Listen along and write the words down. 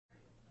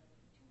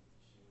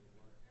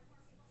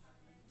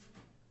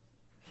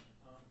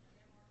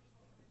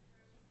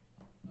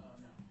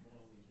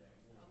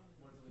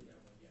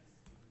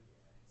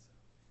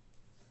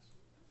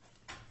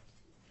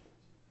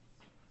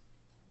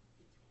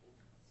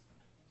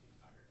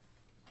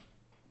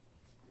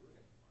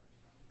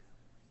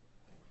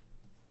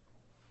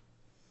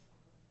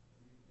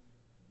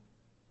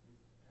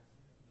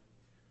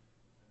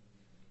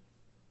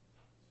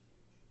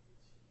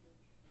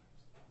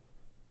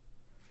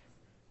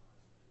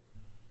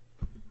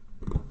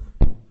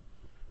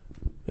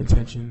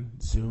Attention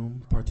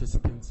Zoom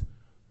participants,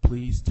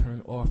 please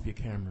turn off your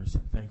cameras.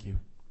 Thank you.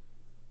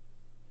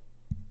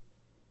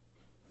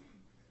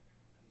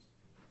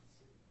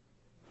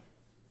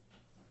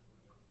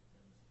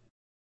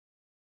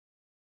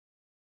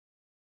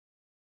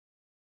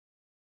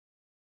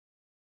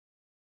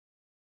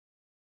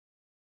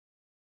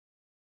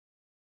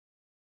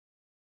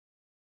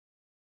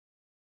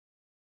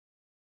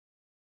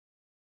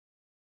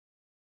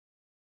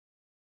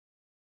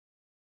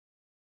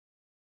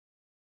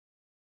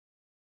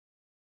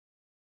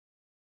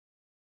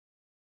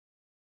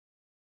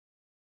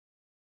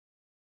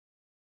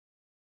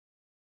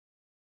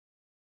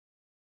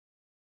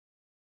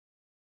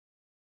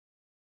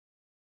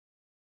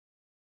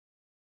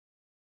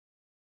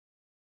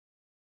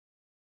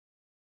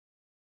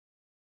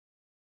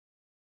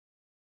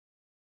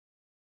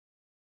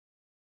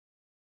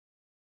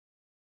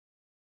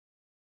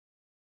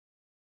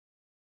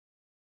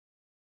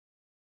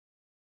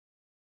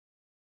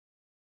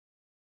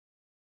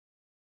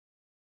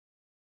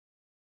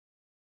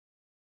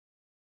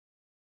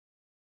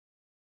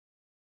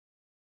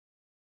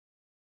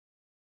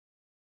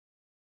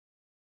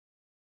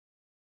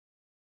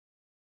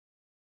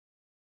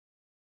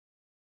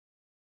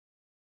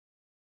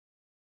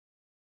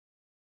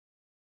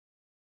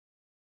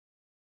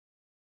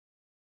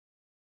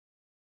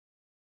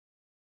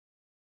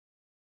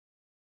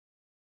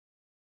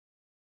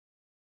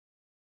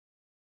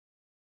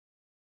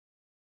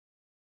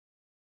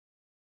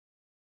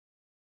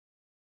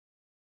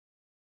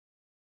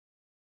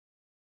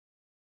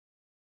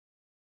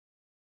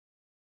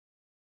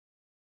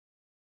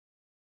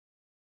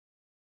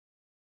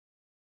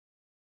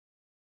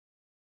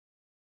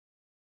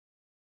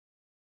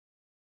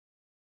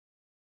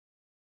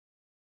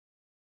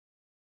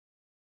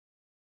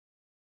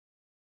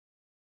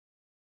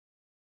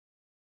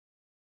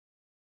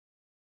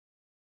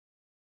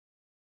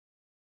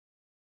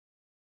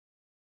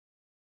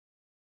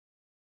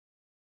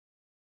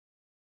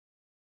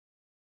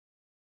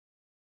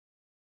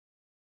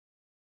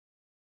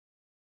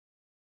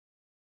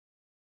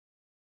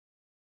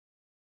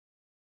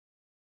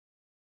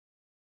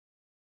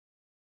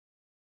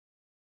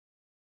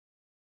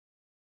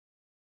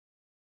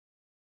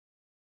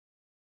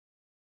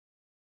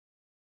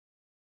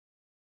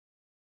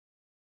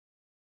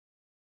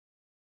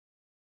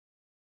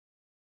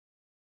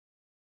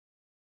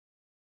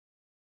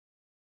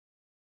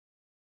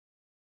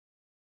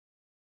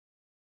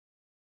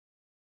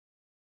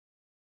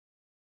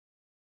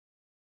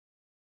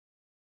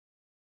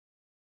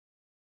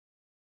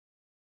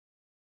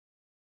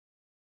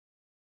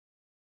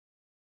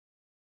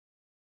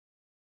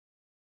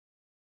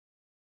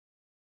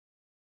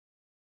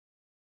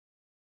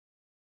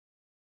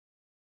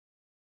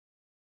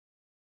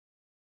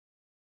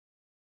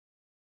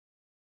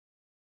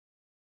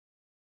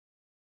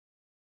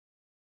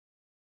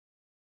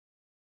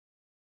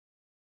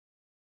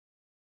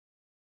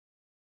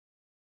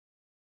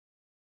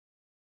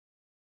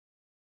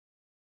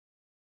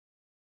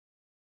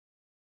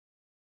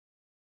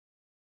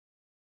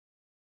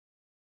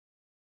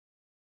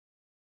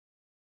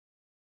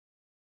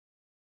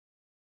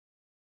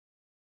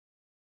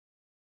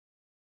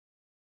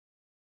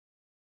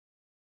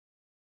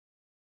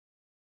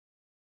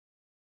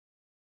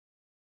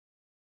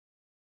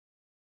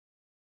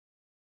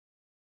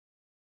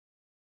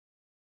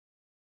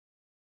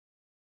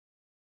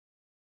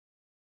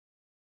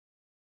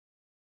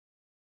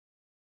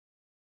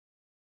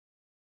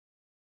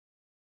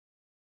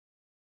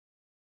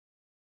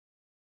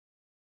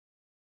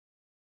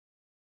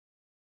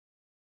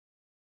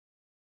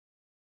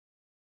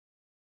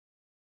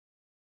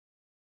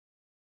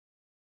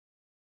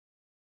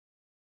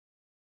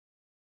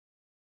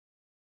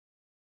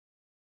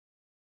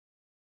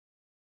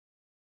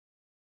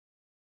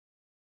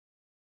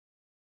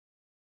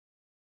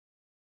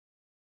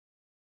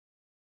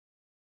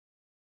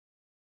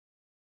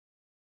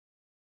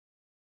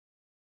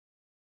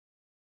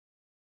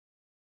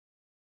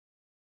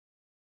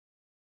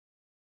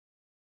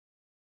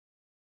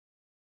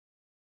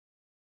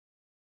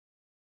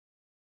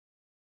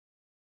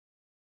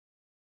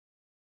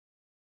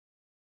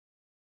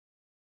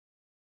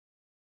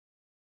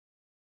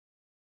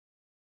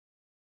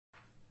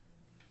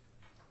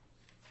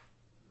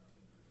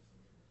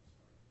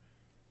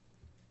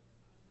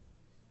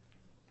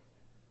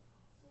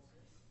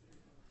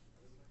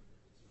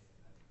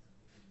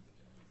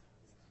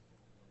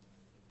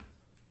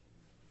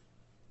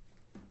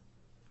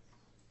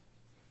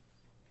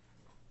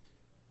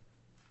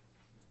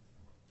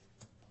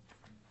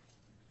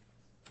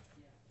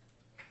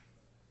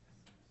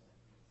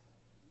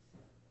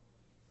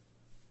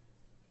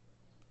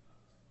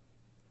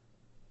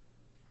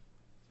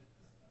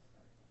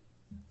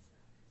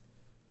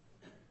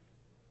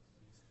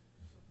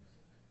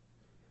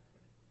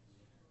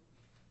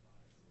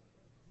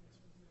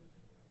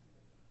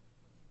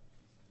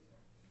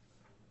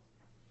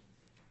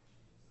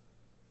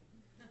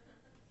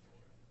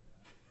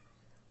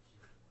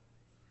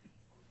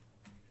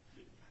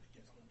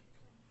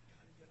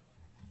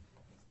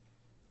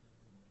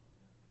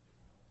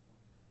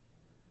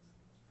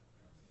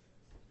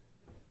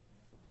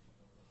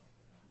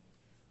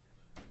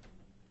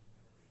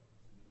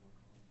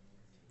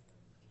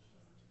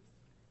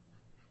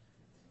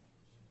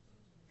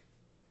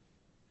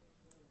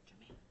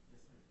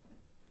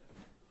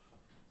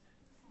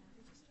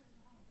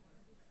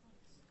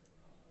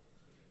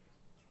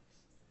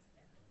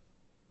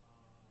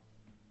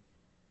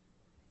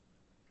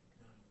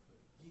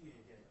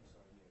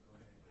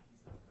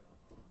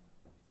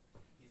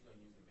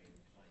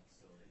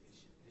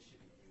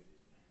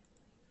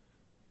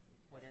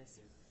 it is.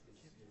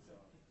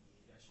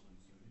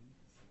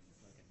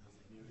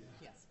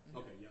 Yes. Mm-hmm.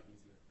 Okay, yeah, he's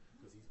there.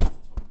 Because he's supposed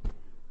to talk to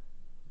you.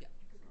 Yeah.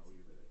 So I'll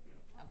leave it at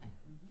that. Okay.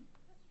 Mm-hmm.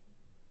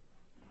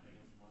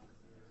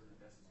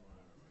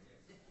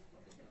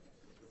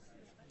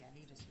 Yeah,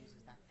 he just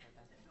uses that for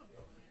the.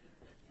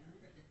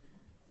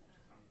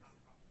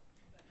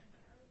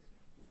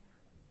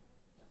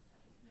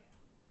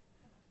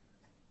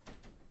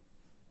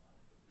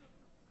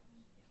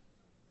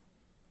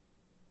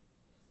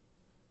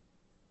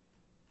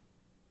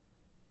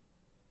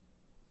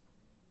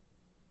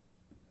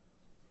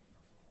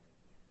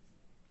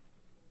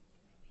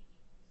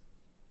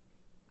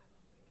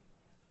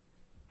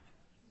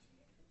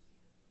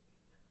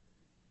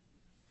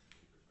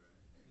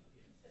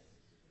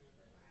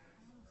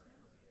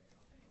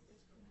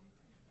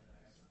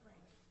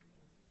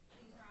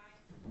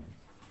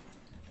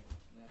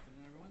 Good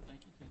afternoon, everyone.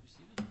 Thank you. Please be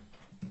seated.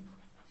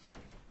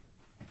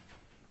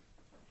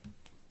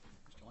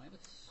 Mr.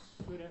 Landis.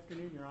 Good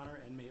afternoon, Your Honor,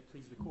 and may it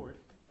please the Court.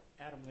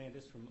 Adam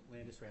Landis from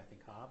Landis, Rath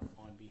 & Cobb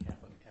on behalf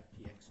of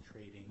FTX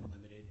Trading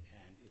Ltd.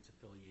 and its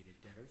affiliated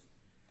debtors.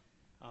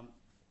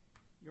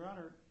 Your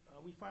Honor,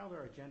 we filed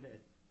our agenda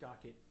at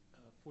docket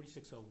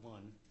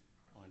 4601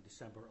 on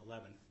December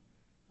 11th.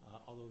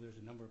 Although there's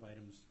a number of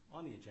items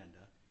on the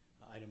agenda,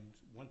 items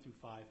 1 through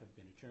 5 have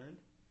been adjourned.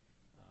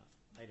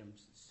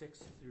 Items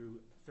 6 through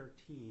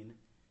 13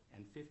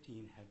 and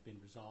 15 have been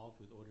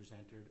resolved with orders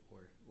entered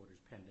or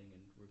orders pending,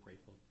 and we're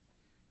grateful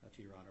to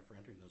Your Honor for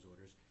entering those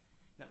orders.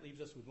 That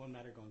leaves us with one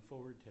matter going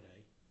forward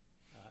today,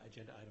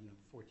 agenda item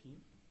number 14,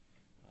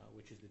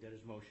 which is the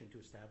debtor's motion to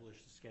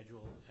establish the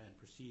schedule and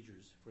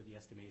procedures for the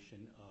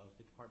estimation of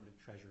the Department of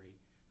Treasury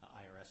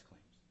IRS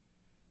claims.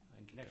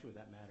 In connection with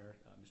that matter,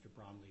 Mr.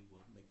 Bromley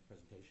will make the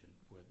presentation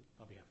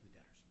on behalf of the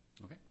debtors.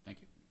 Okay, thank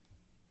you.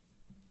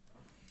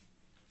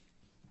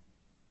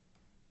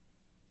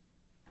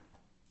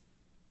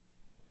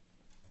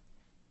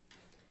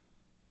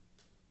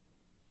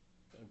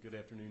 Good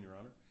afternoon, Your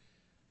Honor.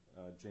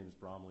 James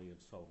Bromley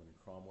of Sullivan and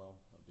Cromwell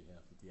on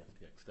behalf of the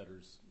FTX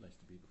debtors. Nice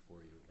to be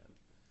before you again.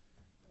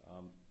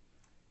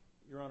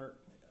 Your Honor,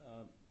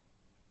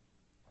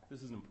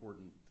 this is an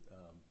important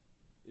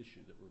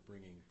issue that we're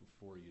bringing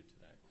before you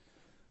today.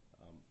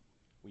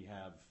 We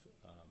have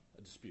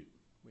a dispute.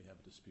 We have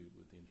a dispute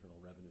with the Internal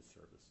Revenue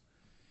Service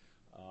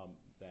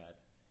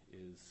that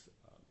is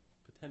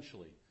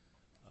potentially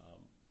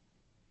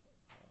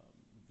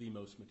the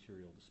most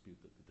material dispute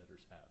that the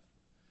debtors have.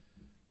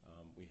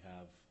 We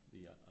have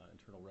the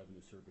Internal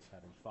Revenue Service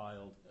having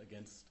filed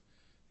against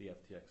the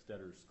FTX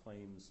debtors'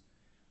 claims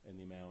in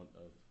the amount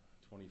of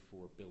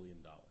 $24 billion.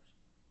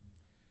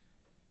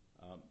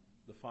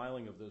 The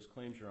filing of those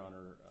claims, Your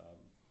Honor,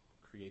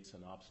 creates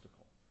an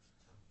obstacle,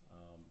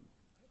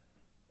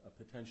 a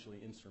potentially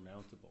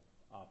insurmountable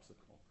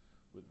obstacle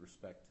with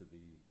respect to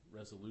the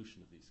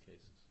resolution of these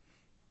cases.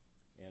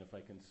 And if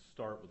I can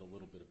start with a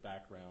little bit of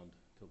background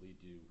to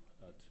lead you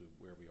to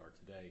where we are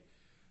today,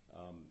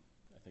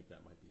 I think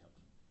that might be helpful.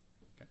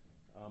 Okay.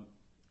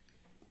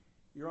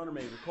 Your Honor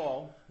may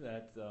recall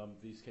that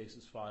these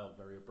cases filed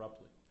very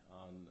abruptly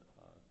on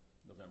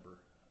November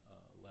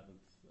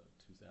 11th,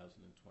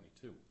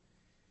 2022.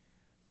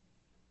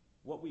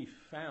 What we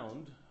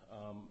found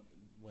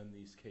when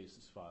these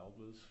cases filed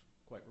was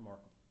quite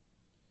remarkable.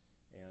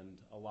 And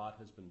a lot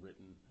has been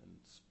written and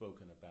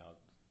spoken about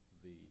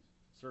the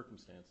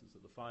circumstances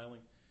of the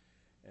filing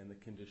and the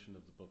condition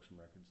of the books and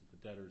records of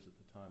the debtors at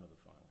the time of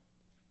the filing.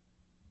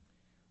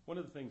 One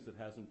of the things that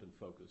hasn't been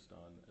focused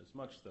on as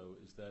much, though,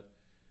 is that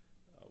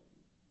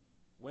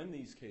when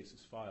these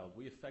cases filed,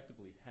 we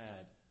effectively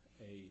had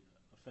a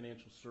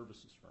financial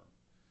services firm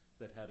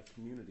that had a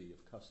community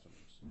of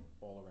customers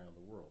all around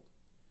the world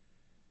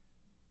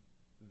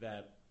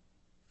that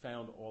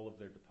found all of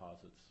their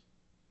deposits,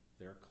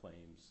 their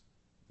claims,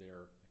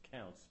 their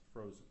accounts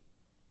frozen.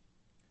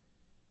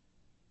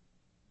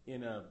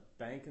 In a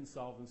bank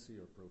insolvency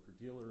or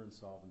broker-dealer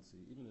insolvency,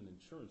 even an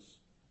insurance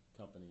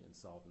company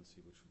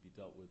insolvency, which would be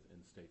dealt with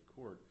in state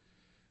court,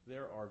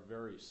 there are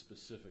very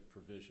specific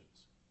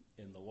provisions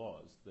in the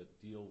laws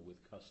that deal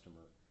with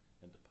customer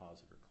and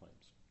depositor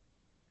claims.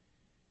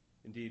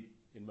 Indeed,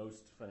 in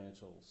most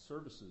financial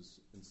services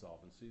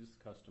insolvencies,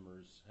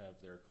 customers have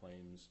their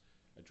claims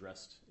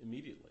addressed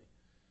immediately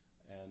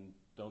and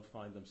don't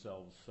find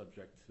themselves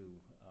subject to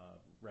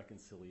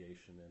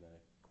reconciliation in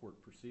a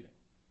court proceeding.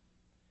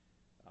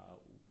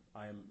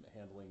 I am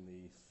handling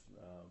the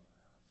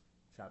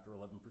Chapter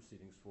 11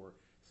 proceedings for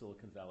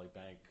Silicon Valley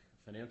Bank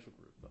Financial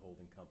Group, the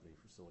holding company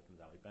for Silicon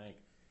Valley Bank,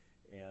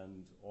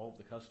 and all of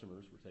the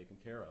customers were taken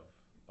care of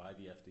by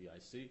the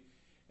FDIC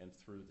and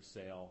through the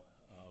sale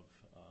of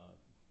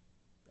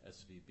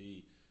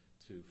SVB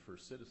to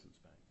First Citizens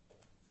Bank.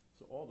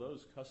 So all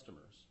those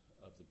customers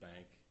of the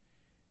bank,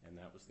 and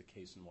that was the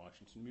case in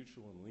Washington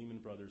Mutual and Lehman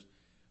Brothers,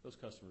 those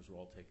customers were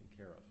all taken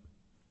care of.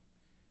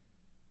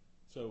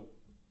 So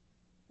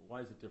why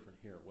is it different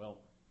here? Well,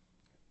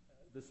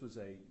 this is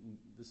a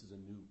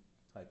new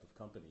type of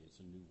company. It's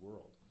a new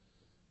world.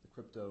 The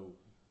crypto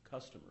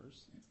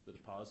customers, the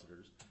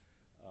depositors,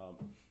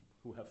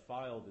 who have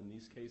filed in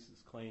these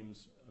cases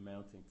claims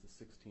amounting to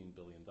 $16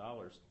 billion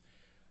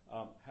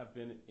have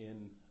been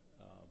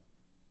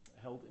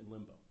held in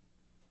limbo.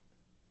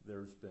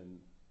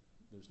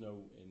 There's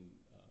no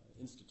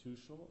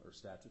institutional or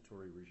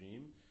statutory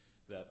regime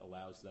that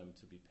allows them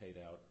to be paid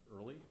out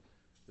early.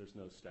 There's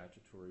no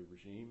statutory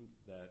regime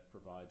that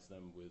provides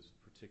them with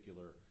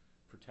particular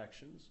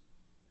protections.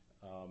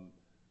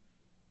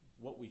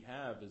 What we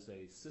have is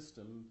a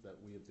system that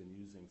we have been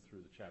using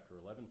through the Chapter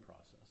 11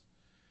 process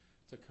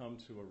to come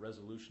to a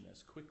resolution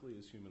as quickly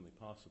as humanly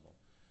possible,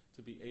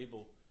 to be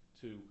able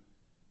to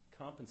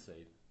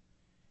compensate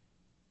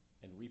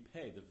and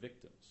repay the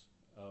victims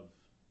of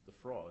the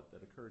fraud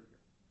that occurred here.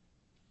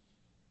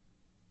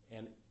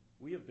 And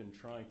we have been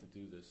trying to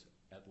do this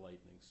at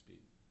lightning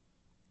speed.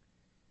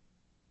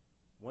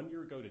 1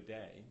 year ago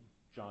today,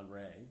 John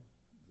Ray,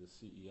 the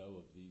CEO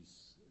of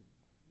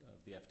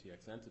the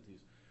FTX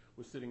entities,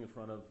 was sitting in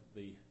front of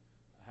the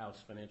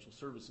House Financial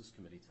Services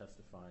Committee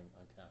testifying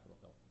on Capitol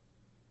Hill.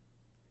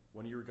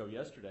 1 year ago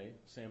yesterday,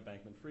 Sam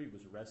Bankman-Fried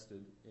was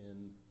arrested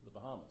in the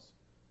Bahamas,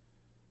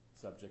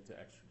 subject to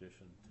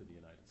extradition to the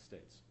United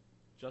States.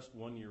 Just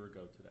 1 year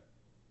ago today,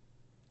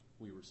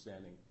 we were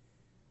standing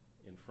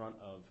in front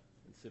of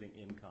and sitting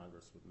in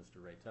Congress with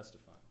Mr. Ray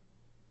testifying.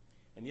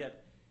 And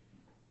yet,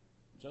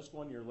 just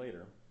 1 year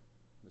later,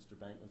 Mr.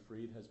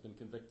 Bankman-Fried has been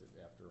convicted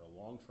after a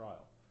long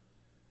trial.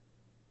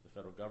 The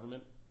federal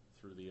government,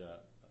 through the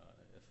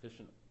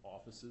efficient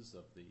offices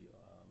of the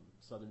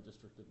Southern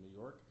District of New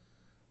York,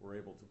 were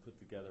able to put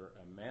together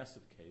a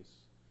massive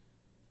case,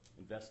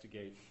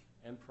 investigate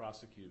and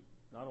prosecute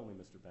not only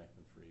Mr.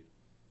 Bankman-Fried,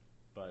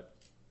 but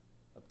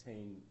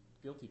obtain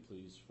guilty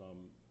pleas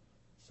from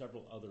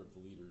several other of the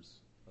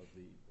leaders of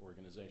the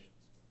organizations.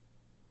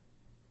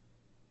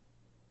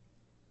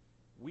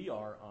 We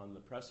are on the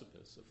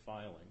precipice of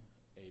filing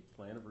a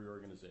plan of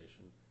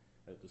reorganization,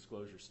 a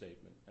disclosure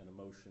statement, and a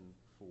motion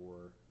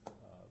for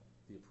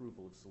the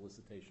approval of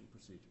solicitation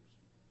procedures.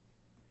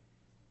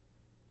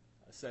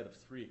 A set of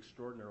 3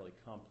 extraordinarily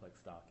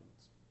complex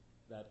documents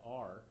that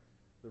are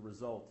the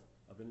result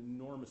of an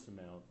enormous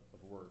amount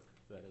of work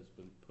that has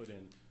been put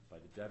in by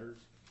the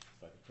debtors,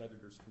 by the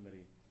creditors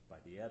committee, by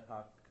the ad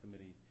hoc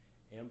committee,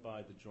 and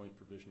by the joint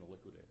provisional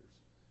liquidators,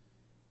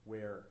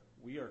 where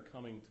we are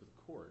coming to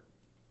the court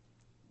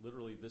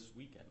literally this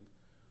weekend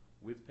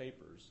with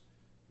papers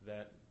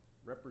that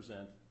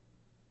represent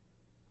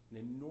an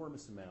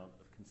enormous amount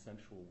of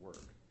consensual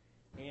work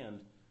and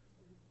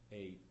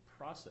a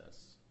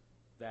process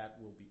that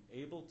will be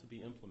able to be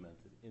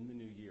implemented in the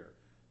new year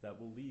that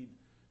will lead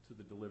to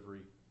the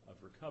delivery of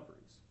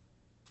recoveries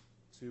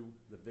to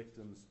the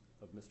victims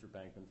of Mr.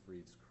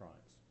 Bankman-Fried's crimes.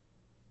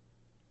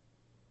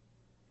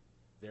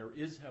 There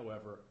is,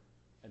 however,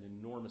 an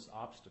enormous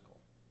obstacle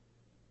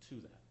to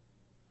that,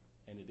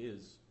 and it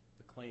is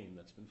the claim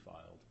that's been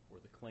filed, or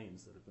the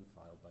claims that have been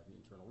filed by the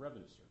Internal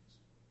Revenue Service.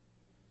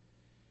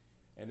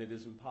 And it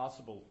is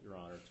impossible, Your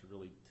Honor,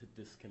 to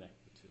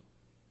disconnect the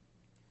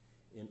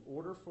two. In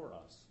order for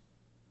us,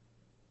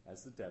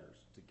 as the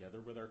debtors,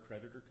 together with our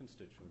creditor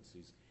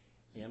constituencies,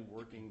 and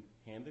working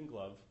hand in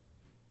glove,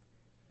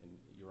 and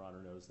Your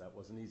Honor knows that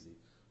wasn't easy,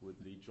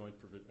 with the joint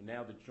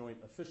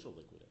official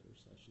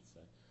liquidators, I should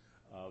say,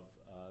 of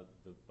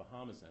the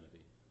Bahamas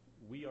entity,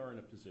 we are in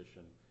a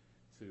position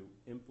to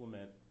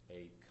implement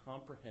a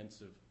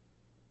comprehensive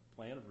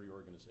plan of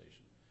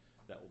reorganization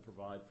that will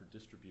provide for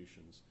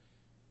distributions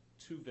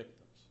to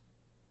victims.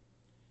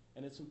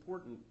 And it's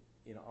important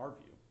in our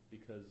view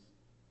because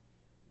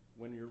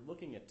when you're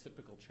looking at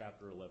typical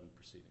Chapter 11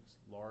 proceedings,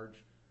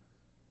 large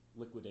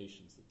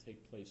liquidations that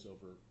take place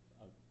over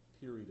a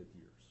period of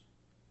years,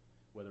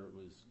 whether it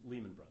was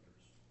Lehman Brothers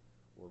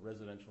or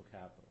Residential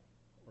Capital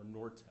or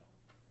Nortel,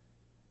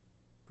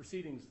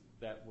 proceedings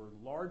that were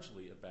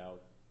largely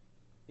about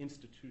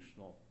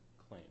institutional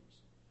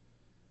claims.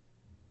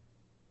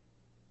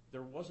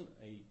 There wasn't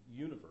a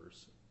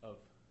universe of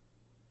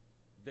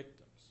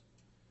victims,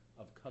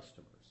 of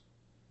customers,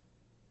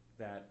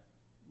 that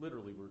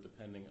literally were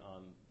depending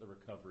on the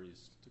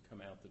recoveries to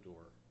come out the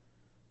door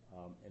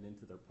and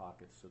into their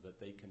pockets so that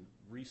they can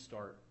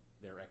restart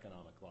their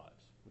economic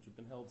lives, which have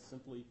been held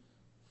simply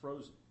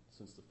frozen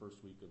since the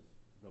first week of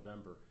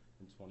November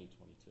in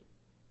 2022.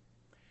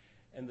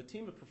 And the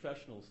team of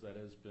professionals that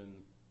has been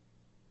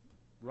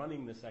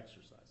running this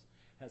exercise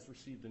has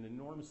received an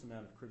enormous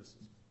amount of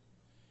criticism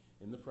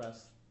in the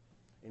press,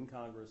 in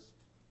Congress,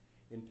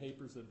 in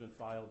papers that have been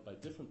filed by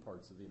different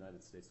parts of the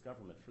United States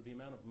government for the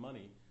amount of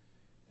money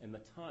and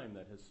the time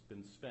that has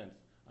been spent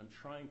on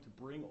trying to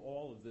bring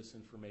all of this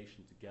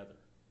information together.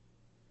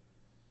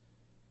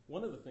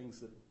 One of the things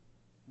that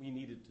we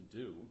needed to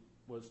do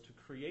was to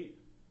create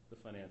the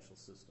financial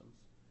systems,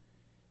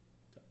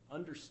 to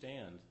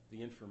understand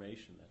the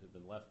information that had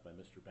been left by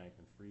Mr.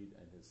 Bankman-Fried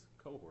and his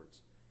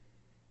cohorts,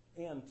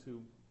 and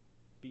to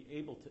be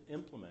able to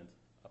implement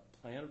a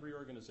plan of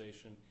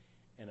reorganization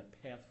and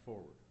a path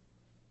forward.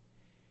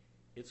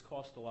 It's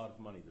cost a lot of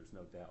money, there's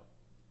no doubt,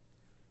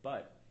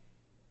 but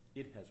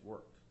it has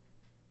worked.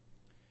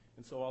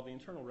 And so while the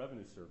Internal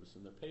Revenue Service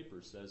in their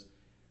paper says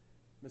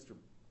Mr.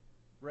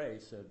 Ray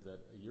said that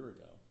a year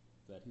ago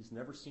that he's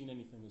never seen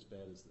anything as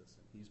bad as this,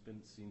 and he's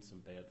seen some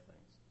bad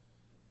things.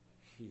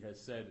 He has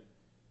said,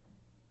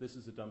 this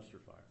is a dumpster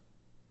fire.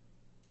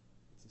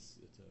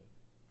 It's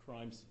a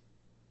crime scene.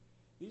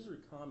 These are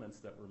comments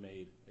that were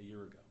made a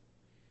year ago.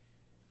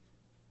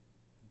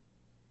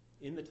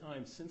 In the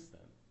time since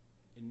then,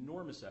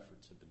 enormous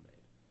efforts have been made.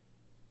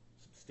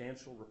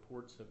 Substantial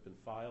reports have been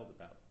filed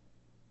about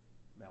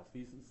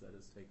malfeasance that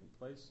has taken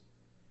place.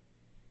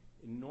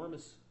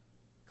 Enormous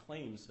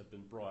claims have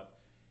been brought,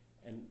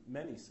 and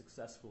many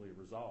successfully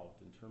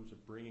resolved in terms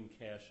of bringing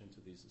cash into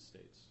these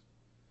estates.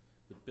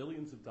 The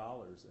billions of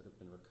dollars that have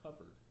been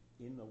recovered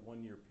in the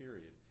one-year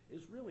period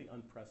is really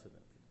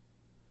unprecedented.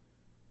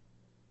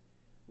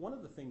 One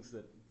of the things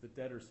that the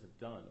debtors have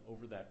done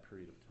over that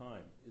period of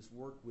time is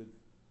work with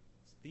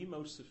the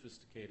most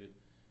sophisticated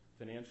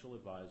financial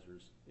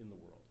advisors in the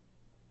world.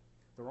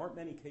 There aren't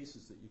many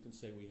cases that you can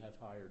say we have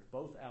hired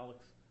both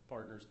Alex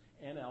Partners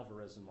and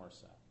Alvarez and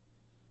Marsal.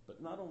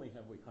 But not only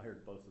have we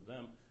hired both of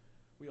them,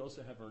 we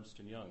also have Ernst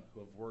 & Young,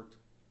 who have worked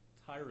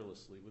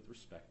tirelessly with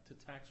respect to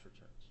tax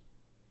returns.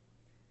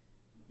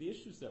 The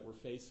issues that we're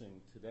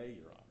facing today,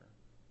 Your Honor,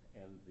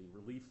 and the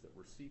relief that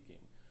we're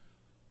seeking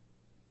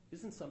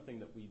isn't something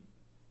that we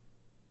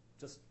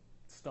just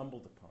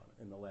stumbled upon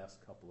in the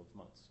last couple of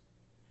months.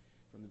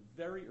 From the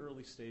very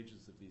early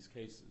stages of these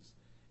cases,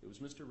 it was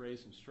Mr.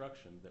 Ray's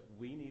instruction that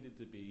we needed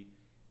to be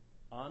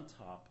on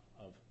top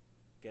of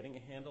getting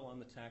a handle on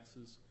the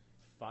taxes,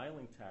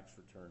 filing tax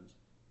returns,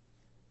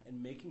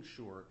 and making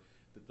sure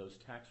that those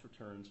tax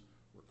returns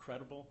were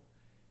credible,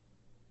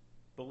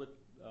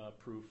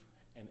 bulletproof,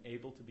 and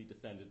able to be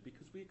defended,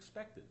 because we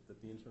expected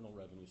that the Internal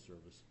Revenue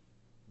Service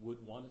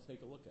would want to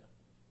take a look at them.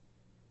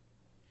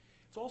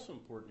 It's also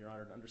important, Your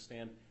Honor, to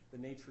understand the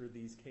nature of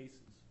these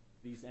cases,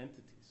 these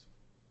entities.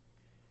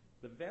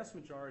 The vast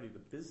majority of the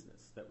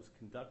business that was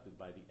conducted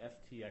by the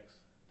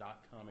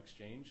FTX.com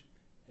exchange,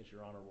 as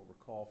Your Honor will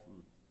recall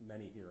from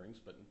many hearings,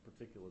 but in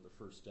particular the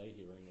first day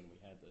hearing when we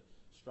had the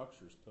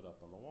structures put up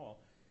on the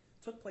wall,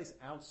 took place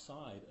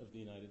outside of the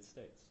United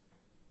States.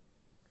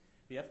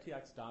 The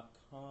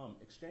FTX.com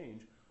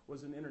exchange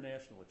was an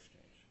international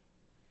exchange.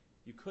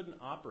 You couldn't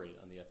operate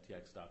on the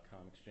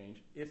FTX.com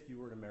exchange if you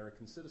were an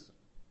American citizen.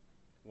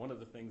 One of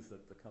the things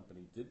that the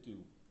company did do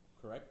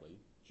correctly,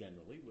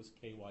 generally, was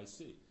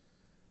KYC.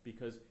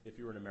 Because if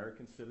you were an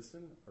American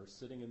citizen or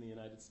sitting in the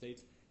United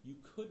States, you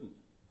couldn't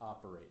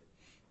operate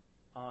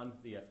on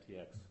the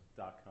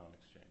FTX.com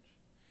exchange.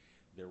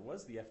 There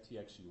was the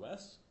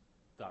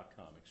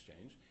FTXUS.com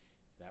exchange.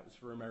 That was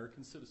for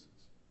American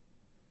citizens.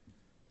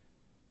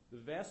 The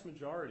vast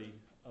majority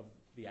of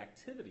the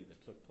activity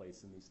that took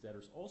place in these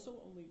debtors only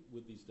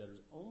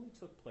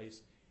took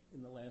place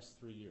in the last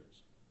 3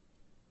 years.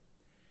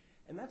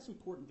 And that's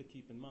important to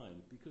keep in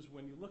mind, because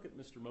when you look at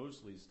Mr.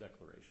 Mosley's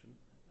declaration,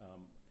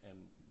 and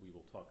we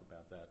will talk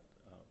about that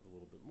a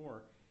little bit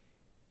more,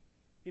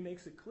 he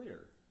makes it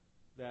clear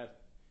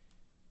that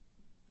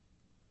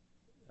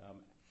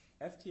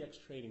FTX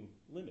Trading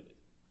Ltd,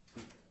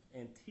 the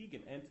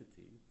Antiguan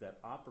entity that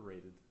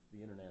operated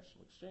the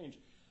international exchange,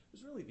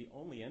 was really the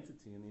only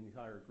entity in the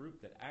entire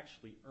group that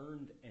actually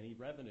earned any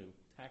revenue,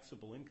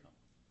 taxable income.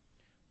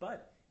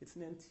 But it's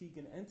an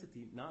Antiguan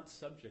entity not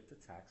subject to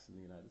tax in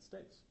the United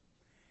States.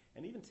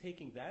 And even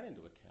taking that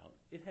into account,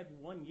 it had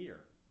 1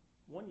 year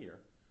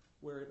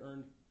where it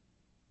earned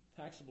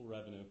taxable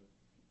revenue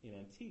in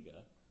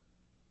Antigua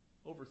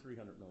over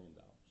 $300 million.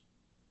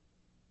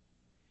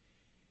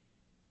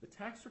 The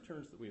tax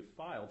returns that we have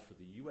filed for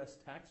the U.S.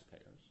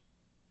 taxpayers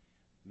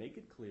make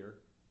it clear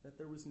that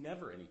there was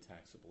never any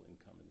taxable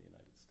income in the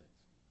United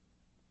States.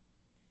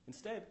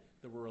 Instead,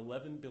 there were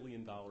 $11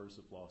 billion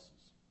of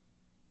losses.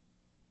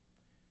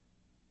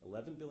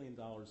 $11 billion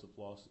of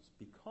losses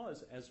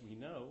because, as we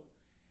know,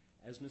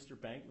 as Mr.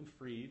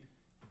 Bankman-Fried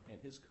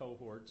and his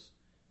cohorts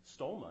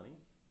stole money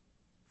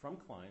from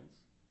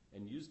clients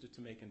and used it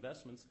to make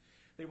investments,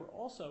 they were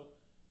also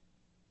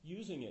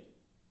using it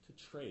to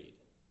trade,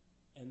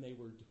 and they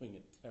were doing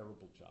a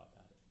terrible job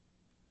at it.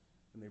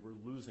 And they were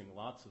losing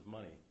lots of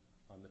money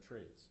on the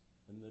trades.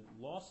 And the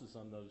losses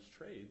on those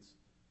trades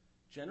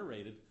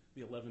generated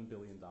the $11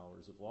 billion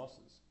of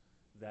losses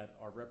that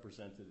are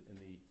represented in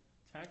the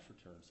tax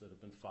returns that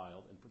have been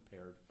filed and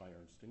prepared by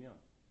Ernst & Young.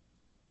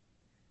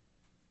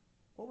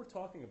 What we're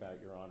talking about,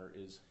 Your Honor,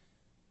 is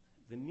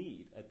the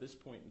need at this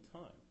point in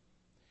time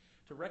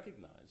to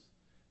recognize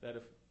that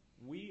if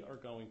we are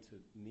going to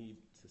need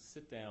to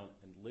sit down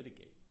and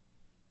litigate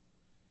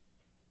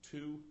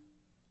to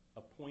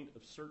a point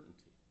of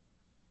certainty,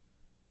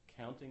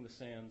 counting the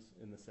sands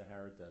in the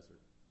Sahara Desert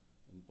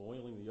and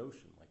boiling the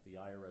ocean like the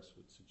IRS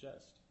would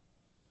suggest,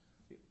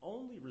 the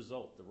only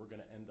result that we're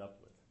going to end up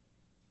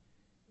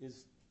with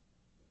is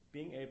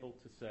being able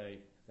to say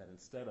that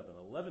instead of an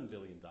 $11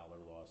 billion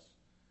loss,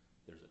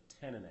 there's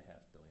a $10.5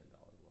 billion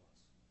loss.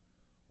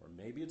 Or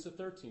maybe it's a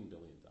 $13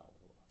 billion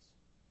loss.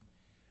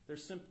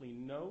 There's simply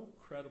no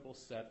credible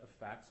set of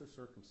facts or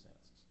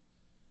circumstances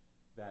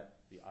that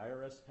the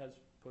IRS has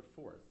put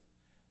forth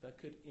that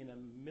could, in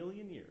a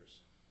million years,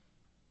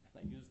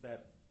 and I use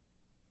that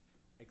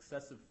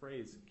excessive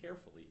phrase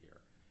carefully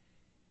here,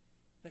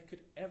 that could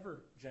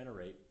ever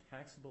generate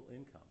taxable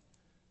income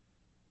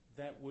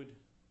that would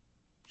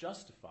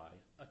justify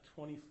a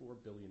 $24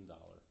 billion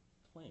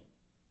claim.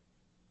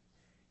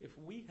 If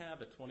we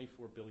have a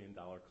 $24 billion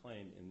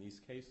claim in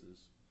these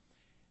cases,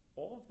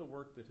 all of the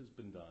work that has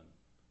been done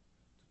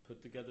to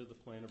put together the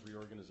plan of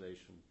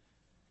reorganization,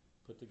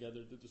 put together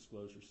the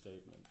disclosure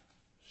statement,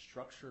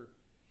 structure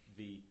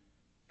the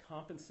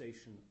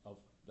compensation of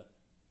the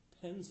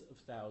tens of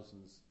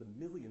thousands, the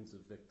millions of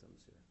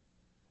victims here,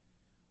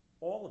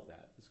 all of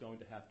that is going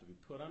to have to be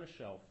put on a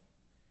shelf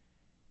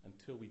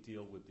until we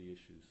deal with the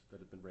issues that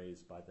have been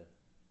raised by the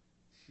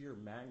sheer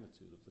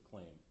magnitude of the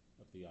claim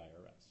of the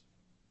IRS.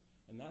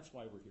 And that's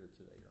why we're here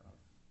today, Your Honor.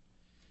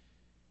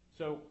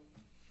 So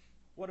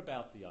what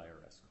about the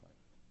IRS claim?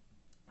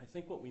 I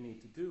think what we need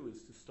to do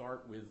is to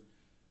start with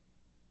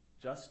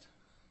just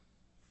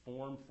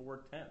Form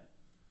 410.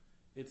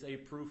 It's a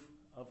proof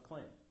of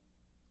claim.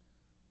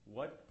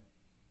 What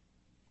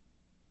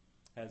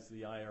has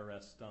the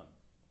IRS done?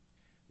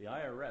 The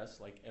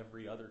IRS, like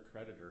every other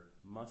creditor,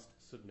 must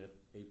submit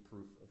a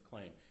proof of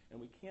claim.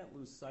 And we can't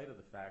lose sight of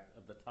the fact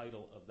of the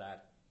title of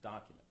that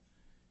document.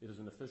 It is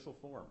an official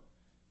form.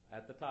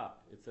 At the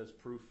top, it says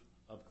proof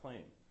of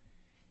claim.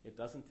 It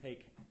doesn't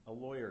take a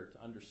lawyer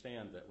to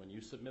understand that when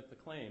you submit the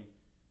claim,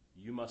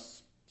 you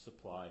must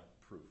supply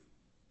proof.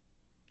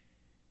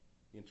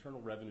 The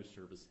Internal Revenue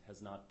Service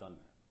has not done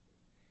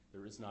that.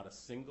 There is not a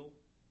single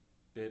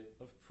bit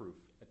of proof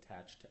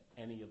attached to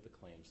any of the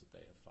claims that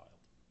they have filed.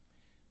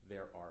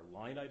 There are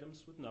line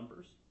items with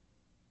numbers,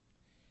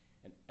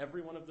 and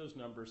every one of those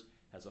numbers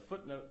has a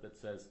footnote that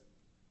says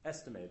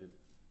estimated,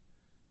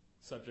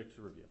 subject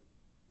to review.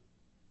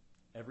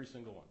 Every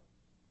single one.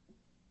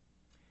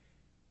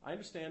 I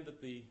understand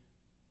that the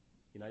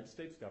United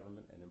States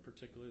government, and in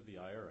particular the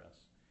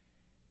IRS,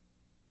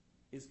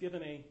 is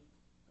given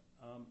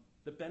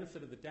the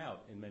benefit of the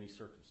doubt in many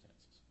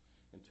circumstances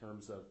in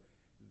terms of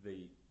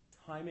the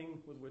timing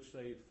with which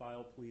they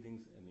file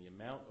pleadings and the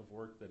amount of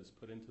work that is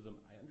put into them.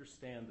 I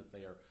understand that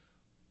they are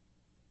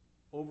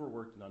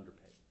overworked and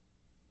underpaid.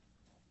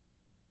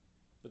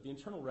 But the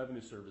Internal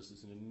Revenue Service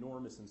is an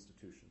enormous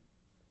institution,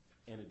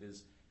 and it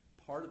is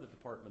part of the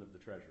Department of the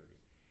Treasury.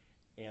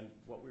 And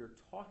what we're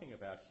talking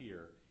about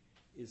here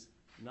is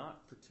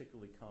not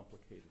particularly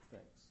complicated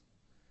things.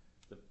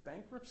 The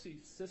bankruptcy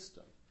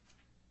system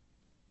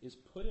is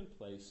put in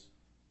place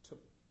to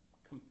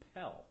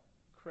compel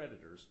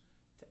creditors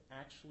to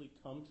actually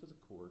come to the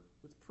court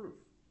with proof.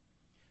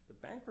 The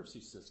bankruptcy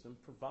system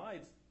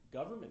provides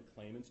government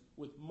claimants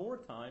with more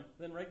time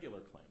than regular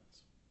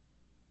claimants.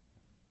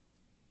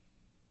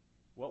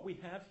 What we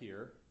have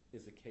here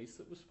is a case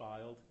that was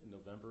filed in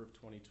November of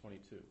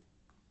 2022.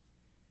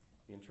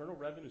 The Internal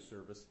Revenue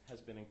Service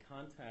has been in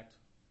contact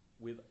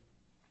with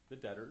the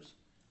debtors,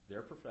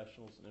 their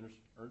professionals, and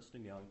Ernst &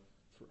 Young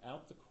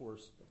throughout the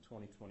course of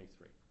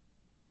 2023.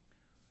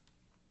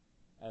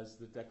 As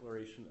the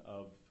declaration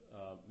of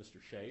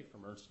Mr. Shea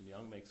from Ernst &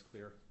 Young makes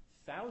clear,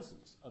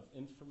 thousands of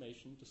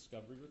information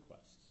discovery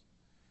requests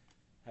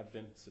have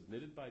been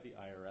submitted by the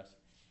IRS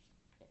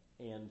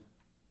and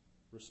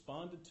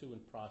responded to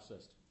and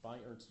processed by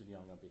Ernst &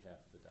 Young on behalf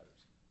of the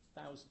debtors.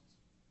 Thousands.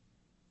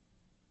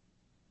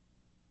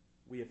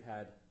 We have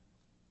had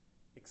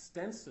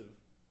extensive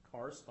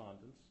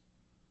correspondence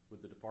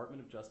with the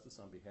Department of Justice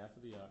on behalf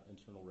of the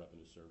Internal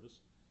Revenue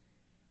Service.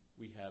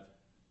 We have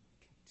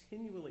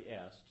continually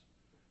asked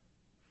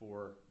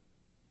for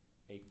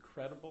a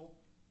credible,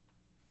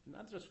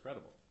 not just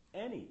credible,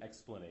 any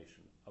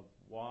explanation of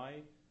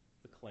why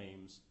the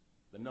claims,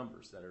 the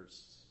numbers that are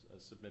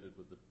submitted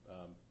with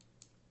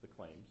the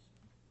claims,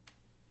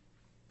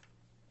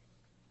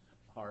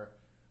 are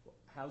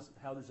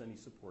how there's any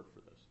support for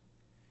this.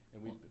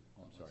 And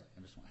I'm sorry.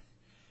 I just want.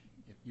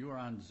 If you are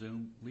on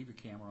Zoom, leave your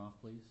camera off,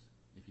 please.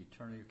 If you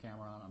turn your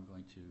camera on, I'm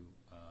going to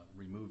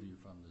remove you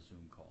from the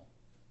Zoom call.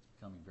 It's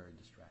becoming very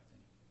distracting.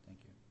 Thank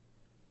you.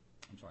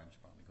 I'm sorry, Mr.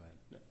 Bromley. Go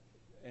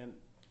ahead.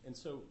 And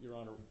so, Your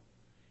Honor,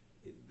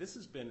 this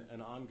has been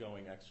an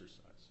ongoing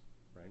exercise,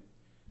 right?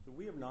 But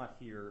we are not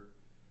here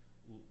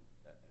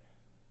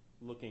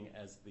looking,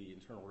 as the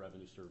Internal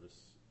Revenue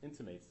Service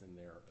intimates in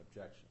their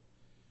objection,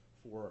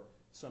 for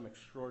some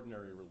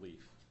extraordinary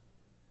relief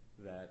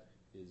that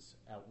is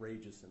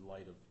outrageous in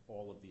light of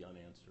all of the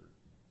unanswered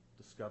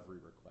discovery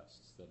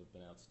requests that have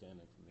been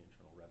outstanding from the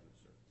Internal Revenue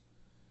Service.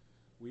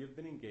 We have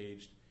been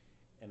engaged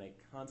in a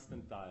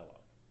constant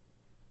dialogue.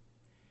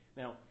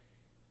 Now,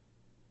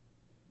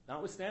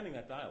 notwithstanding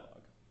that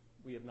dialogue,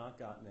 we have not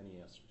gotten any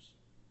answers.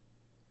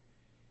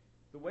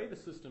 The way the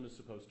system is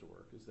supposed to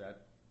work is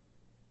that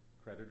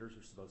creditors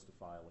are supposed to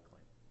file a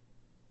claim.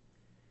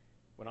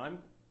 When I'm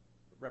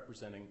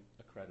representing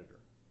a creditor,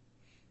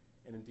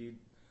 and indeed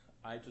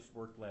I just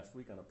worked last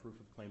week on a proof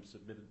of claim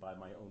submitted by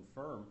my own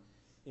firm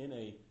in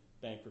a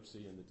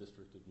bankruptcy in the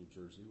District of New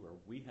Jersey where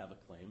we have a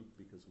claim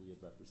because we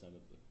had represented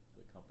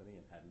the company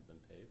and hadn't been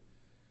paid.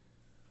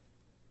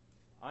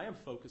 I am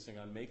focusing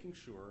on making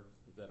sure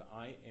that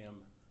I am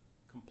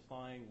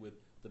complying with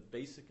the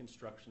basic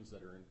instructions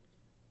that are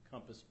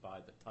encompassed by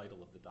the title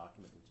of the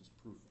document, which is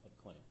proof of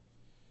claim.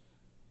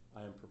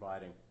 I am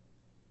providing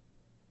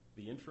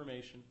the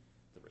information,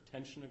 the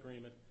retention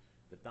agreement,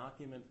 the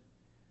document,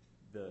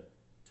 the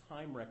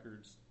time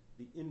records,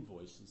 the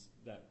invoices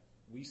that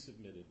we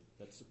submitted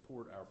that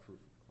support our proof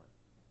of claim.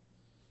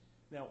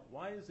 Now,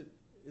 why is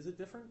it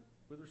different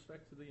with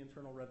respect to the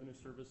Internal Revenue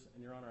Service?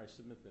 And Your Honor, I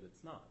submit that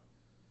it's not.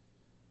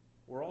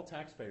 We're all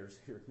taxpayers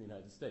here in the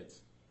United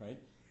States, right?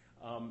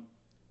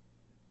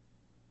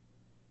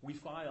 We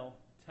file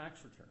tax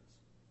returns.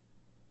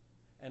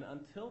 And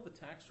until the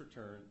tax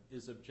return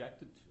is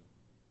objected to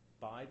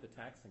by the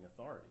taxing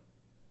authority,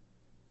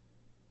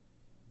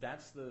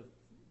 that's the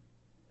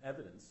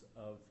evidence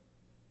of,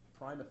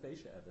 prima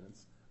facie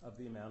evidence of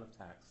the amount of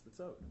tax that's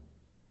owed.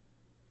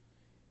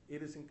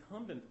 It is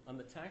incumbent on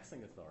the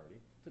taxing authority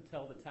to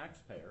tell the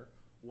taxpayer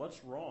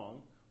what's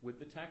wrong with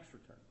the tax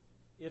return,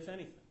 if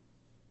anything.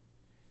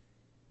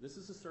 This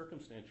is a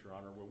circumstance, Your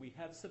Honor, where we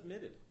have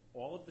submitted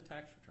all of the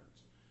tax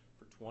returns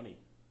for 20,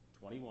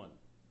 21,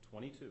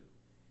 22.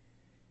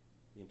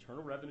 The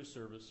Internal Revenue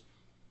Service,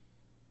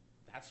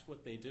 that's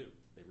what they do.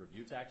 They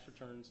review tax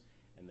returns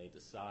and they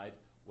decide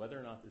whether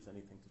or not there's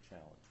anything to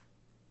challenge.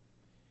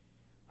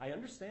 I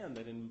understand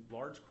that in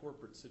large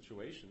corporate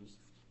situations,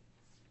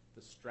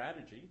 the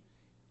strategy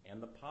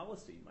and the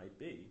policy might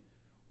be,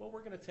 well,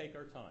 we're going to take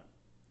our time.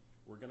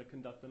 We're going to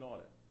conduct an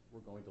audit.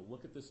 We're going to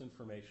look at this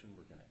information.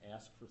 We're going to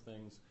ask for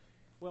things.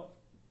 Well,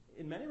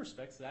 in many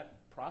respects, that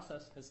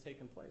process has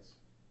taken place.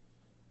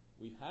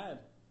 We've had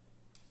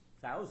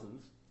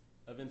thousands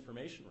of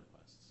information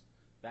requests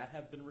that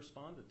have been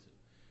responded to.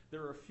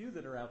 There are a few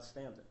that are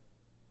outstanding,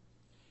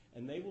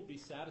 and they will be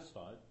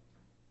satisfied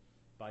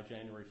by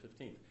January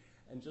 15th.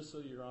 And just so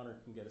Your Honor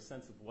can get a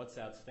sense of what's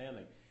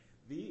outstanding,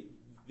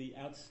 the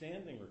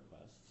outstanding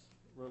requests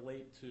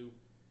relate to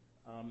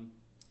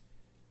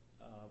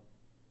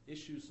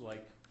issues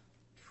like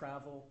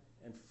travel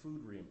and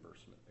food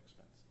reimbursement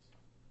expenses.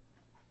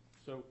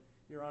 So,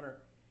 Your Honor,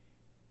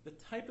 the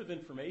type of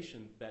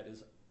information that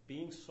is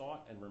being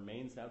sought and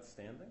remains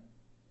outstanding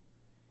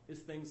is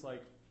things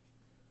like,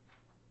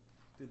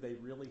 did they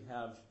really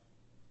have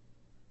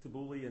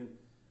tabbouleh and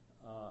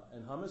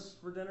hummus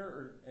for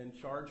dinner, and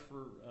charge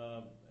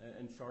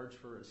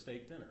for a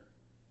steak dinner?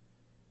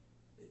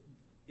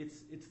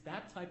 It's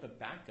that type of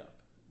backup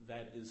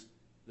that is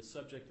the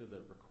subject of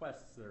the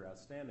requests that are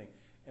outstanding,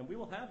 and we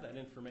will have that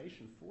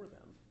information for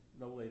them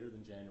no later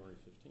than January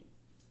 15th.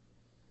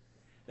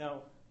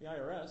 Now, the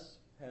IRS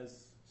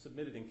has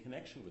submitted in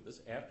connection with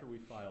this, after we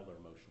filed our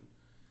motion,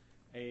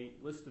 a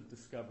list of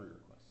discovery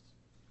requests.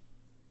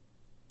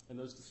 And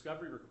those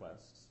discovery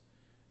requests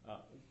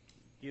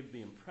give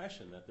the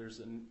impression that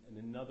there's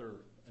another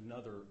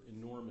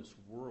enormous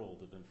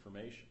world of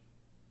information.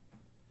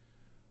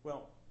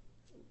 Well,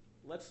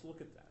 let's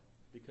look at that,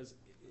 because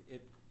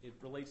it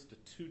relates to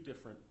two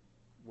different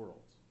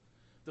worlds.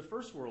 The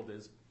first world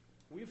is,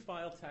 we've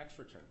filed tax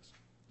returns.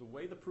 The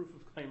way the proof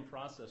of claim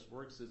process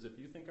works is, if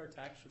you think our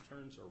tax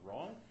returns are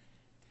wrong,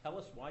 tell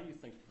us why you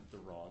think they're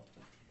wrong,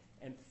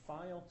 and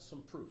file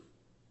some proof.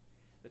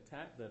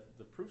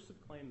 The proofs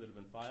of claim that have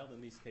been filed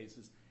in these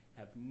cases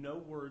have no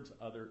words,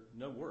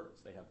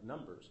 they have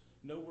numbers,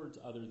 no words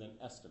other than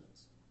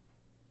estimates.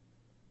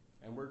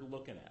 And we're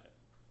looking at it.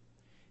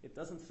 It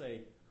doesn't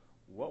say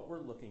what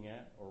we're looking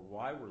at or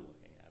why we're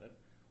looking at it,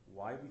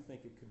 why we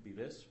think it could be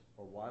this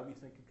or why we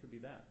think it could be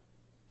that.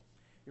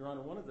 Your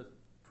Honor, one of the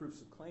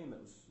proofs of claim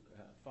that was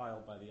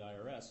filed by the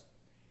IRS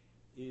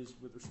is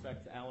with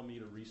respect to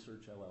Alameda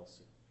Research,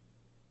 LLC.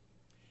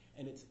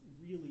 And it's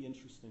really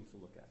interesting to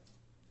look at,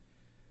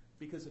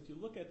 because if you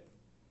look at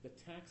the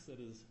tax that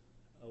is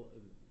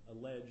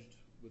alleged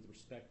with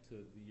respect to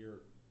the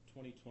year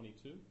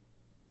 2022,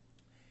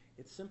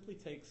 it simply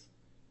takes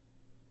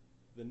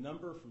the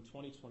number from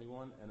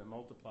 2021 and it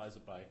multiplies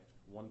it by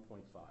 1.5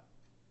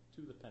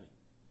 to the penny.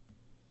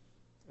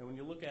 And when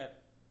you look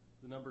at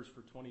the numbers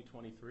for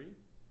 2023,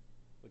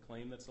 the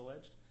claim that's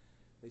alleged,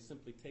 they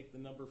simply take the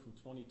number from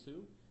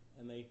 22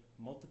 and they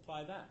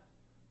multiply that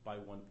by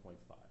 1.5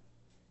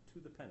 to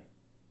the penny.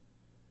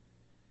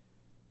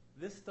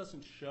 This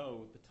doesn't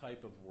show the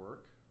type of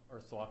work or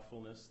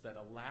thoughtfulness that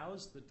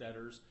allows the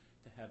debtors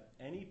to have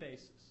any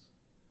basis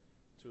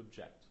to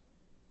object.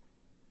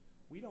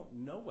 We don't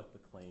know what the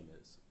claim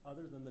is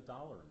other than the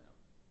dollar amount.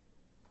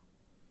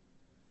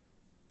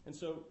 And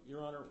so,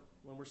 Your Honor,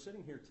 when we're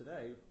sitting here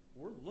today,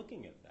 we're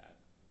looking at that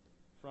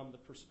from the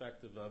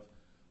perspective of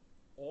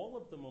all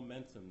of the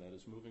momentum that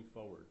is moving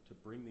forward to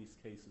bring these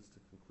cases to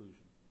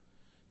conclusion,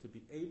 to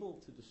be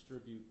able to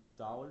distribute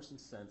dollars and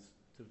cents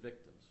to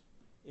victims,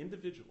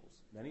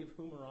 individuals, many of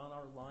whom are on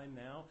our line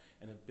now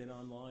and have been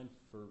online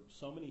for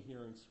so many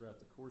hearings throughout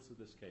the course of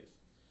this case.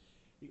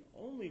 The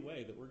only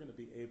way that we're going to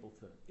be able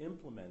to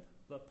implement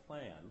the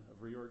plan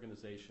of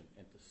reorganization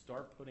and to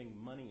start putting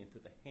money into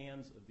the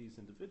hands of these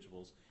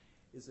individuals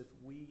is if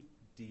we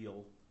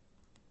deal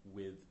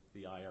with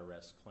the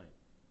IRS claim.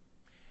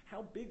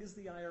 How big is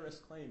the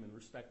IRS claim in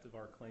respect of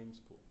our claims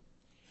pool?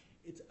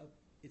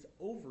 It's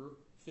over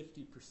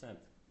 50%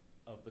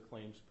 of the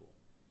claims pool.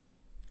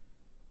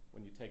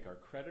 When you take our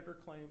customer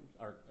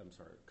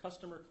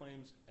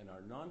claims and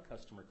our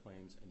non-customer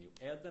claims and you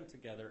add them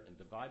together and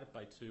divide it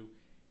by 2,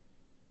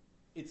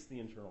 it's the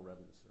Internal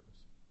Revenue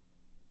Service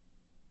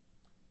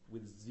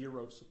with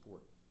zero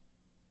support,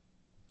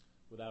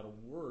 without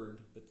a word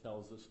that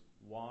tells us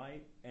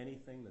why any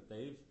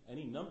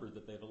number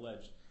that they've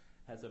alleged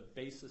has a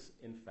basis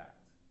in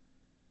fact.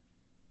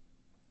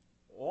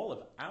 All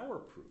of our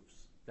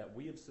proofs that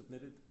we have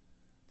submitted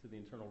to the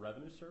Internal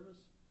Revenue Service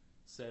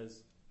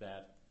says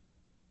that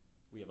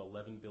we have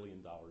 $11 billion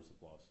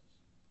of losses.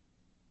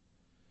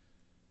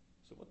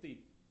 So what the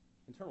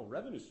Internal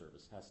Revenue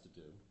Service has to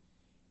do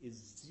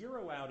is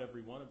zero out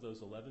every one of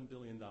those $11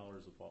 billion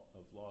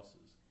of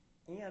losses,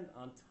 and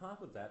on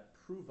top of that,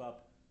 prove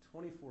up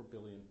 $24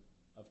 billion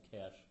of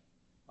cash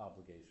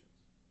obligations.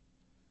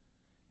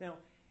 Now,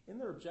 in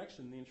their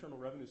objection, the Internal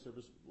Revenue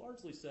Service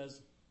largely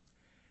says,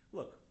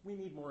 look, we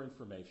need more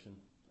information,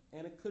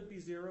 and it could be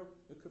 0,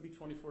 it could be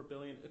 $24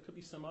 billion, it could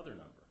be some other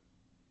number.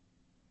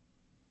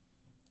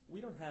 We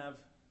don't have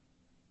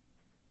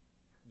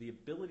the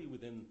ability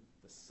within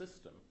the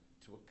system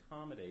to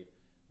accommodate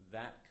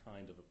that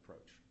kind of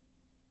approach.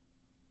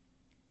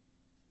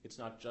 It's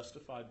not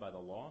justified by the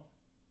law,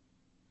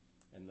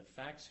 and the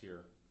facts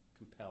here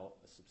compel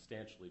a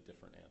substantially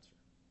different answer.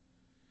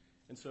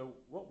 And so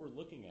what we're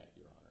looking at,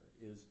 Your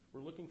Honor, is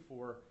we're looking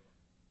for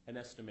an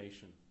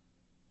estimation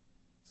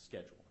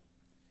schedule.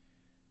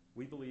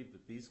 We believe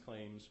that these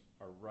claims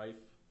are rife,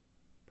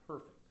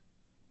 perfect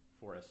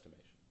for estimation.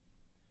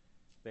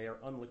 They are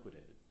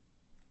unliquidated.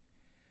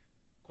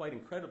 Quite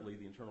incredibly,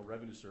 the Internal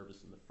Revenue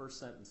Service in the first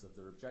sentence of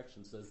their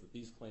objection says that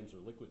these claims are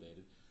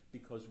liquidated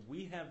because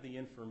we have the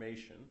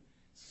information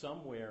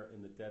somewhere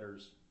in the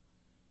debtor's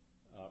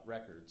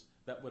records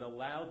that would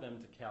allow them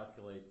to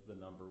calculate the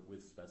number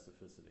with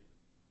specificity.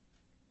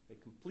 They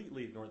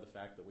completely ignore the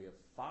fact that we have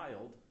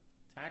filed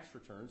tax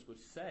returns which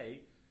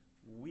say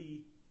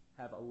we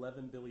have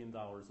 $11 billion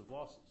of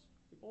losses.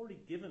 We've already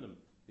given them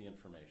the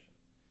information.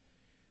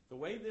 The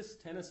way this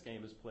tennis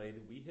game is played,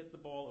 we hit the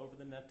ball over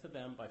the net to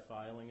them by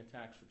filing a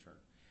tax return.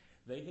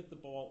 They hit the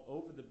ball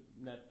over the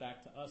net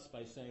back to us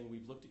by saying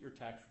we've looked at your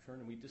tax return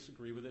and we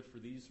disagree with it for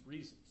these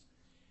reasons.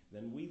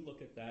 Then we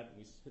look at that and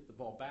we hit the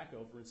ball back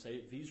over and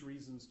say these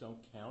reasons don't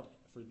count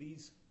for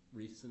these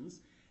reasons,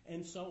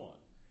 and so on.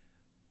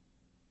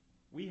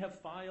 We have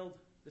filed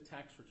the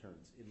tax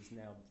returns. It is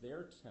now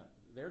their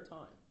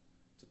time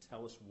to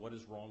tell us what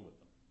is wrong with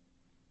them.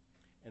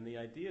 And the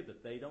idea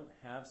that they don't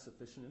have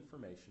sufficient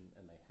information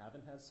and they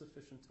haven't had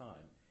sufficient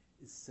time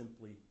is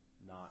simply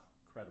not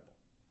credible.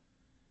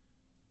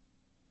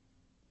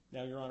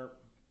 Now, Your Honor,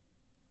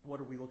 what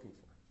are we looking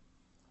for?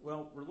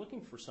 Well, we're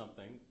looking for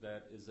something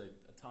that is a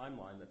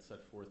timeline that's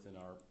set forth in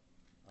our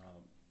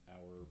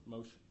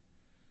motion.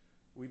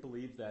 We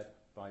believe that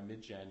by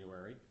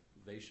mid-January,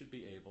 they should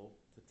be able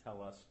to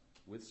tell us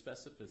with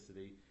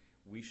specificity.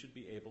 We should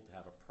be able to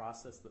have a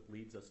process that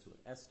leads us to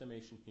an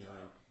estimation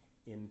hearing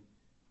in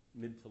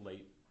mid to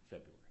late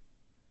February.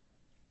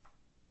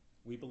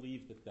 We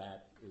believe that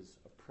that is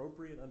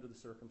appropriate under the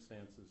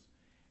circumstances,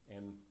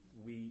 and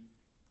we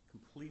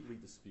completely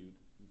dispute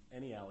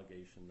any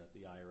allegation that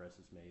the IRS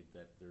has made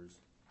that there's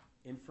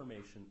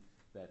information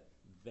that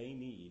they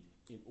need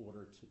in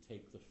order to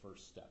take the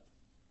first step.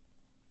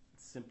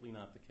 It's simply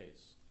not the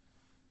case.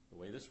 The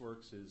way this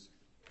works is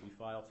we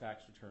file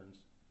tax returns,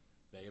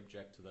 they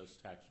object to those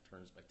tax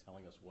returns by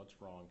telling us what's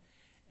wrong,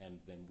 and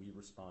then we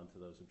respond to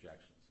those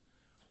objections.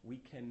 We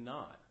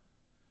cannot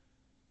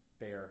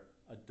bear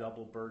a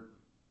double burden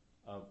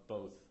of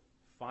both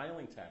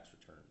filing tax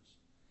returns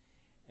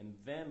and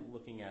then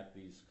looking at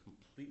these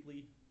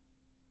completely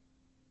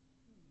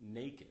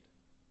naked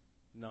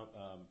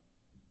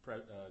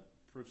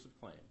proofs of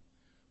claim,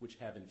 which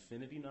have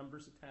infinity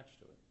numbers attached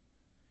to it,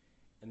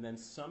 and then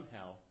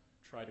somehow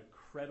try to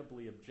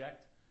credibly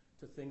object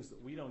to things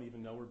that we don't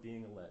even know are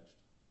being alleged.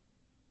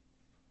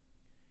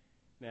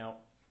 Now,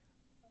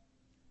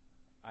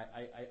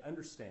 I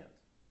understand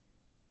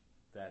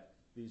that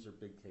these are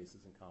big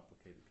cases and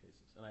complicated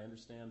cases, and I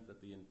understand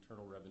that the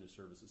Internal Revenue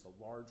Service is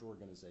a large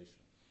organization.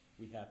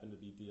 We happen to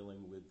be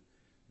dealing with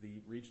the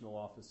regional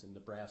office in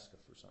Nebraska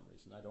for some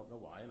reason. I don't know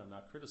why, and I'm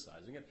not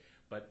criticizing it,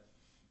 but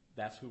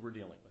that's who we're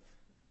dealing with.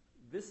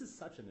 This is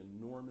such an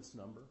enormous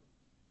number.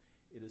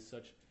 It is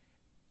such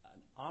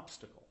an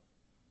obstacle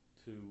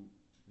to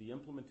the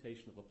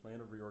implementation of a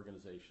plan of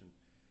reorganization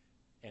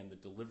and the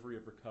delivery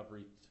of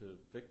recovery to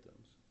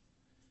victims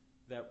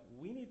that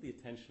we need the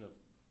attention of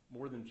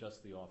more than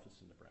just the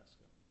office in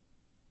Nebraska.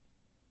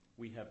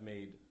 We have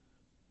made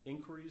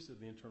inquiries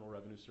of the Internal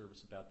Revenue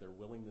Service about their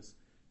willingness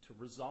to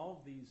resolve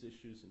these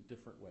issues in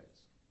different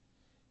ways.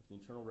 If the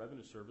Internal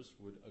Revenue Service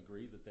would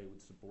agree that they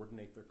would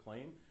subordinate their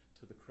claim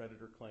to the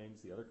creditor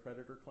claims, the other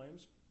creditor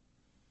claims,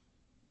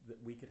 that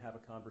we could have a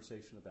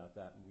conversation about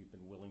that, and we've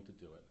been willing to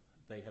do it.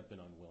 They have been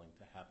unwilling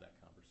to have that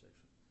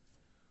conversation.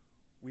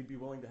 We'd be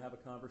willing to have a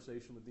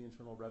conversation with the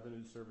Internal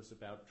Revenue Service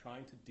about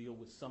trying to deal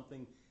with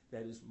something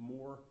that is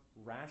more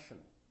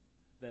rational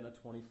than a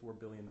 $24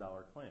 billion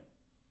claim.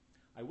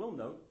 I will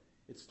note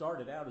it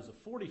started out as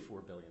a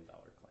 $44 billion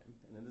claim,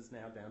 and it is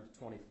now down to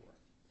 24.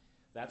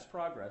 That's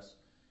progress,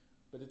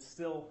 but it's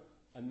still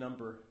a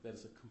number that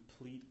is a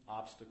complete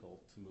obstacle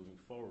to moving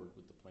forward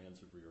with the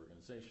plans of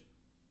reorganization.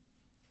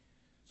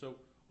 So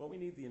what we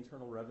need the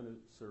Internal Revenue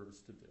Service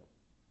to do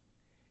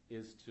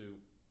is to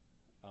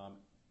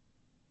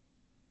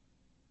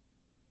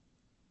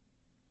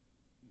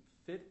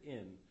fit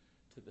in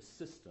to the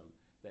system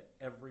that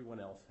everyone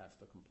else has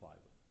to comply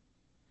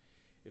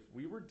with. If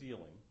we were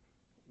dealing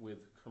with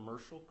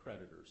commercial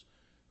creditors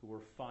who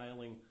were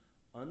filing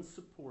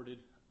unsupported,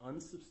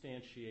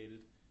 unsubstantiated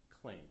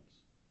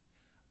claims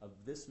of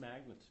this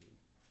magnitude,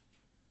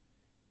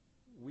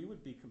 we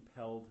would be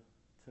compelled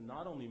to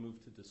not only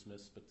move to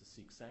dismiss but to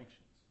seek sanctions,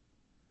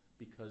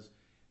 because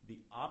the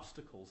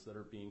obstacles that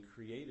are being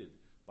created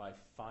by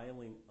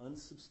filing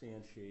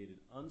unsubstantiated,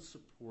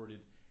 unsupported,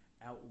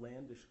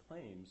 outlandish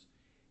claims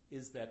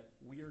is that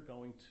we are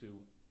going to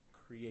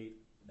create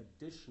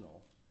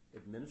additional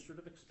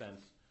administrative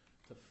expense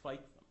to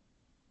fight them.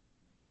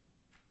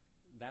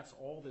 That's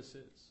all this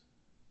is.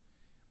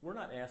 We're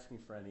not asking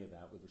for any of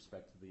that with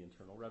respect to the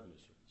Internal Revenue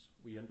Service.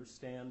 We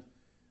understand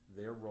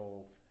their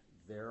role,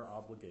 their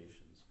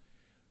obligations,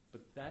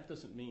 but that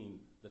doesn't mean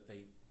that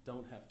they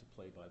don't have to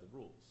play by the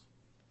rules.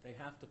 They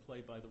have to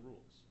play by the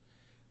rules.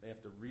 They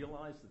have to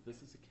realize that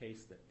this is a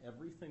case that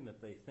everything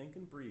that they think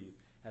and breathe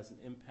has an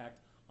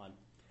impact on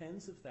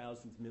tens of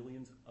thousands,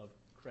 millions of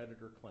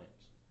creditor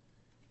claims.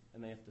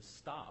 And they have to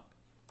stop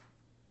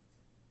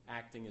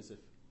acting as if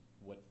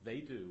what they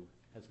do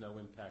has no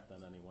impact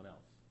on anyone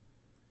else.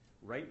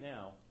 Right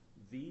now,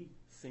 the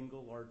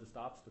single largest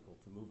obstacle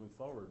to moving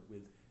forward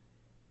with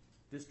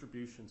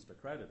distributions to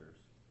creditors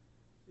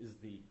is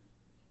the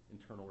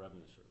Internal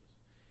Revenue Service.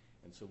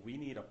 And so we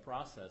need a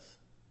process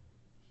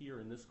here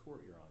in this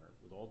court, Your Honor,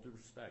 with all due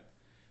respect,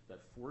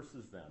 that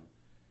forces them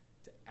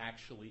to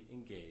actually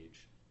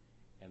engage.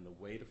 And the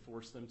way to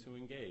force them to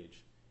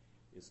engage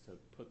is to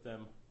put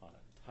them on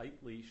a tight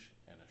leash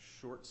and a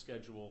short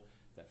schedule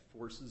that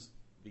forces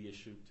the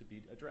issue to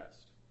be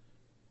addressed.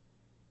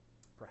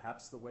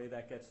 Perhaps the way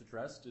that gets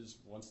addressed is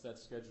once that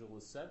schedule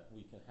is set,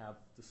 we can have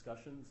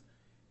discussions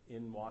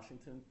in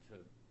Washington to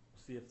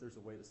see if there's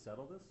a way to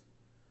settle this.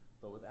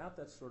 But without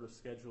that sort of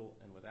schedule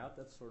and without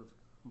that sort of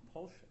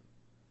compulsion,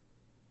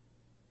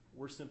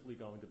 we're simply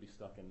going to be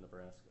stuck in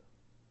Nebraska.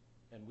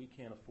 And we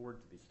can't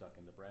afford to be stuck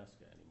in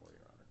Nebraska anymore,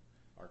 Your Honor.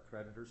 Our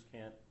creditors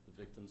can't.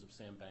 The victims of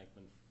Sam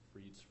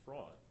Bankman-Fried's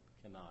fraud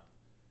cannot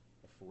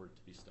afford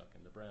to be stuck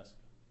in Nebraska.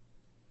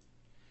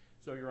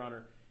 So, Your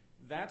Honor,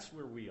 that's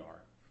where we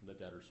are from the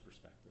debtor's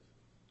perspective.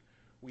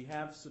 We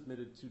have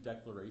submitted 2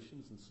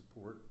 declarations in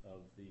support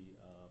of the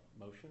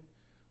motion.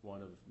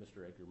 One of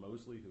Mr. Edgar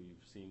Mosley, who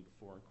you've seen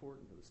before in court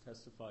and who has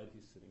testified.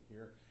 He's sitting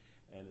here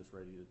and is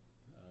ready to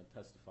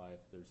testify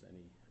if there's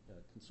any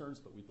concerns,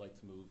 but we'd like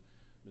to move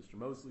Mr.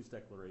 Mosley's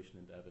declaration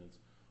into evidence.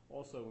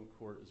 Also in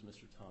court is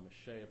Mr. Thomas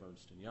Shea of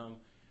Ernst & Young.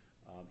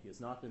 He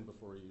has not been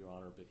before you, Your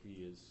Honor, but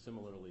he is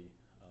similarly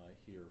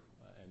here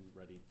and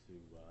ready to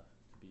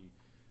be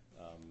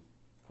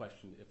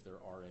questioned if there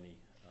are any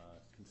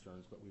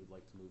concerns, but we would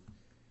like to move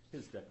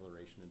his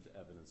declaration into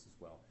evidence as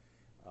well.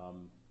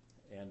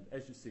 And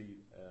as you see,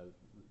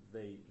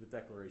 the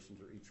declarations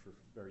are each for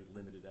very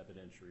limited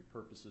evidentiary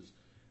purposes,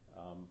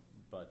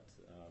 but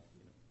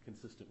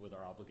consistent with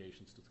our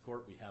obligations to the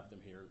court, we have them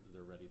here.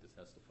 They're ready to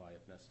testify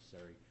if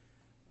necessary.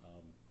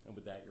 And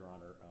with that, Your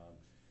Honor,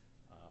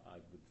 I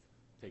would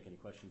take any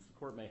questions the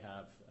court may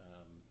have,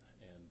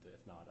 and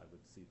if not, I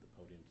would cede the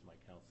podium to my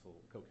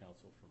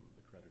co-counsel from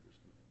the creditors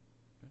committee.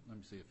 Okay. Let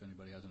me see if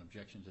anybody has an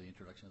objection to the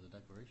introduction of the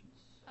declarations.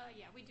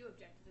 Yeah, we do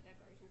object to the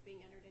declarations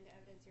being entered into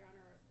evidence, Your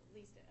Honor, or at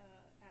least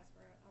ask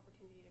for an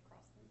opportunity to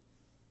cross them.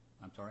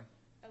 I'm sorry?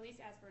 At least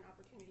ask for an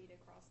opportunity to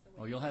cross the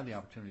Well, you'll have the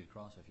opportunity to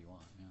cross if you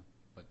want, yeah.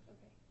 But,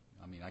 Okay.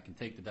 I mean, I can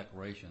take the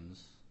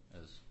declarations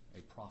as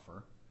a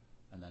proffer,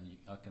 and then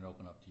I can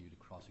open up to you to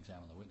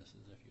cross-examine the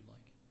witnesses if you'd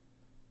like.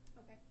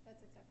 Okay,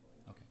 that's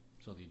acceptable. Okay,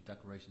 so the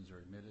declarations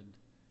are admitted,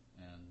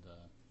 and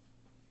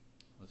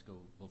let's go.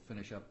 We'll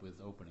finish up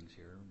with openings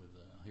here.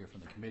 I'll hear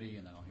from the committee,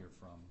 and then I'll hear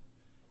from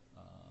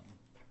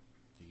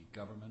the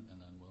government,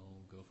 and then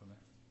we'll go from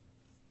there.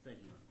 Thank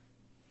you, Your Honor.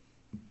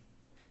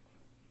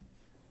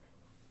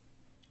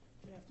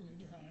 Good afternoon,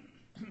 Your Honor.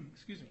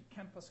 Excuse me,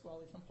 Ken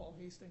Pasquale from Paul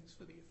Hastings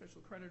for the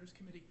Official Creditors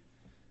Committee.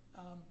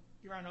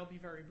 Your Honor, I'll be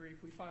very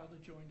brief. We filed a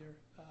joinder.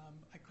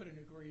 I couldn't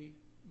agree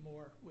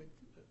more with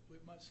what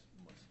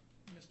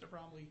Mr.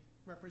 Bromley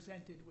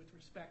represented with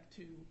respect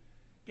to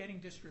getting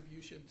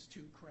distributions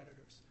to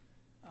creditors.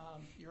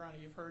 Your Honor,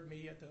 you've heard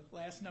me at the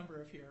last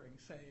number of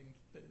hearings saying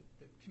that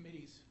the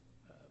committee's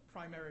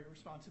primary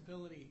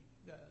responsibility,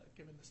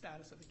 given the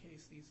status of the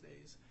case these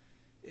days,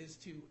 is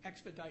to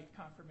expedite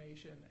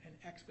confirmation and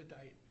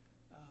expedite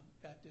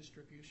that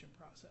distribution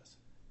process.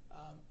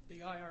 The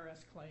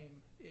IRS claim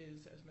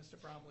is, as Mr.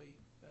 Bromley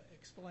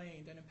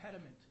explained, an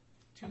impediment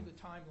to the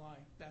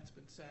timeline that's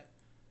been set,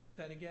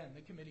 that again,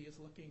 the committee is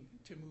looking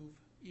to move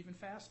even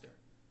faster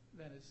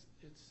than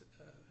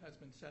has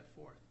been set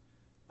forth.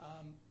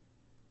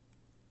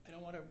 I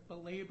don't want to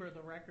belabor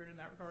the record in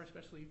that regard,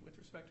 especially with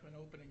respect to an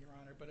opening, Your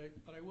Honor,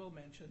 but I will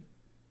mention,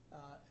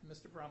 and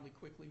Mr. Bromley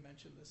quickly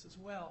mentioned this as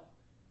well,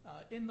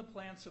 in the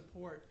plan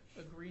support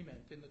agreement,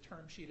 in the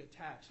term sheet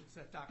attached, it's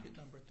at docket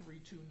number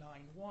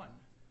 3291,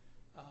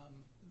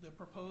 the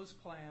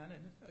proposed plan,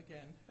 and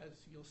again, as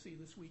you'll see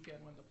this weekend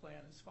when the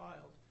plan is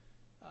filed,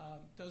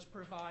 does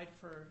provide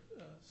for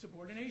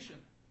subordination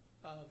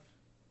of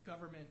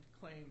government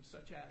claims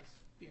such as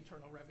the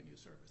Internal Revenue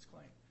Service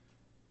claim.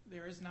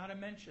 There is not a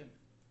mention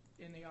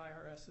in the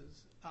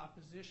IRS's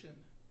opposition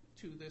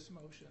to this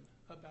motion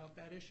about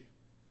that issue,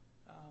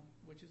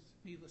 which is,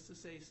 needless to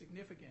say,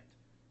 significant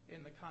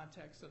in the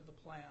context of the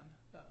plan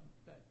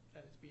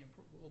that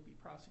will be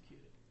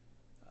prosecuted.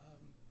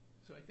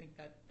 So I think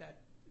that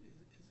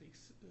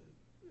is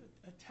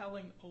a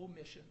telling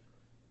omission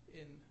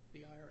in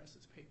the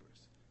IRS's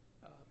papers.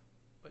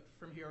 But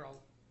from here,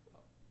 I'll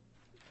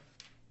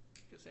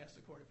just ask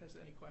the court if it has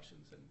any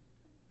questions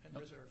and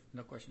reserve.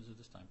 No questions at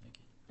this time. Thank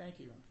you. Thank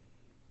you, Your Honor.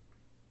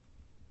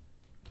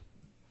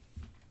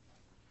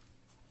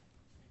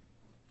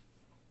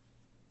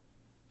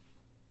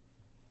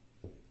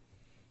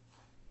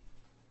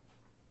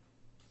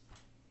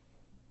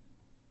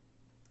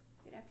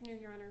 Good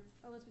afternoon, Your Honor.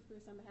 Elizabeth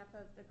Bruce on behalf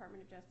of the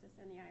Department of Justice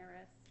and the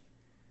IRS.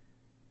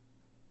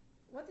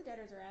 What the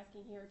debtors are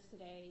asking here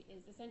today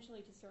is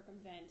essentially to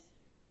circumvent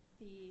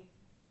the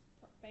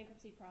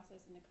bankruptcy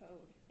process in the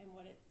code and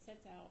what it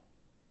sets out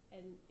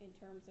in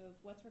terms of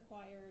what's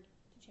required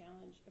to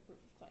challenge a proof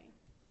of claim.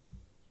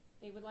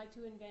 They would like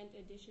to invent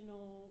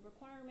additional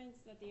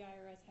requirements that the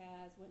IRS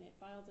has when it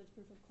files its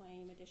proof of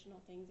claim, additional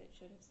things it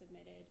should have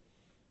submitted.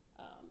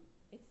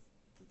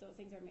 Those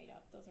things are made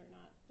up. Those are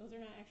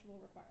not actual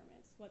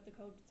requirements. What the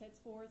code sets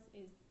forth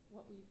is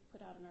what we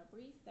put out in our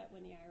brief, that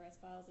when the IRS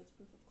files its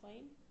proof of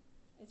claim,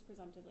 it's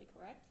presumptively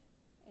correct,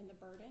 and the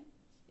burden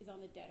is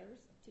on the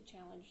debtors to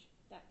challenge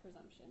that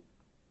presumption.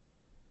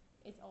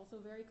 It's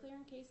also very clear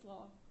in case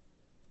law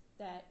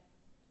that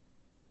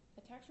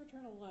a tax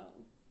return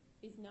alone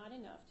is not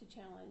enough to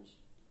challenge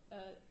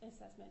an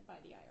assessment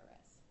by the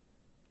IRS.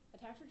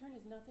 A tax return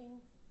is nothing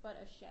but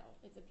a shell.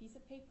 It's a piece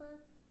of paper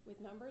with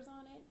numbers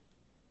on it,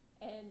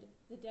 and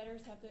the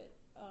debtors have the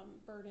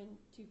burden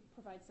to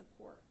provide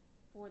support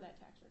for that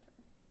tax return.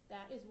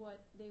 That is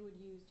what they would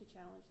use to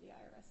challenge the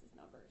IRS's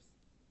numbers.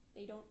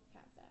 They don't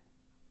have that,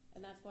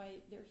 and that's why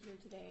they're here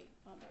today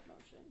on that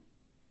motion.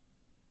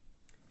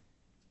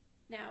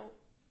 Now,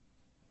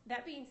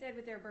 that being said,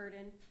 with their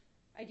burden,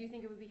 I do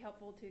think it would be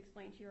helpful to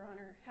explain to Your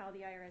Honor how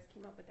the IRS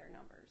came up with their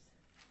numbers.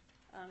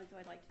 And so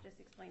I'd like to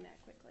just explain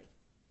that quickly.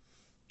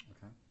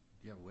 Okay.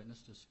 Do you have a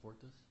witness to support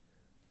this?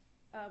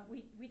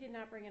 We did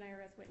not bring an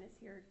IRS witness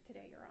here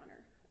today, Your Honor.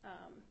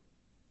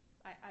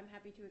 I'm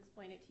happy to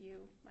explain it to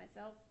you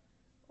myself,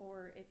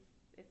 or if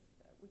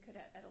we could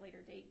at a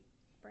later date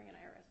bring an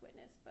IRS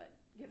witness, but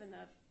given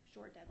the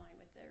short deadline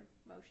with their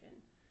motion.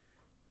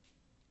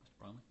 Mr.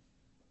 Bromley?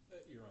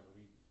 Your Honor,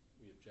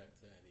 we object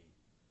to any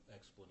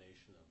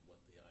explanation of what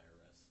the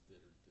IRS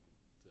did or didn't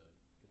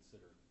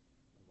consider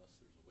unless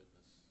there's a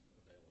witness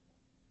available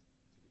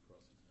to be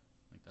cross-examined.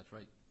 I think that's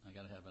right. I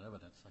got to have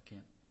evidence. I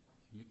can't.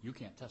 You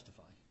can't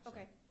testify. So.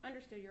 Okay,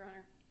 understood, Your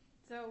Honor.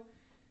 So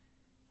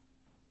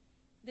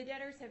the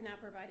debtors have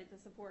not provided the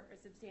support or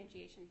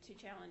substantiation to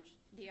challenge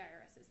the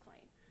IRS's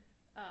claim.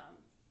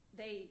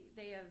 They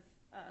have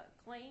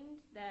claimed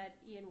that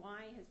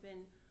E&Y has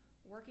been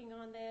working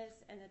on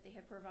this and that they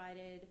have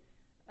provided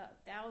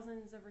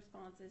thousands of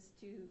responses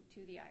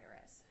to the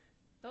IRS.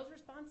 Those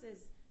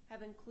responses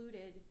have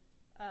included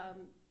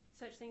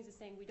such things as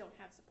saying we don't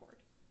have support.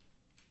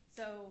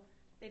 So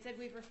they said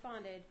we've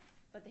responded,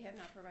 but they have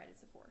not provided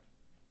support.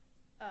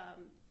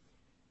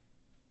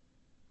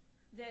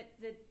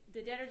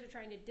 The debtors are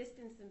trying to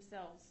distance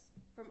themselves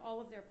from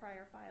all of their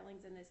prior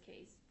filings in this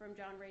case, from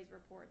John Ray's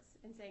reports,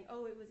 and saying,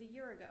 oh, it was a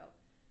year ago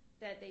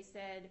that they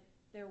said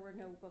there were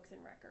no books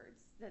and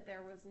records, that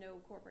there was no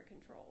corporate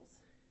controls.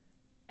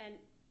 And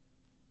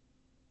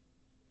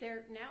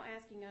they're now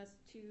asking us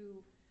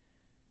to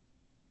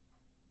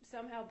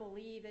somehow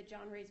believe that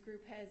John Ray's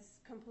group has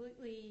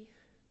completely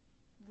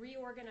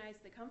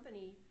reorganized the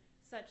company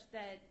such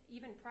that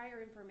even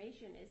prior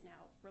information is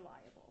now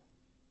reliable.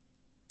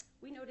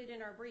 We noted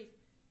in our brief,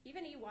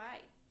 even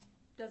EY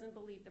doesn't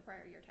believe the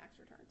prior year tax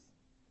returns.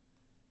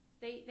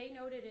 They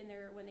noted in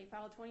there when they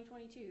filed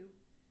 2022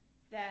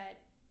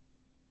 that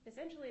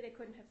essentially they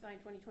couldn't have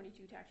signed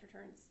 2022 tax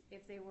returns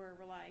if they were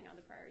relying on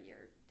the prior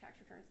year tax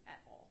returns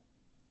at all.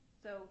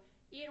 So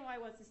E&Y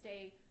wants to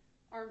stay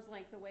arm's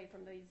length away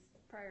from these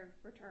prior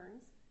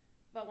returns,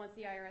 but wants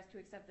the IRS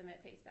to accept them at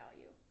face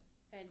value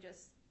and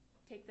just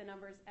take the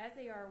numbers as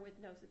they are with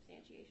no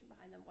substantiation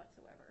behind them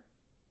whatsoever.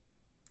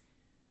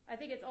 I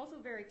think it's also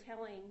very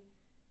telling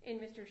in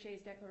Mr.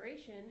 Shea's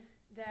declaration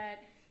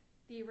that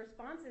the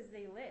responses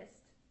they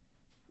list,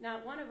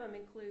 not one of them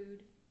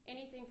include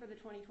anything for the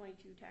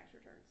 2022 tax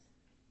returns.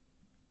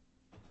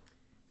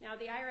 Now,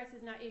 the IRS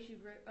has not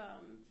issued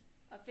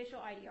official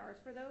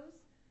IDRs for those,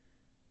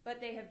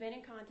 but they have been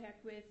in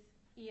contact with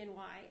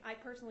E&Y. I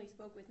personally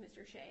spoke with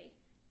Mr. Shea,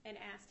 and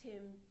asked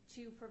him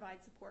to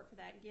provide support for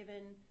that,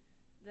 given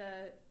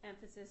the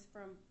emphasis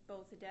from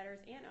both the debtors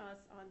and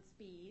us on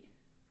speed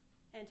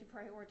and to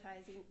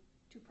prioritize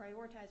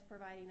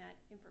providing that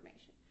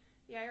information.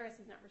 The IRS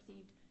has not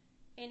received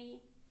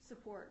any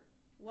support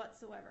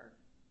whatsoever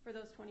for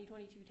those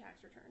 2022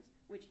 tax returns,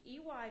 which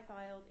EY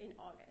filed in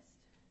August.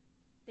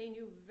 They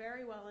knew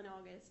very well in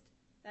August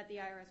that the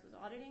IRS was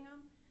auditing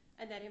them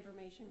and that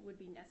information would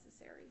be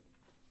necessary.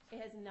 It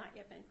has not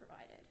yet been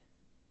provided.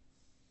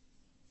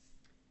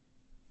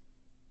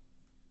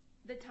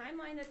 The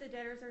timeline that the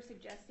debtors are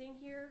suggesting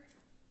here,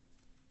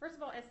 first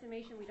of all,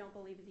 estimation we don't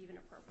believe is even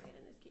appropriate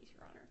in this case,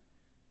 Your Honor.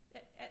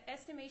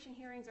 Estimation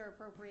hearings are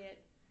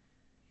appropriate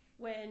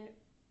when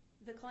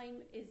the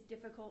claim is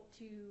difficult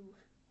to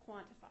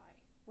quantify,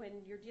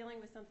 when you're dealing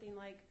with something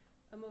like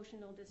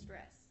emotional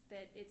distress,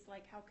 that it's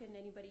like, how can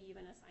anybody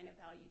even assign a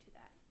value to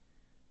that?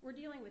 We're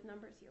dealing with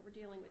numbers here. We're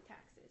dealing with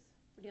taxes.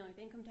 We're dealing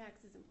with income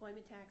taxes,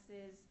 employment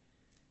taxes.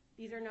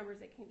 These are numbers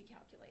that can be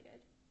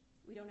calculated.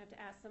 We don't have to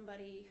ask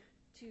somebody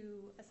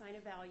to assign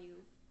a value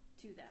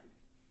to them.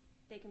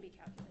 They can be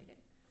calculated.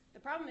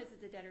 The problem is that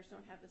the debtors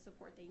don't have the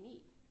support they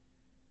need.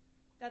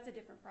 That's a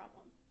different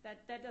problem.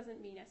 That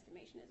doesn't mean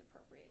estimation is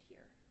appropriate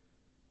here.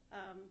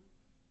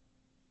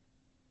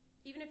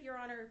 Even if Your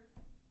Honor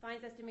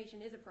finds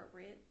estimation is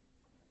appropriate,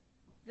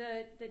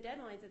 the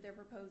deadlines that they're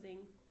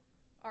proposing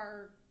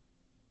are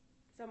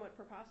somewhat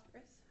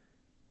preposterous.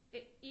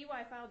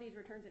 EY filed these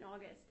returns in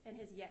August and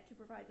has yet to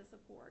provide the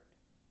support.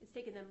 It's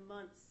taken them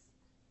months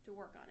to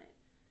work on it.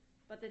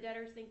 But the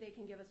debtors think they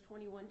can give us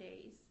 21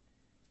 days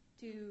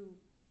to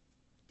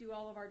do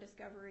all of our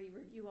discovery,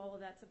 review all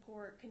of that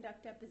support,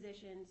 conduct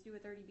depositions, do a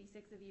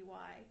 30B6 of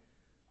EY.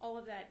 All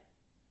of that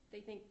they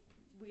think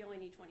we only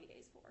need 20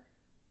 days for.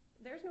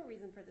 There's no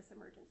reason for this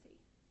emergency.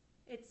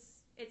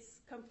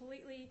 It's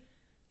completely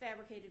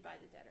fabricated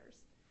by the debtors.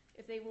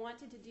 If they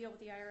wanted to deal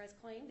with the IRS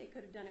claim, they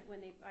could have done it when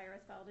the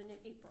IRS filed in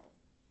April.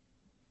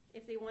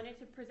 If they wanted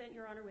to present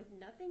Your Honor with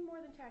nothing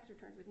more than tax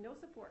returns, with no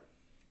support,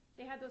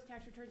 they had those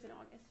tax returns in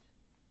August.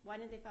 Why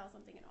didn't they file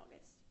something in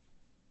August?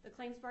 The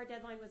claims bar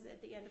deadline was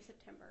at the end of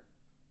September.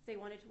 If they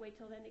wanted to wait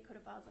till then, they could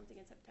have filed something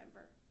in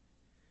September.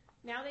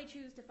 Now they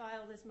choose to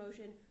file this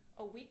motion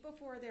a week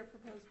before their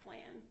proposed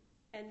plan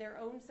and their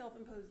own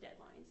self-imposed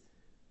deadlines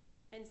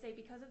and say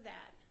because of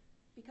that,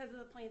 because of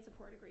the plan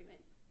support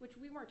agreement, which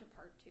we weren't a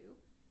part to,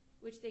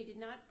 which they did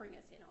not bring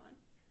us in on,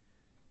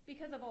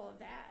 because of all of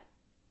that,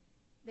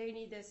 they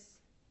need this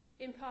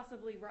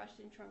impossibly rushed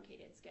and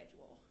truncated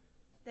schedule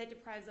that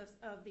deprives us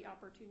of the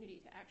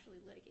opportunity to actually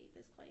litigate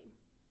this claim.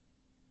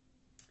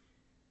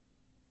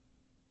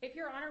 If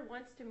Your Honor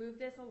wants to move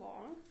this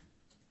along,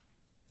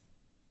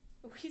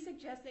 we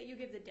suggest that you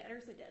give the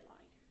debtors a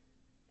deadline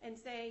and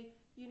say,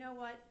 you know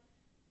what,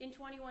 in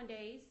 21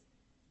 days,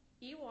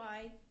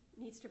 EY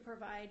needs to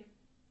provide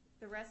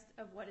the rest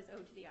of what is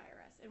owed to the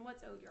IRS. And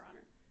what's owed, Your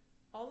Honor?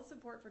 All the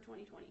support for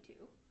 2022.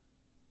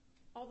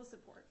 All the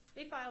support.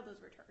 They filed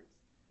those returns.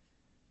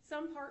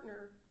 Some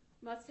partner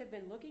must have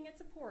been looking at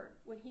support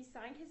when he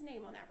signed his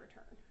name on that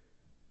return.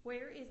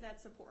 Where is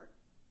that support?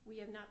 We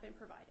have not been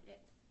provided it.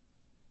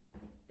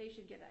 They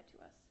should give that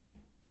to us.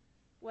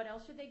 What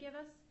else should they give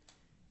us?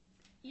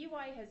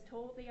 EY has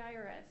told the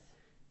IRS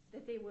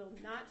that they will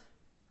not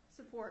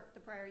support the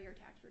prior year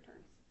tax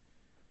returns.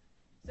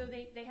 So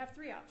they have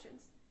three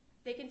options.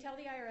 They can tell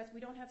the IRS we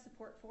don't have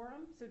support for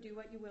them, so do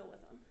what you will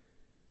with them.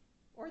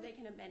 Or they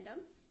can amend them.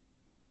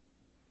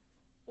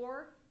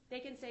 Or they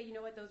can say, you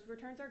know what, those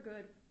returns are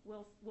good,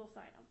 we'll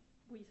sign them.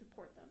 We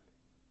support them.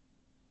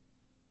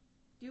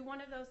 Do one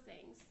of those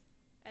things,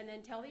 and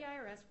then tell the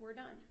IRS we're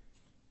done.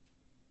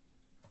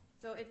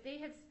 So if they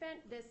have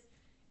spent this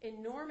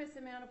enormous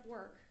amount of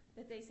work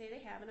that they say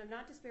they have, and I'm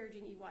not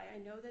disparaging EY, I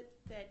know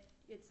that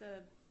it's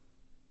an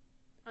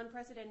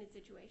unprecedented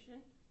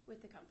situation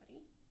with the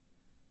company,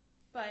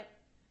 but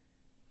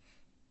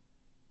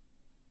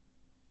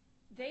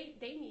they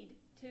need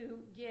to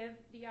give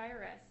the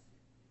IRS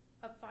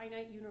a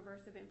finite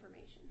universe of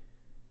information.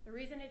 The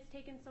reason it's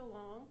taken so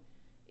long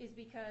is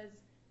because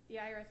the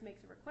IRS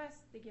makes a request,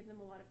 they give them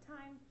a lot of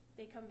time,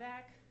 they come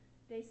back,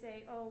 they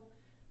say, oh,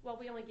 well,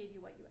 we only gave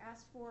you what you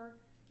asked for,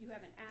 you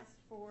haven't asked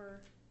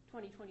for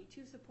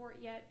 2022 support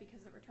yet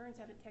because the returns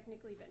haven't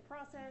technically been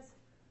processed,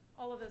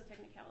 all of those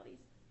technicalities.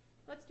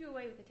 Let's do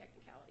away with the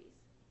technicalities.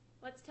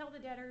 Let's tell the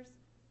debtors,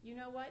 you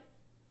know what,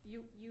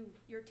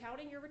 you're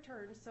touting your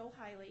returns so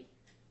highly,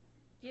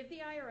 give the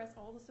IRS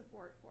all the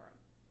support for them,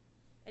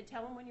 and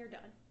tell them when you're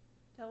done.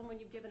 Tell them when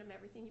you've given them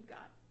everything you've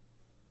got.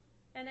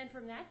 And then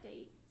from that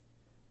date,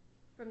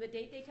 from the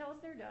date they tell us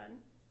they're done,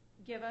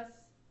 give us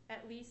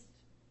at least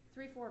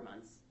 3-4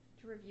 months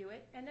to review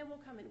it, and then we'll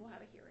come and we'll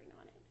have a hearing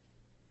on it.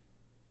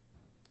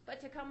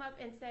 But to come up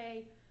and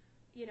say,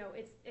 you know,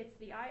 it's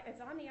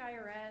on the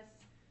IRS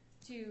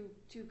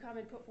to come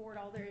and put forward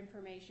all their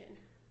information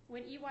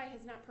when EY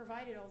has not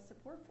provided all the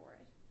support for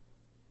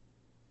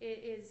it,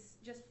 it is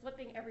just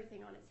flipping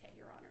everything on its head,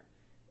 Your Honor.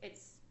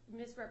 It's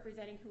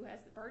misrepresenting who has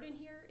the burden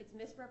here. It's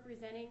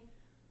misrepresenting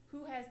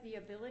who has the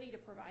ability to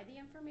provide the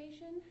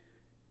information.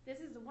 This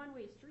is a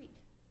one-way street.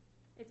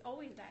 It's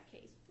always that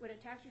case. When a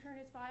tax return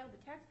is filed,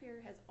 the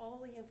taxpayer has all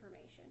the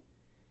information.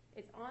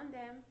 It's on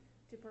them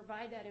to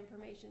provide that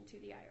information to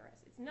the IRS.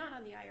 It's not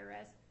on the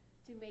IRS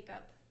to make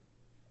up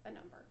a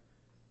number.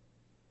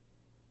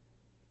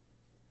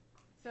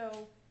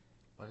 So,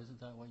 But isn't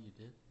that what you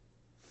did?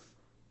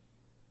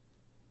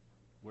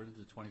 Where did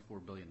the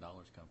 $24 billion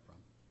come from?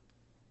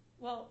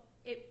 well,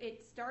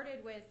 it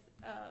started with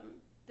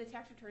the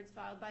tax returns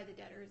filed by the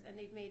debtors, and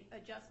they've made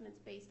adjustments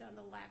based on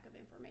the lack of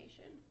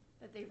information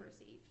that they've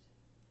received.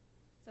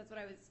 So that's what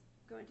I was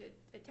going to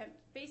attempt.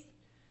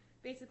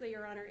 Basically,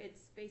 Your Honor,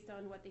 it's based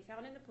on what they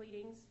found in the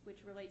pleadings, which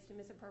relates to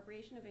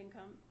misappropriation of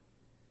income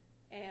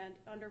and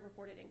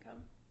underreported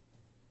income.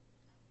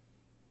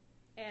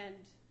 And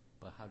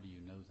But how do you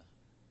know that?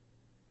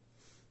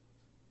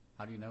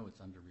 How do you know it's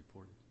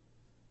underreported?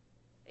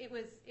 it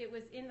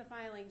was in the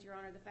filings, Your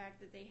Honor, the fact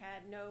that they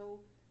had no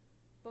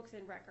books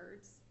and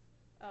records.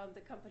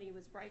 The company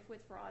was rife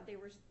with fraud. They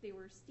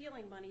were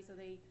stealing money, so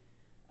they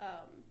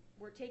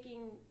were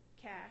taking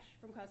cash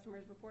from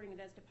customers, reporting it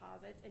as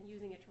deposits, and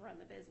using it to run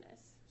the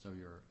business. So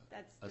you're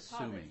That's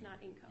assuming, deposits, not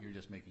income. you're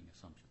just making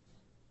assumptions.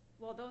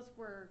 Well, those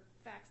were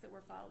facts that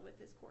were filed with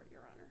this court,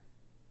 Your Honor,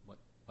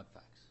 What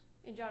facts?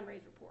 in John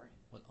Ray's report.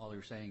 What, all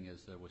you're saying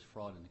is there was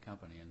fraud in the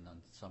company, and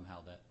then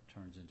somehow that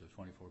turns into a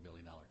 $24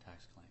 billion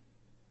tax claim.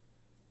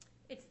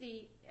 It's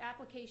the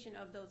application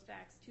of those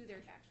facts to their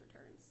tax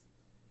returns.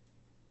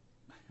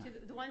 To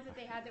the ones that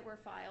they had that were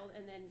filed,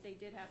 and then they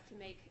did have to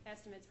make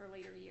estimates for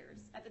later years.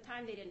 At the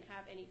time, they didn't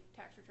have any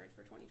tax returns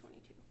for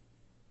 2022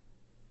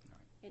 All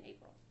right. in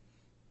April.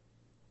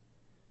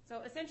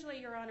 So essentially,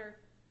 Your Honor,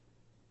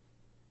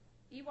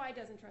 EY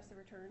doesn't trust the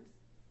returns.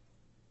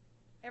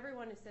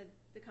 Everyone has said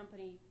the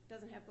company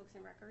doesn't have books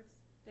and records,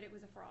 that it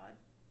was a fraud.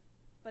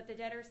 But the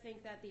debtors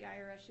think that the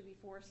IRS should be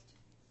forced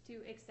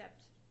to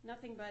accept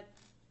nothing but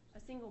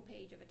a single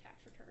page of a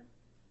tax return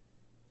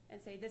and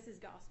say, this is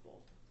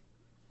gospel.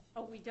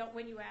 Oh, we don't,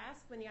 when the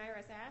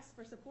IRS asks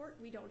for support,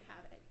 we don't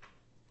have it.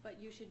 But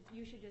you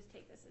should just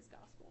take this as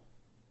gospel.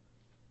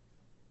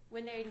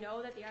 When they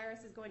know that the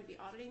IRS is going to be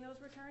auditing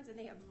those returns and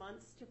they have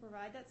months to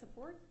provide that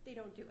support, they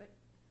don't do it.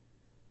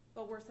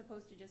 But we're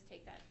supposed to just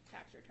take that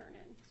tax return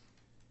in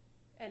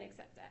and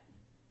accept that.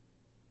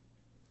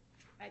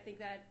 I think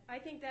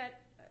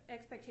that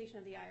expectation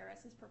of the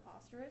IRS is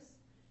preposterous,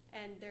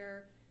 and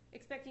they're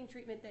expecting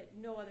treatment that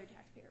no other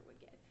taxpayer would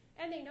get.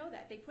 And they know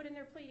that. They put in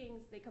their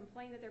pleadings, they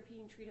complain that they're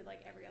being treated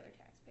like every other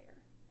taxpayer.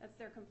 That's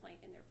their complaint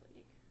in their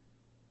pleading.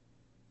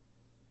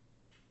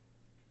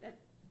 That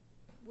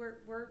we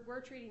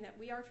are treating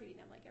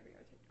them like every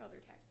other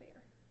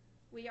taxpayer.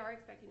 We are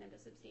expecting them to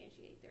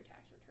substantiate their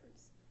tax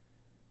returns.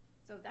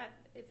 So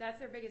if that's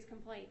their biggest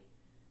complaint,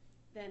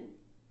 then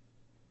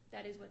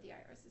that is what the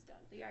IRS has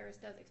done. The IRS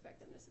does expect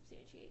them to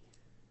substantiate.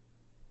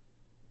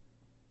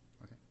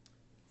 Okay.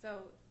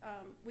 So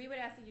we would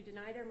ask that you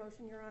deny their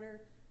motion, Your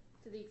Honor.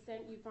 To the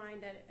extent you find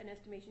that an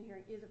estimation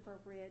hearing is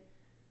appropriate,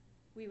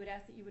 we would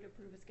ask that you would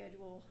approve a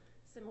schedule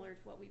similar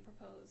to what we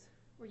propose,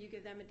 where you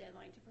give them a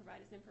deadline to provide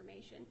us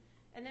information,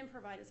 and then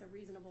provide us a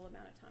reasonable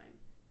amount of time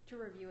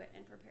to review it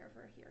and prepare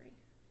for a hearing.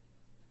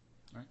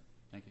 All right.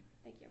 Thank you.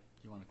 Thank you.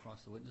 Do you want to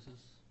cross the witnesses?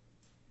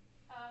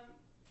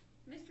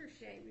 Mr.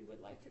 Shea, we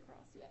would like to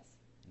cross, yes.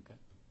 Okay.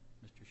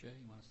 Mr. Shea,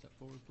 you want to step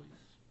forward, please?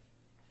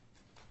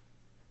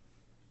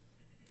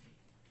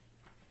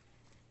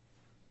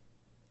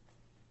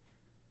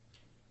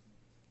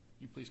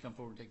 Can you please come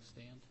forward and take the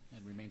stand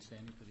and remain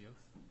standing for the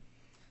oath?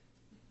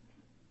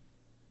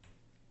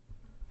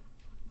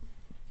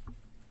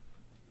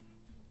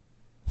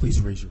 Please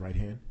raise your right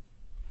hand.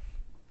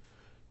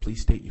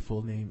 Please state your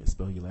full name and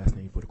spell your last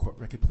name for the court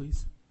record,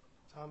 please.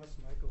 Thomas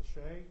Michael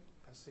Shea,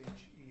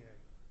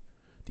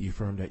 S-H-E-A. Do you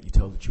affirm that you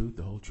tell the truth,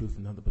 the whole truth,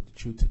 and nothing but the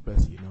truth to the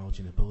best of your knowledge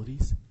and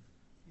abilities?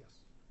 Yes.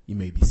 You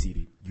may be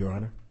seated, Your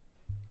Honor.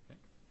 Okay.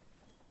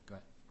 Go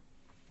ahead.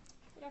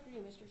 Good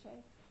afternoon, Mr.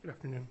 Shea. Good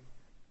afternoon.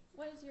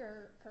 What is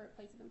your current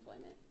place of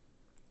employment?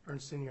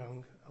 Ernst &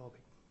 Young, LLP.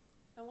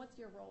 And what's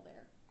your role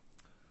there?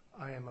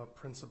 I am a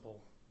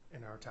principal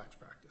in our tax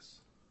practice.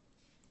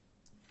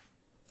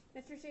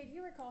 Mr. Shea, do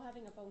you recall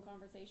having a phone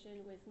conversation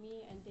with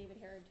me and David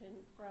Harrington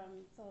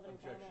from Sullivan &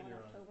 Objection, Cromwell in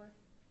Your Honor. October?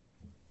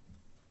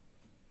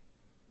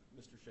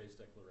 Mr. Shea's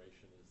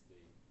declaration is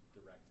the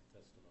direct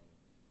testimony.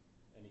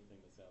 Anything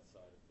that's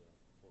outside of the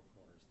four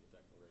corners of the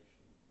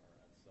declaration are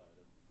outside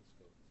of the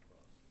scope of the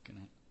cross.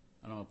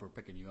 I don't know if we're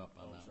picking you up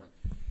on that sorry.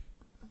 one.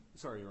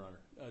 Sorry, Your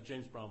Honor.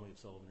 James Bromley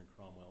of Sullivan &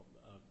 Cromwell.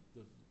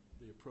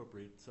 The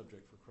appropriate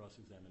subject for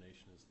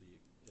cross-examination is the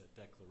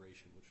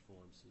declaration, which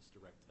forms his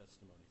direct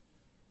testimony.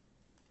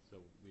 So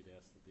we'd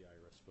ask that the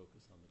IRS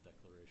focus on the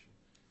declaration.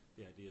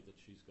 The idea that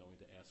she's going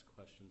to ask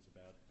questions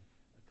about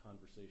a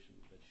conversation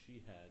that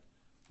she had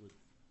with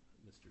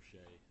Mr.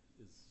 Shea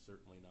is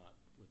certainly not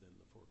within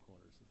the four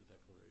corners of the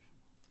declaration.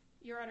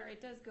 Your Honor,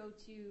 it does go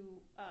to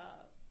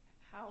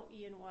how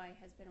E&Y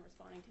has been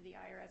responding to the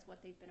IRS,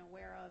 what they've been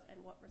aware of, and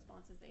what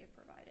responses they have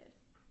provided.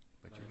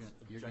 But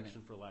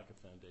Objection for lack of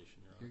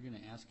foundation, Your Honor. You're going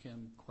to ask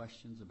him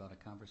questions about a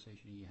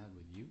conversation he had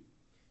with you?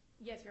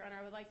 Yes, Your Honor.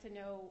 I would like to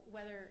know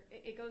whether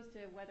it goes to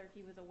whether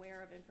he was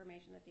aware of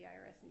information that the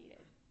IRS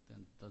needed.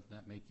 Then doesn't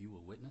that make you a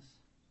witness?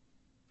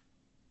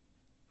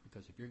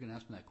 Because if you're going to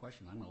ask him that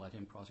question, I'm going to let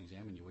him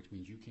cross-examine you, which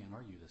means you can't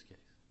argue this case.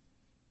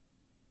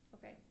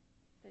 Okay.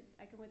 Then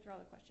I can withdraw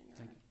the question, Your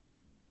Thank Honor.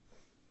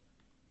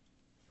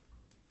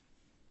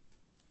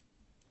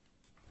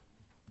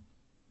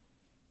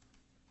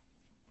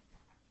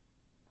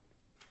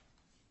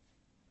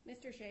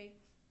 Mr. Shea,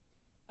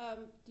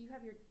 do you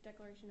have your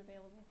declaration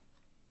available?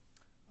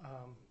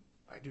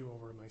 I do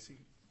over in my seat.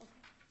 Okay.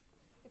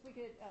 If we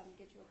could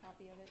get you a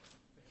copy of it.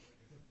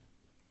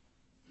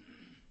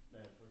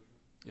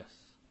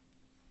 Yes.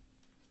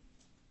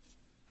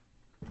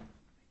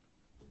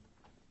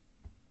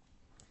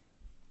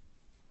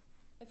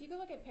 If you could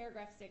look at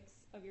paragraph 6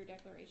 of your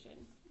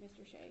declaration,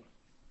 Mr. Shea.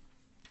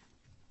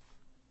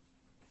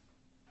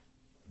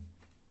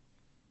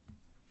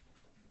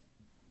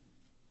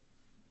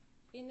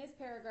 In this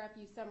paragraph,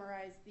 you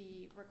summarize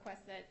the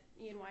request that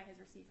E&Y has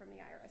received from the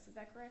IRS. Is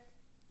that correct?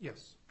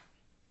 Yes.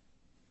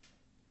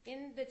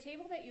 In the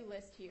table that you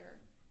list here,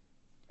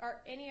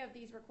 are any of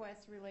these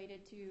requests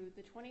related to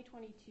the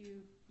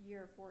 2022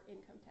 year for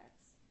income tax?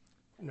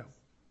 No.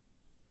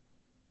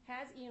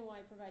 Has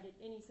E&Y provided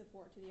any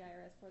support to the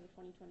IRS for the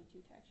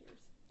 2022 tax years?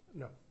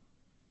 No.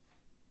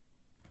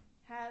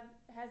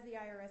 Has the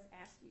IRS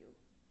asked you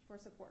for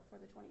support for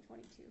the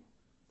 2022?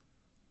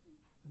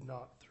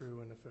 Not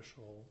through an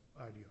official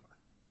IDR.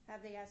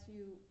 Have they asked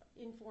you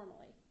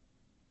informally?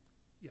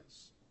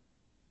 Yes.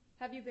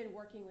 Have you been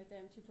working with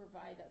them to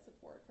provide that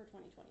support for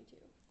 2022?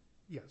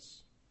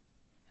 Yes.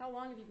 How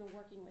long have you been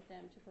working with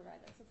them to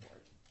provide that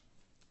support?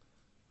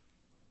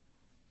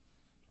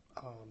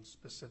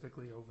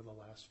 Specifically over the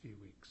last few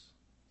weeks.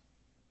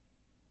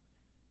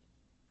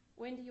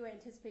 When do you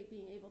anticipate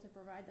being able to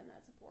provide them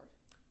that support?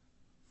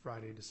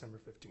 Friday, December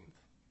 15th.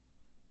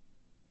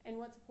 And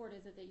what support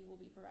is it that you will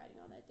be providing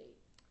on that date?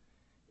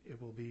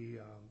 It will be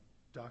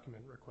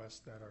document requests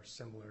that are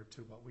similar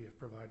to what we have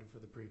provided for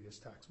the previous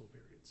taxable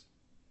periods.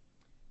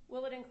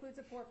 Will it include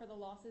support for the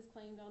losses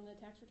claimed on the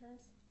tax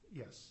returns?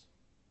 Yes.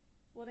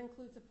 Will it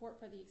include support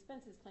for the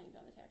expenses claimed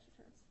on the tax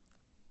returns?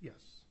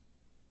 Yes.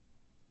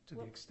 To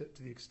the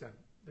extent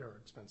there are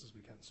expenses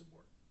we can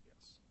support,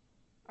 yes.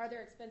 Are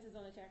there expenses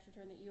on the tax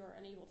return that you are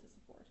unable to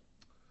support?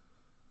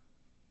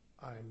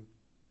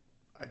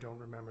 I don't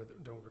remember,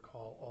 don't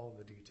recall all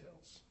the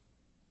details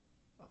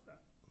of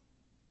that.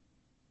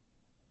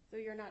 So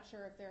you're not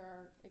sure if there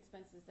are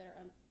expenses that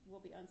will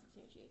be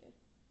unsubstantiated?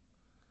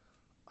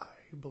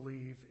 I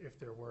believe if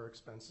there were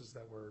expenses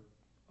that were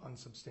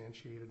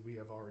unsubstantiated, we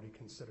have already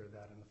considered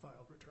that in the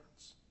filed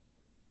returns.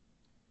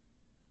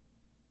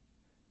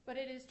 But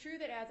it is true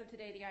that as of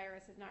today, the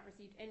IRS has not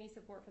received any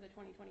support for the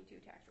 2022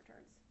 tax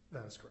returns.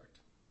 That is correct.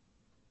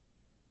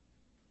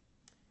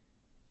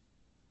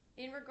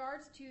 In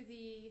regards to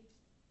the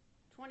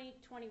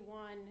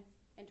 2021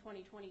 and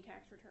 2020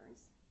 tax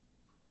returns,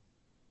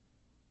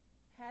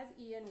 has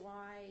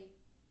E&Y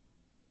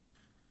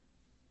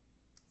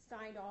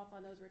signed off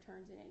on those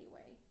returns in any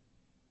way?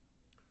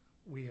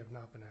 We have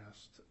not been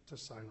asked to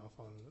sign off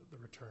on the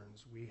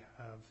returns. We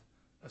have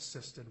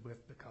assisted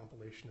with the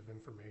compilation of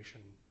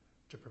information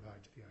to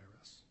provide to the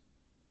IRS.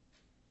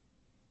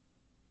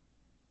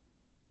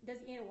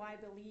 Does E&Y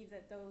believe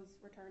that those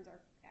returns are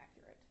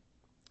accurate?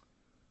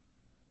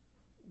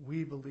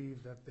 We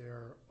believe that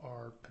there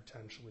are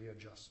potentially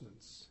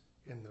adjustments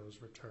in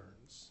those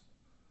returns.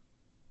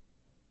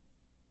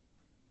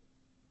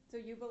 So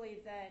you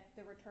believe that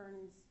the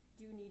returns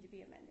do need to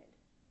be amended?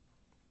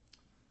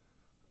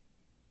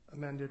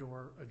 Amended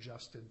or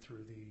adjusted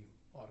through the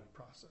audit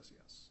process,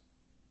 yes.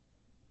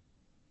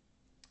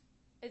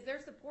 Is there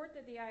support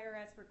that the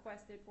IRS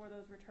requested for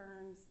those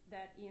returns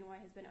that E&Y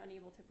has been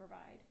unable to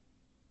provide?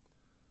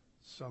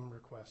 Some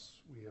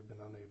requests we have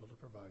been unable to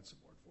provide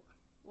support for.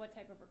 What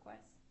type of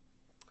requests?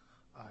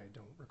 I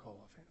don't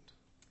recall offhand.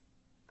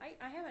 I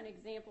have an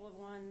example of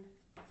one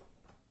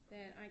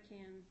that I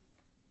can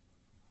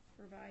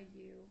provide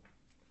you.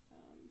 I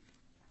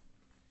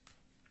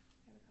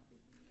have a copy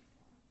for you as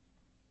well.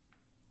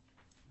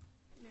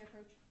 May I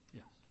approach?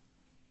 Yes.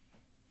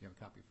 You have a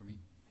copy for me?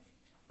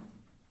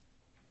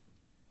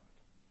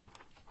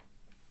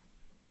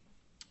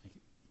 Thank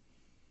you.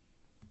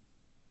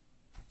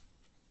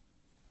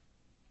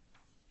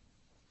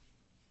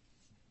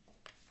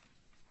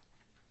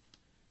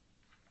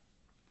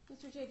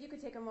 Mr. Jay, if you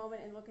could take a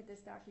moment and look at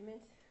this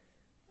document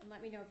and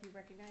let me know if you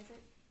recognize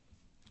it.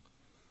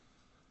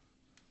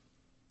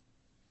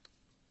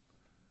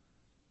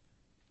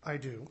 I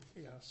do,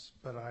 yes,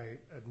 but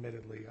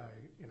admittedly,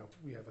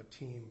 we have a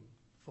team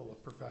full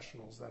of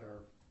professionals that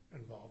are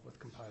involved with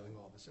compiling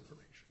all this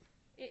information.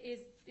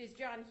 Is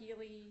John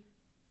Healy,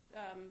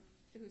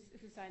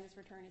 who signed this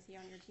return, is he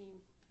on your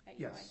team at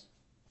UI? Yes.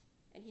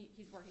 And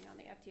he's working on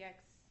the FTX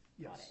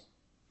Yes.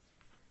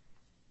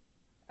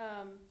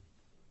 audit?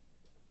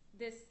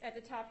 This, at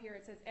the top here,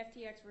 it says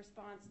FTX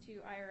response to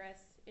IRS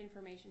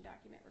information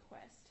document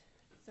request.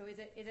 So is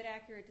it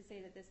accurate to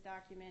say that this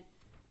document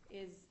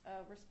is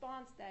a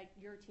response that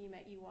your team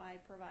at EY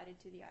provided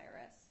to the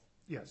IRS.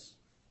 Yes.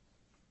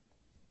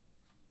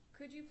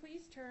 Could you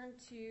please turn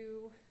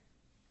to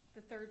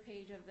the third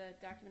page of the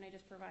document I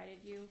just provided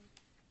you?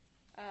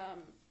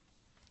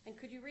 And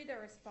could you read the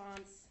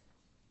response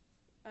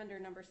under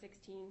number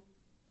 16?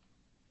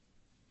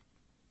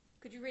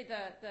 Could you read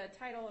the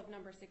title of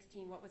number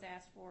 16, what was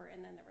asked for,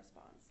 and then the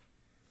response?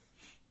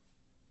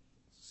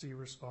 See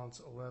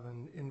response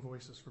 11,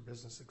 invoices for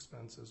business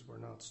expenses were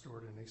not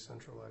stored in a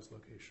centralized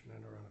location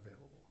and are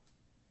unavailable.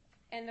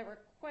 And the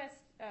request,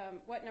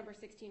 what number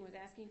 16 was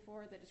asking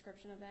for, the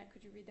description of that,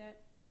 could you read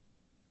that?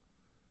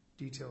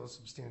 Detail of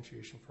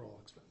substantiation for all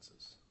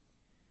expenses.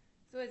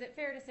 So is it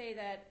fair to say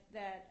that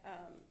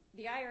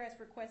the IRS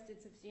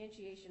requested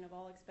substantiation of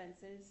all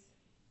expenses,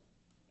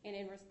 and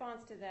in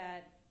response to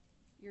that,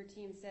 your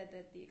team said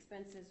that the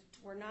expenses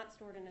were not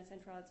stored in a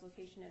centralized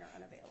location and are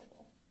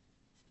unavailable?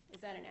 Is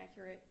that an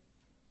accurate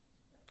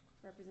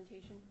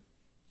representation?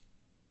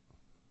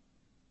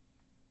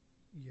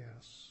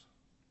 Yes.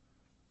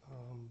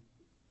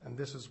 And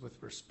this is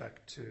with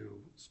respect to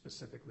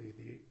specifically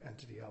the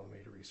entity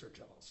Alameda Research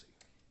LLC.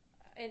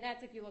 And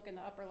that's if you look in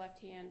the upper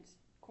left-hand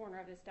corner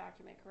of this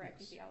document,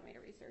 correct? Yes. You see Alameda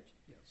Research.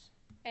 Yes.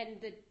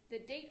 And the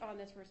date on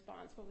this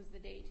response, what was the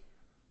date?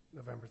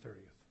 November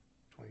 30th,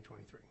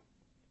 2023.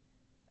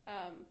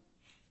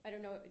 I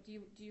don't know, do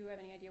you have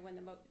any idea when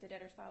the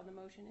debtors filed the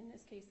motion in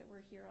this case that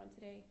we're here on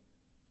today?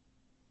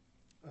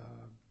 I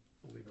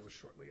believe it was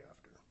shortly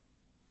after.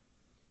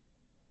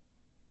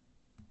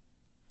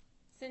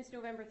 Since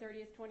November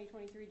 30th,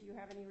 2023, do you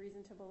have any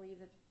reason to believe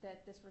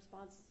that this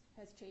response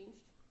has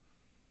changed?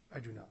 I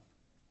do not.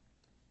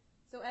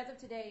 So as of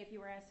today, if you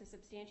were asked to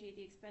substantiate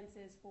the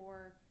expenses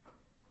for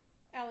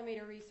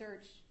Alameda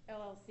Research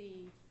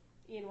LLC,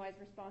 E&Y's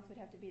response would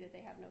have to be that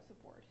they have no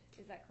support.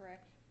 Is that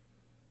correct?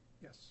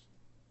 Yes.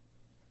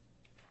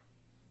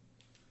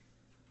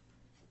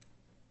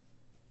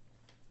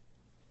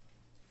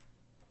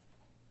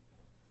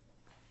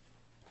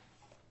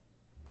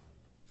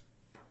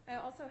 I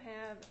also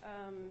have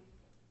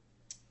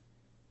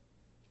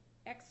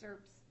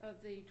excerpts of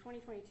the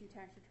 2022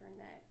 tax return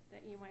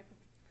that E&Y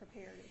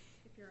prepared.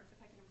 If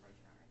I can approach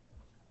Your Honor.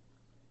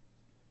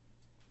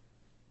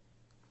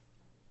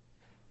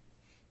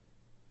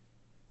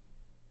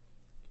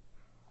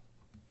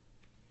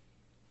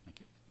 Thank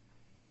you.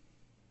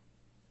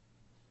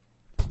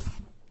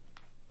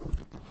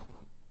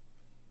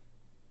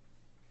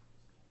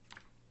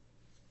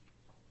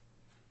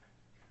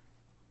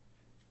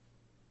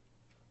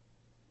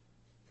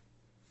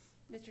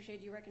 Mr. Shea,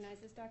 do you recognize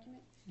this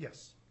document?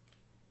 Yes.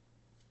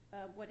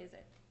 What is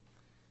it?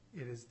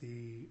 It is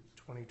the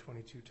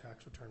 2022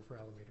 tax return for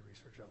Alameda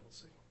Research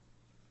LLC.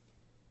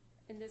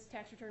 And this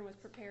tax return was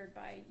prepared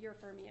by your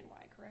firm,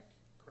 E&Y, correct?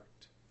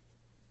 Correct.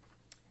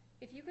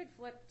 If you could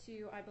flip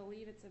to, I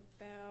believe it's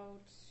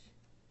about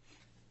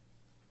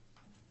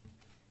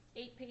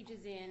 8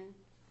 pages in,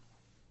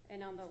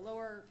 and on the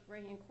lower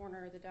right-hand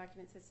corner, the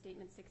document says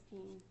Statement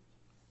 16.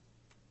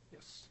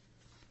 Yes.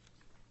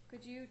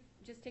 Could you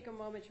just take a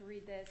moment to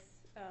read this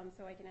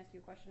so I can ask you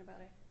a question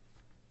about it?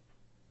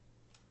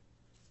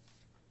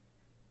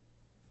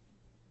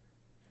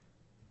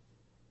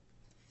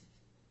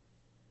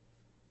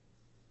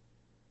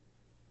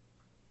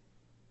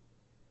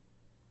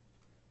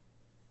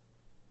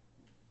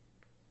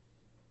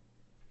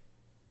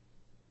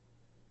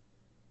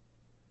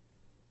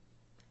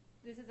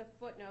 This is a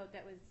footnote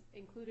that was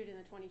included in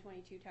the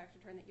 2022 tax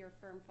return that your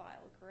firm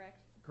filed,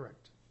 correct?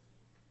 Correct.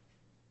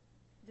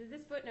 Does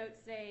this footnote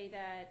say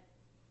that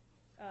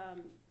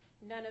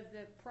none of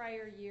the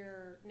prior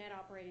year net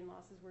operating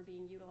losses were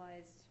being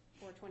utilized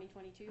for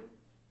 2022?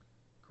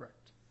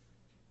 Correct.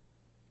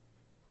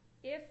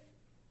 If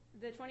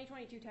the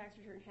 2022 tax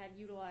return had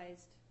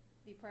utilized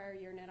the prior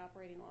year net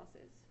operating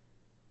losses,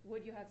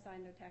 would you have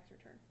signed the tax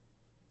return?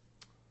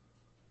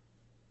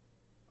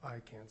 I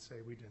can't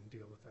say we didn't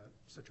deal with that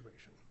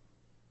situation.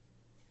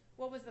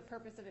 What was the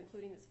purpose of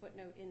including this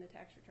footnote in the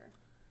tax return?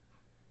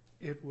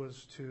 It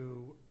was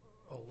to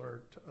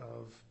alert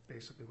of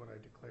basically what I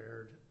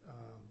declared,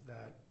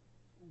 that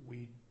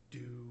we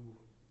do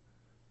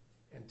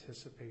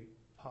anticipate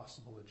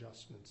possible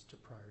adjustments to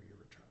prior year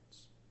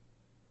returns.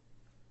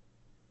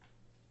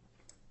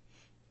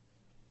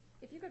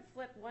 If you could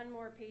flip one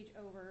more page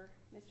over,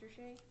 Mr.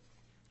 Shea.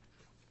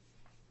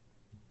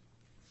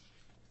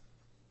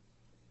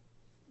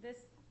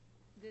 This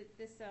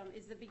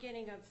is the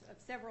beginning of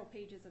several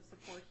pages of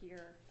support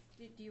here.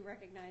 Do you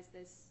recognize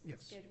this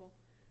Yes. schedule?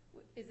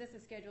 Is this a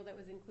schedule that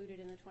was included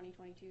in the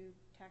 2022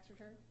 tax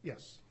return?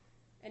 Yes.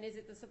 And is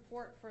it the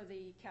support for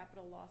the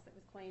capital loss that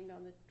was claimed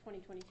on the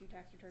 2022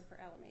 tax return for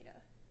Alameda?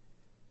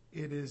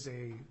 It is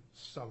a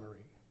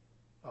summary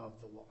of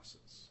the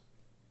losses.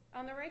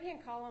 On the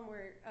right-hand column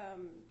where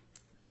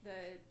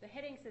the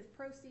heading says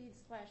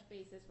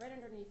proceeds/basis, right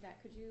underneath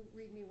that, could you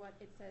read me what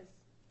it says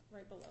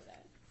right below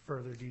that?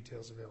 Further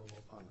details available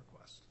upon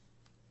request.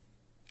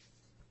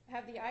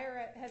 Has the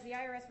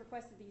IRS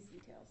requested these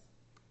details?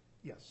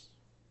 Yes.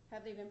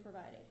 Have they been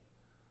provided?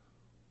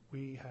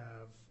 We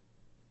have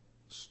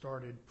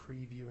started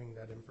previewing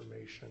that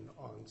information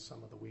on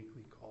some of the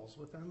weekly calls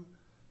with them.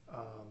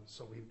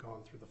 So we've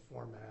gone through the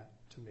format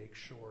to make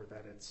sure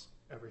that it's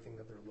everything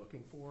that they're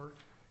looking for,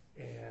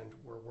 and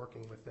we're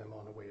working with them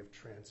on a way of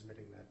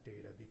transmitting that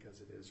data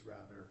because it is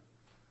rather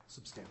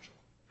substantial.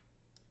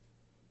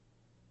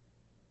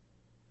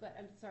 But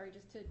I'm sorry,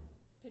 just to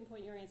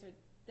pinpoint your answer,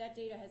 that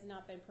data has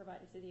not been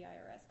provided to the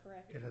IRS,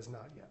 correct? It has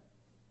not yet.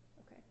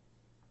 Okay.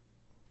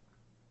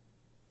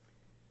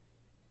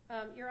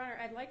 Your Honor,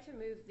 I'd like to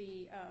move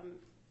the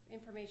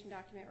information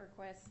document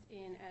request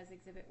in as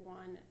Exhibit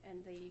 1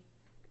 and the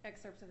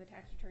excerpts of the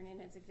tax return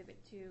in as Exhibit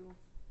 2.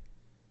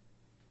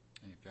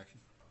 Any objection?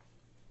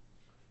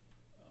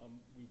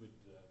 We would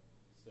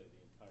say the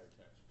entire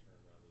tax return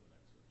rather than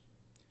excerpts.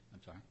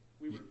 I'm sorry?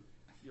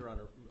 Your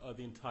Honor,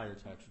 the entire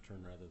tax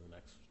return rather than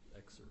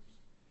excerpts.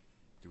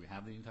 Do we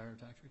have the entire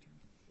tax return?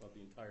 Well,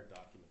 the entire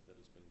document that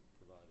has been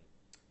provided.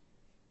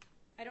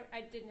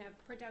 I didn't have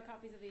printout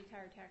copies of the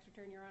entire tax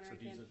return, Your Honor. So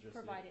I can these are just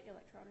provide it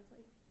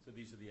electronically. So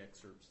these are the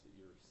excerpts that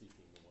you're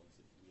seeking, the ones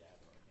that we have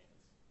in our hands.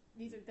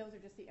 Those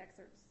are just the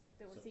excerpts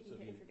that we're seeking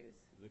to introduce.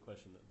 The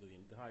question, the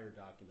entire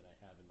document I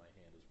have in my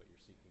hand is what you're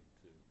seeking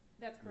to.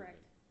 That's move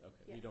correct. in.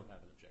 Okay, Yes. we don't have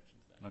an objection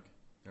to that. Okay.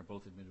 They're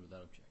both admitted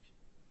without objection.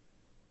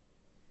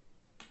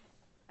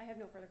 I have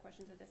no further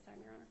questions at this time,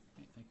 Your Honor.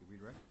 Okay, thank you.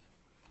 Redirect.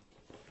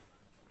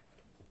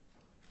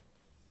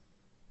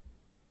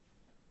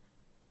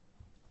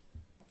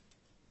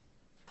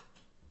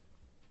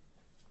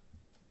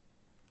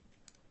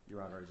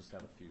 Your Honor, I just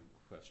have a few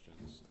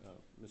questions.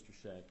 Mr.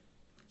 Shea,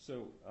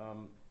 so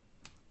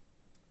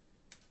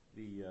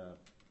the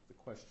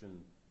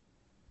question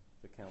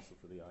the counsel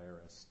for the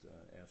IRS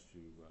asked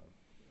you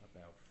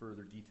about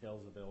further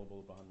details available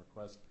upon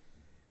request,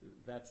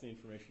 that's the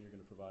information you're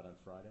going to provide on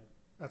Friday?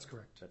 That's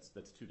correct. That's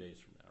 2 days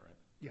from now, right?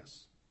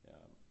 Yes.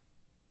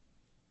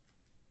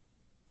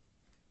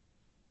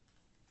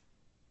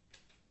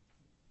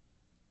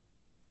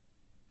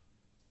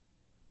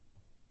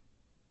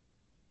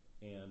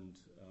 And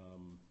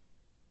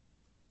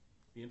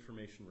the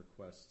information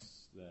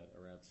requests that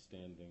are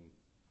outstanding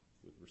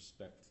with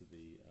respect to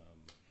the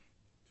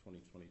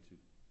 2022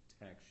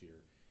 tax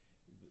year,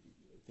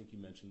 I think you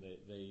mentioned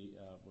that they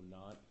were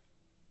not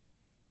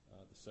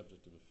the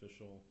subject of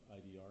official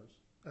IDRs?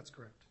 That's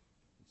correct.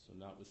 So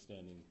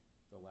notwithstanding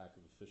the lack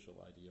of official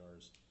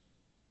IDRs,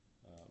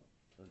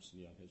 Ernst &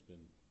 Young has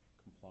been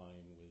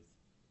complying with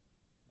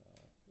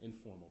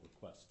informal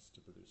requests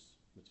to produce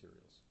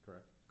materials,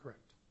 correct?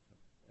 Correct.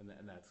 And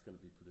that's going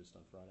to be produced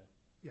on Friday?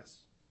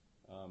 Yes.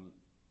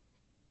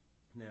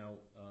 Now,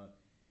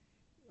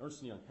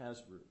 Ernst & Young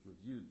has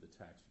reviewed the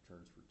tax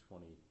returns for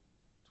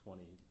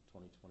 2020,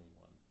 2021,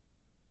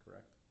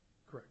 correct?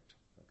 Correct.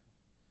 Okay.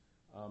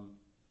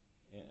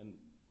 And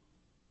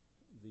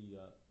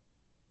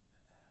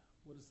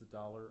what is the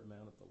dollar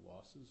amount of the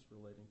losses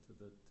relating to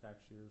the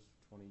tax years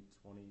 2020,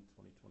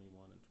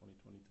 2021, and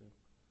 2022?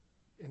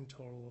 In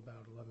total,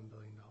 about $11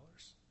 billion.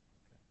 Okay.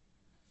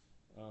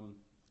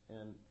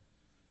 And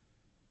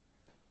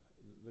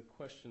the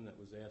question that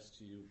was asked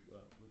to you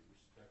with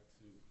respect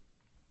to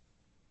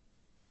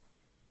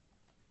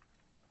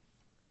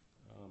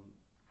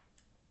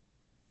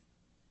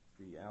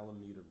the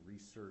Alameda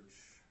research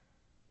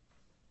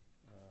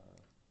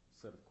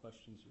set of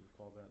questions, you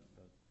recall that?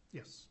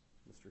 Yes.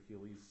 Mr.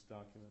 Healy's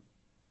document.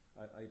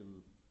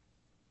 Item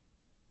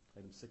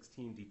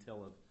 16,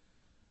 detail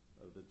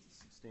of the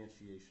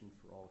substantiation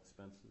for all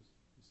expenses.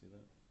 You see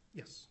that?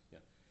 Yes. Yeah.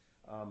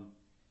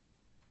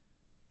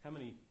 How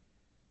many,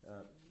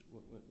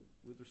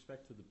 with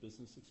respect to the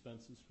business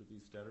expenses for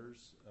these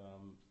debtors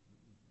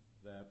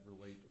that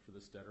relate for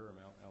this debtor,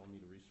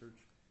 Alameda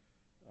Research,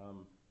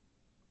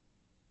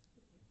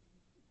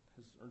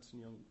 has Ernst &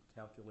 Young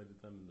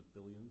calculated them in the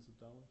billions of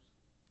dollars?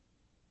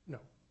 No.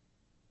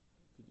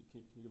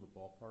 Can you give a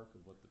ballpark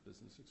of what the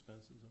business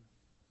expenses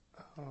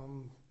are?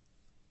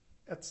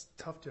 That's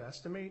tough to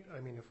estimate. I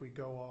mean, if we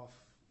go off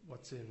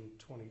what's in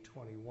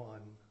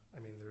 2021, I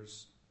mean,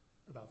 there's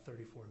about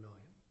 34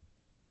 million.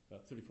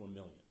 About 34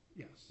 million?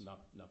 Yes.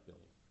 Not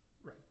billion?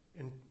 Right.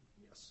 And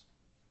yes.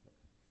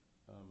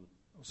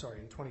 Sorry,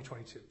 in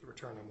 2022, the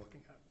return I'm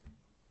looking at.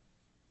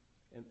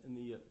 And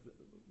the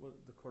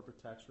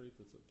corporate tax rate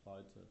that's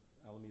applied to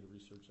Alameda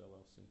Research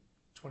LLC?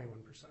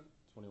 21%.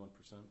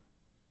 21%.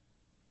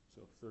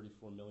 So if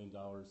 $34 million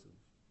of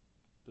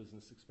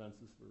business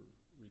expenses were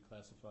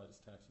reclassified as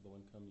taxable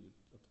income, you'd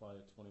apply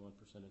a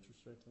 21%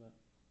 interest rate to that?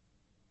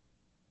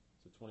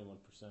 So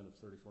 21% of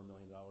 $34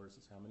 million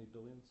is how many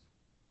billions?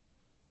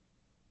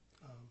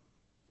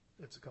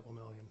 It's a couple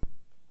million. A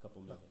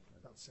couple million.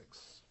 Right? About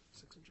six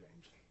and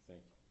change.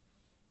 Thank you.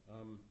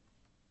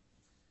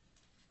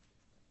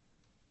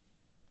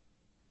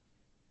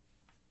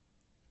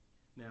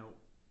 Now,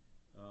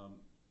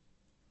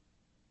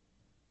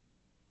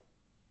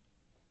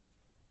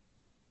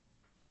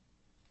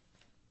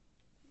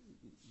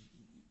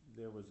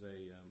 there was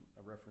a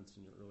reference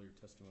in your earlier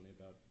testimony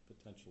about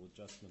potential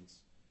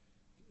adjustments.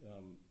 Do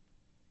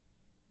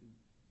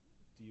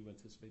you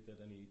anticipate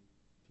that any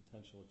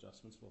potential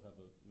adjustments will have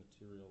a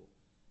material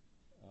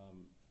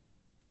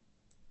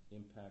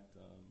impact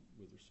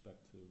with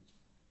respect to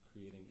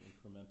creating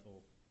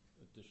incremental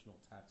additional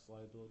tax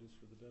liabilities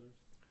for the debtors?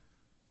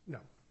 No.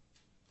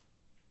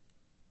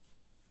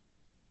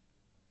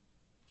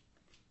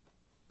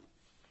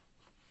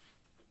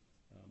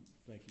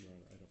 Thank you, Your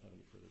Honor. I don't have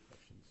any further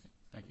questions.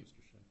 Thank you.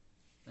 Mr. Shea.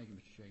 Thank you,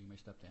 Mr. Shea. You may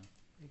step down.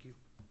 Thank you.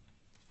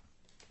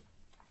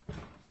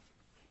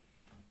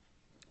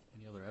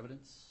 Any other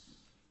evidence?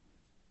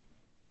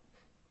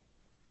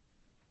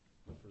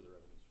 No further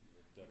evidence from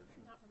the debtors.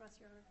 Not from us,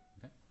 Your Honor.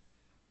 Okay.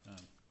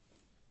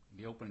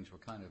 The openings were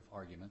kind of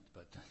argument,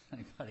 but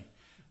anybody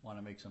want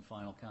to make some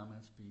final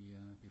comments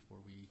before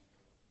we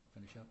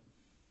finish up?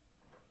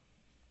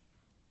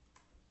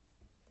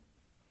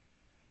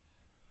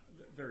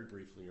 Very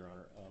briefly, Your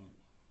Honor.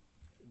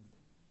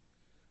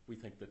 We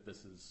think that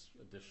this is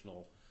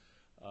additional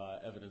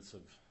evidence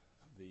of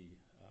the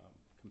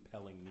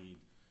compelling need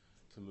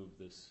to move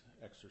this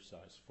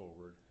exercise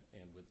forward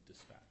and with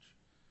dispatch.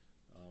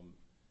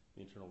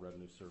 The Internal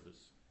Revenue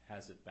Service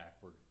has it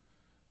backward.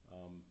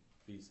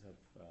 These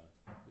have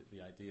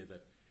the idea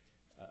that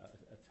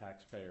a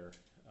taxpayer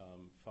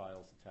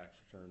files a tax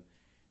return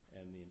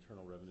and the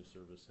Internal Revenue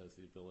Service has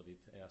the ability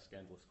to ask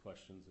endless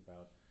questions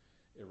about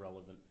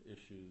irrelevant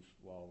issues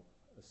while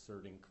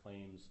asserting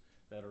claims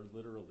that are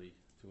literally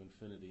to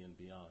infinity and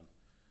beyond,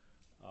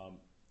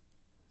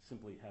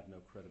 simply have no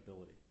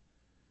credibility.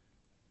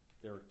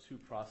 There are two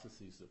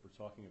processes that we're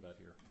talking about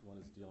here. One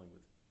is dealing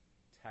with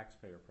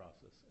taxpayer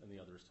process, and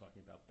the other is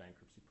talking about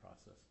bankruptcy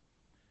process.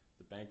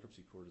 The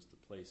bankruptcy court is the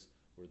place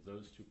where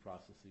those two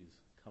processes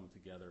come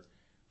together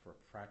for a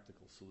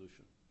practical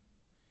solution.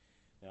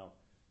 Now,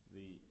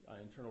 the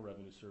Internal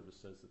Revenue Service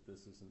says that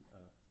this isn't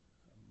a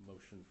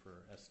motion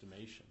for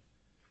estimation.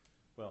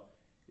 Well,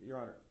 Your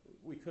Honor,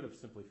 we could have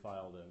simply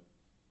filed a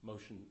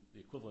motion, the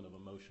equivalent of a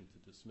motion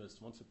to dismiss.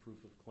 Once a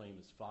proof of claim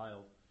is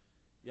filed,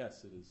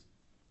 yes, it is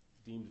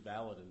deemed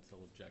valid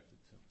until objected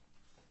to.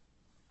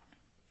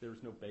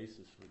 There's no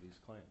basis for these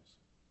claims.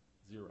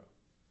 Zero.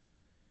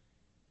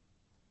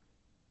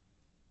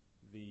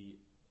 The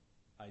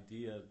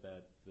idea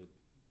that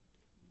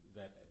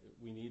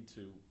we need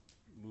to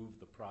move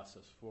the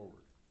process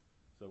forward.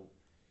 So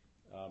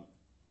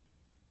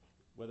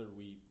whether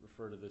we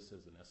refer to this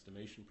as an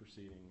estimation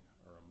proceeding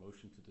or a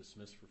motion to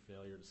dismiss for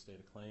failure to state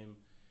a claim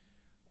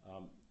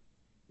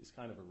is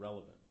kind of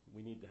irrelevant.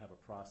 We need to have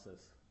a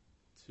process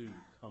to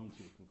come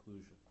to a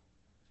conclusion.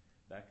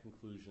 That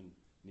conclusion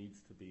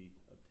needs to be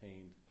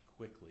obtained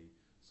quickly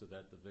so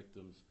that the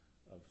victims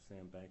of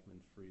Sam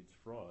Bankman-Fried's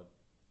fraud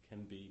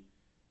can be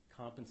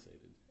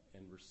compensated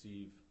and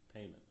receive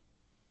payment.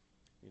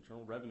 The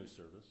Internal Revenue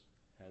Service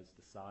has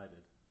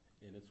decided,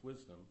 in its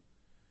wisdom,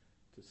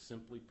 to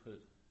simply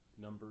put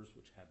numbers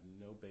which have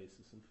no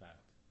basis in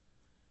fact.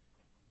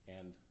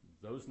 And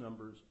those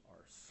numbers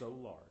are so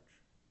large,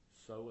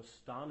 so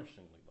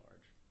astonishingly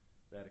large,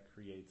 that it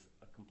creates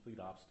a complete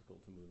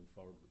obstacle to moving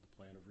forward with the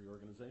plan of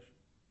reorganization.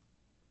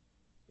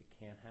 It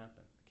can't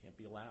happen. It can't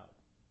be allowed.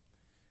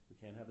 We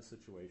can't have a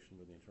situation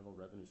where the Internal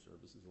Revenue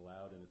Service is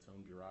allowed in its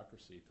own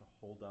bureaucracy to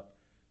hold up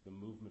the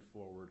movement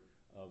forward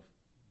of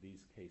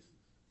these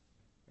cases.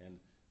 And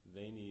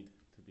they need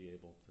to be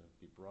able to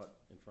be brought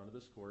in front of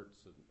this court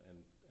and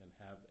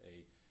have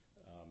a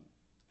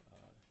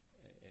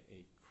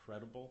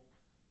credible,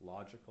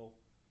 logical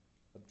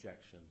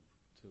objection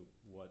to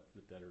what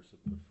the debtors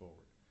have put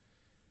forward.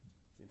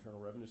 The Internal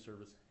Revenue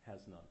Service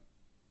has none.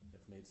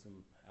 They've made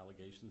some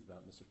allegations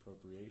about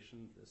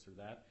misappropriation, this or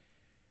that.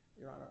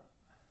 Your Honor,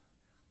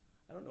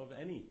 I don't know of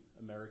any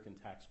American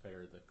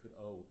taxpayer that could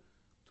owe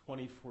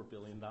 $24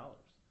 billion.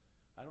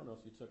 I don't know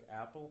if you took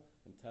Apple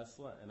and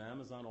Tesla and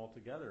Amazon all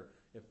together,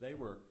 if they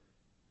were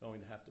going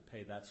to have to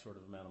pay that sort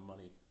of amount of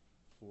money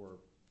for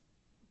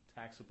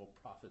taxable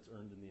profits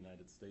earned in the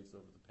United States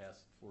over the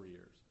past 4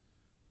 years.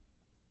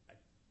 I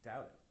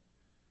doubt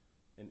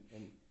it.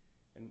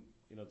 And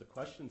you know, the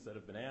questions that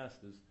have been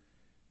asked is,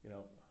 you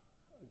know,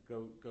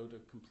 go to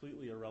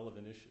completely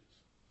irrelevant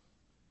issues.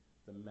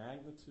 The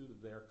magnitude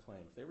of their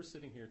claim. If they were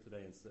sitting here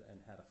today and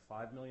had a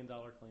 $5 million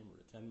claim or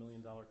a $10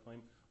 million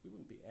claim, we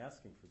wouldn't be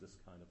asking for this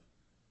kind of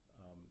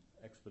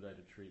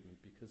expedited treatment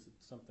because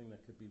it's something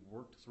that could be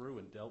worked through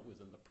and dealt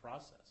with in the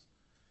process.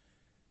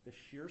 The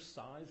sheer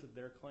size of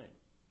their claim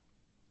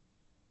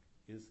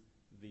is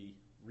the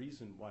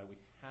reason why we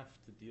have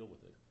to deal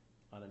with it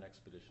on an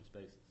expeditious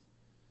basis.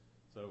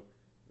 So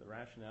the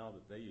rationale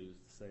that they use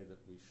to say that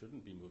we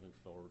shouldn't be moving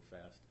forward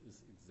fast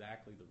is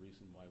exactly the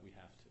reason why we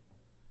have to.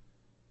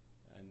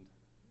 And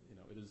you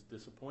know, it is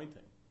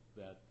disappointing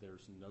that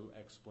there's no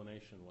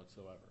explanation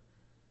whatsoever.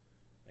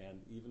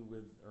 And even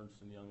with Ernst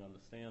 & Young on the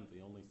stand,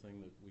 the only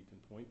thing that we can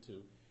point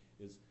to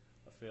is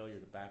a failure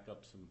to back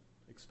up some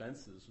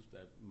expenses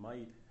that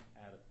might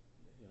add,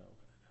 you know,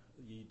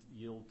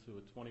 yield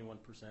to a 21%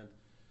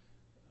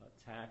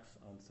 tax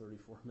on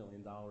 $34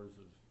 million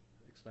of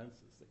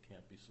expenses that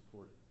can't be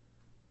supported.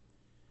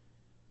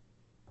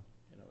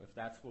 You know, if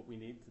that's what we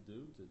need to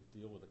do to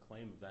deal with a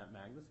claim of that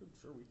magnitude,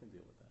 sure, we can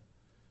deal with that.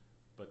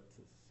 But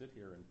to sit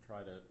here and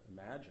try to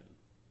imagine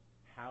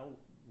how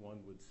one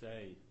would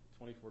say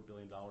 $24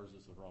 billion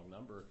is the wrong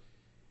number,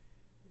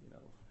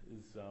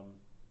 is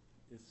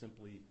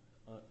simply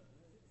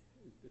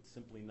it's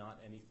simply not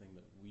anything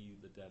that we,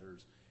 the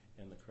debtors,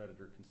 and the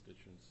creditor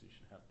constituency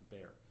should have to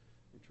bear.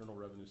 The Internal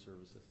Revenue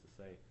Service has to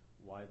say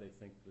why they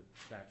think the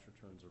tax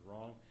returns are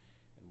wrong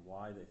and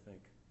why they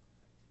think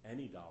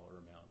any dollar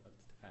amount of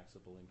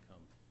taxable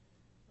income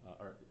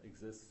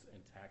exists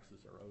and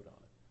taxes are owed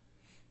on it.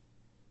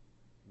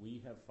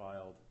 We have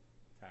filed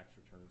tax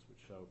returns which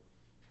show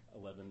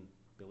 $11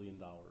 billion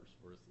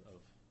worth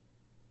of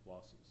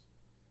losses.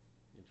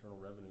 The Internal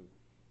Revenue,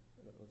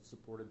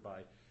 supported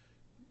by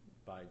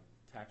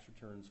tax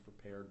returns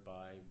prepared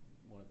by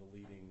one of the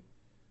leading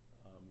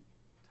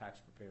tax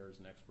preparers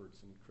and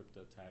experts in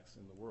crypto tax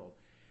in the world.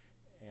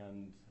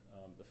 And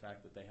the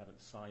fact that they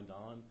haven't signed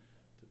on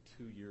to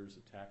 2 years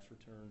of tax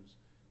returns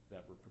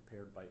that were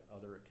prepared by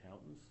other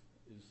accountants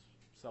is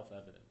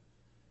self-evident.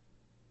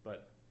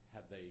 But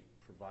have they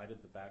provided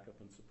the backup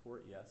and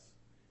support? Yes.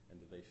 And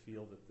do they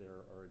feel that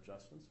there are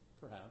adjustments?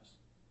 Perhaps.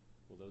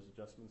 Will those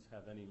adjustments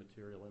have any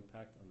material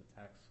impact on the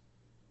tax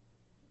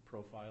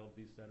profile of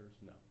these debtors?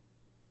 No.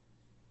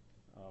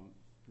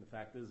 The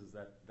fact is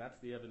that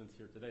that's the evidence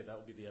here today. That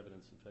will be the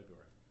evidence in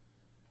February.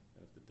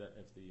 And if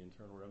the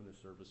Internal Revenue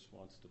Service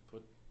wants to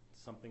put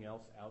something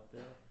else out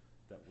there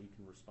that we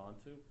can respond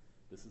to,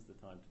 this is the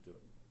time to do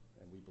it.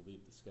 And we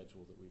believe the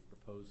schedule that we've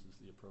proposed is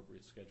the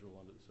appropriate schedule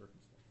under the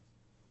circumstances.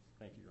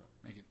 Thank you, Your Honor.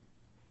 Thank you.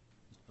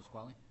 Mr.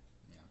 Pasquale?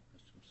 Yeah,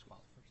 Mr. Pasquale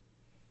first.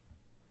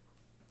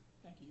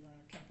 Thank you, Your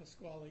Honor. Ken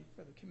Pasquale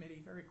for the committee.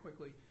 Very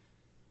quickly,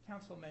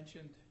 counsel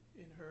mentioned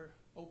in her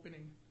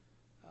opening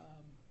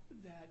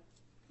that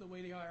the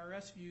way the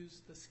IRS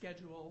views the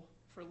schedule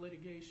for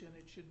litigation,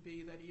 it should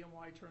be that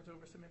EMY turns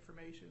over some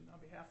information on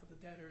behalf of the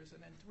debtors,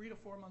 and then 3 to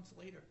 4 months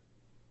later,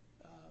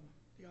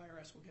 the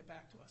IRS will get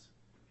back to us.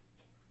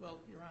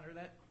 Well, Your Honor,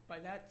 by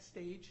that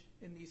stage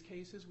in these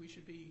cases, we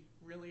should be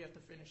really at the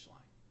finish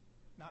line,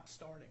 not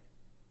starting,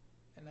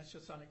 and that's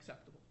just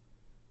unacceptable.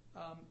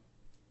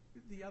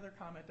 The other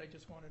comment I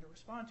just wanted to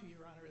respond to,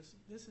 Your Honor, is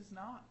this is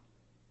not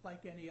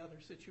like any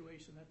other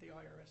situation that the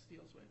IRS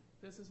deals with.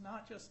 This is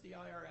not just the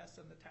IRS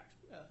and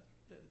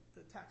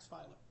the tax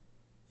filer.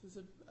 This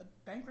is a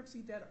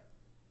bankruptcy debtor,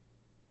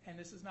 and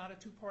this is not a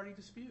two-party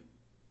dispute.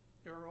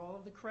 There are all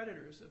of the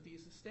creditors of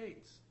these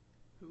estates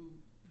who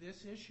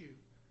this issue,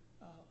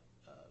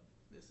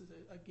 this is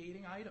a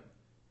gating item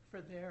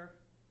for their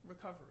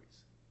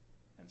recoveries.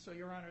 And so,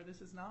 Your Honor,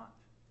 this is not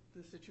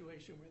the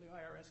situation where the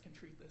IRS can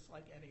treat this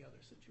like any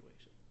other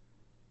situation.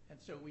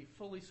 And so we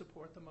fully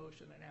support the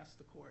motion and ask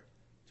the court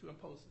to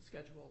impose the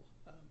schedule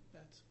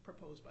that's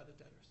proposed by the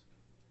debtors.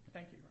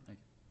 Thank you, Your Honor. Thank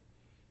you.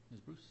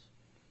 Ms. Bruce?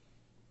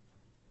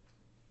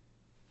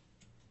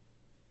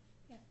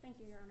 Yes, thank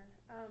you, Your Honor.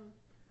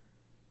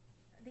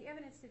 The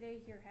evidence today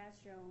here has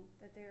shown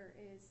that there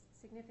is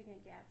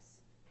significant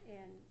gaps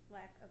in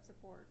lack of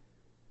support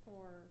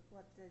for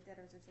what the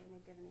debtors are saying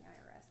they've given the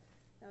IRS.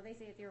 Now, they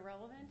say it's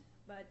irrelevant,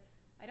 but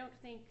I don't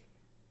think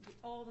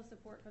all the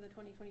support for the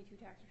 2022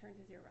 tax returns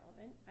is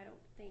irrelevant. I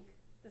don't think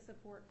the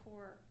support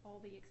for all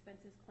the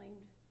expenses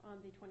claimed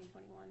on the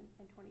 2021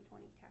 and 2020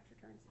 tax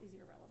returns is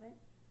irrelevant.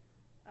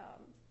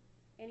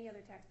 Any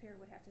other taxpayer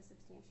would have to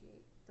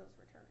substantiate those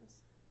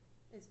returns.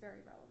 It's very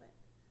relevant.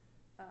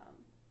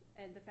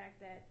 And the fact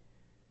that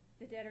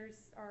the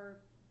debtors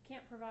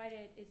can't provide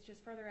it, it's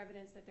just further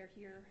evidence that they're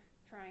here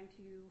trying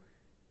to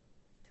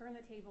turn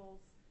the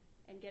tables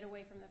and get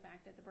away from the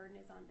fact that the burden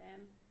is on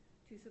them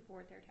to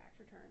support their tax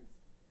returns.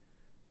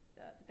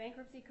 The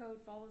bankruptcy code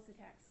follows the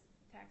tax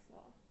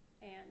law,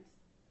 and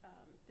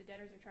the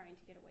debtors are trying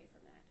to get away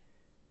from that.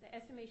 The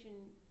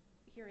estimation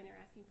hearing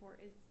they're asking for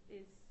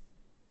is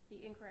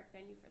the incorrect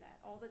venue for that.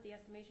 All that the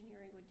estimation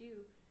hearing would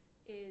do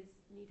is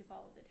need to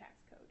follow the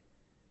tax code.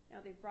 Now,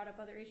 they've brought up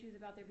other issues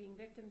about there being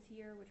victims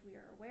here, which we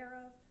are aware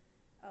of,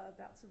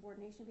 about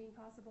subordination being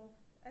possible.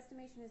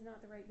 Estimation is not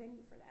the right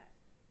venue for that.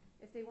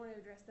 If they want to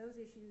address those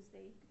issues,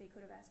 they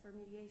could have asked for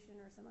mediation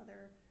or some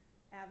other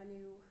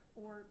avenue,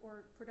 or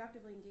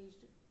productively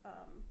engaged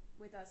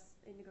with us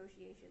in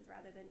negotiations,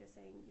 rather than just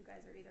saying you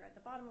guys are either at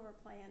the bottom of our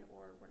plan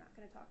or we're not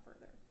going to talk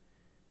further.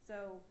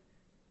 So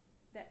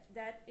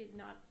that is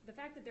not, the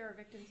fact that there are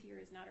victims here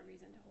is not a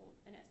reason to hold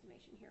an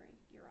estimation hearing,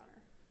 Your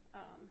Honor.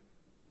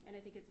 And I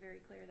think it's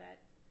very clear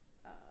that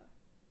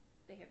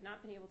they have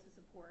not been able to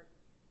support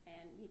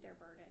and meet their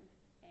burden,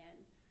 and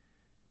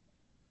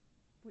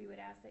we would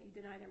ask that you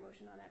deny their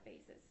motion on that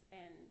basis,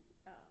 and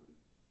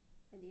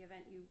in the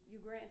event you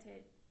grant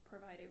it,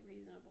 provide a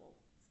reasonable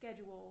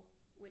schedule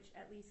which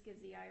at least gives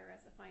the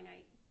IRS a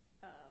finite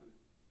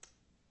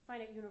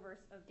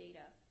universe of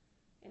data.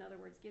 In other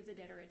words, gives the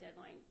debtor a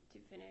deadline to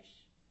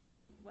finish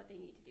what they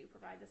need to do,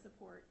 provide the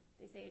support.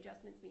 They say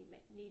adjustments need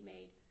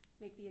made,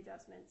 make the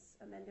adjustments,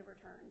 amend the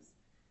returns,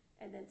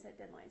 and then set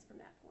deadlines from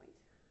that point.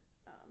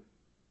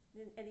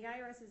 And the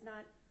IRS is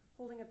not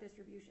holding up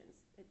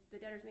distributions. The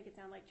debtors make it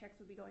sound like checks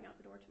would be going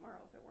out the door tomorrow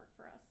if it weren't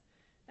for us.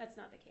 That's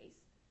not the case.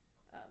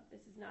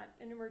 This is not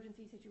an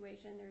emergency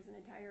situation. There's an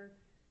entire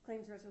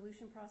claims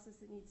resolution process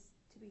that needs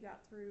to be got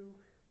through.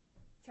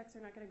 Checks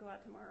are not going to go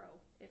out tomorrow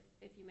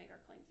if you make our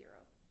claim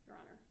zero, Your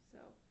Honor. So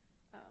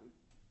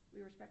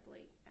we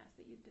respectfully ask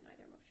that you deny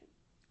their motion.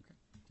 Okay,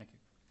 thank you.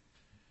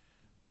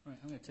 All right,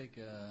 I'm going to take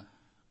a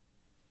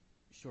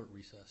short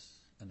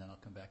recess, and then I'll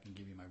come back and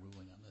give you my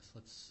ruling on this.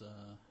 Let's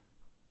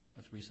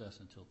recess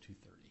until 2:30.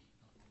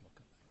 We'll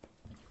come back.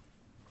 Thank you.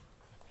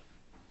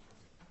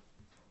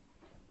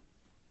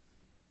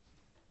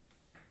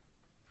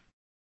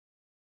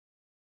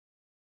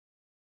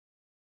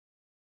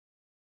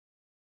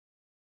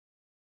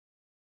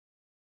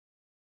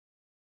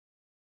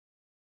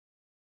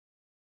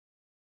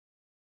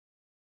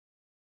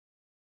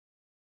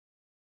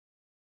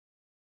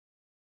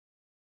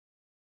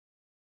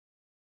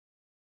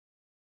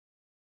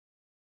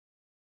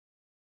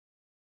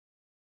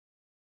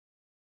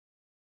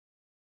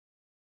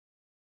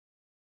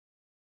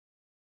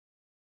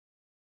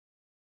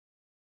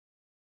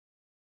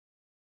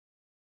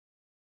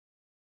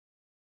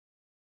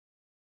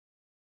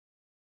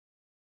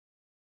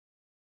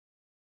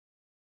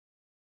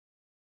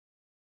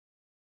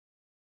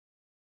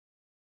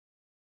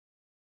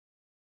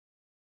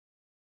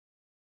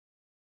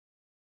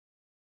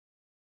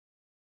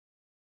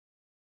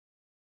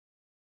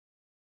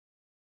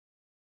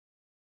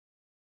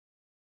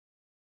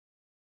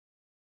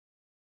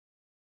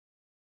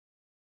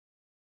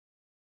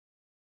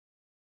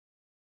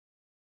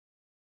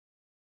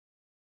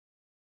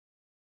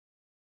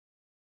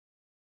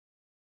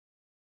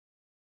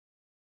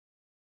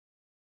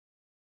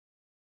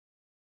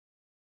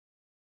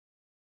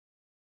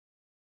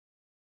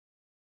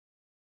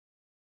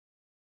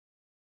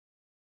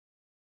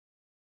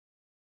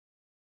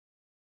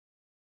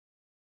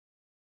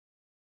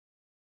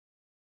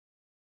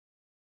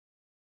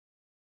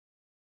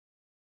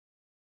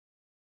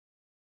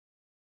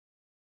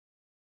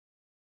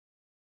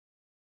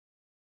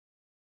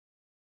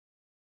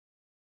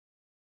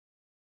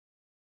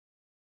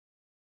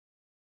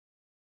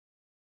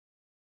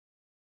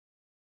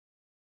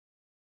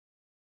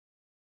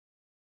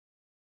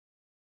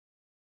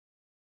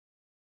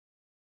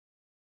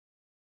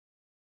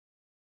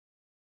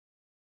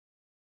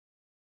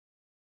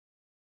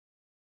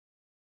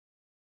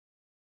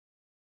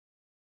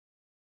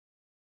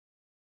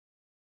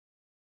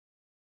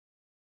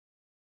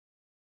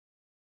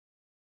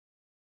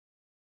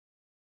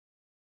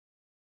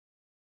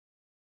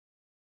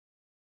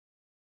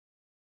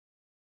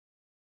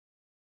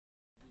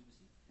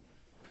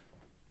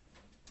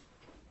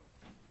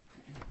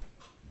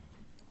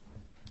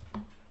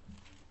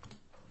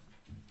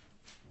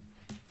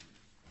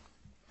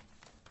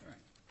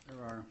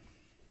 There are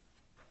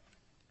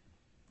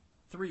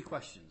three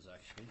questions,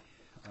 actually,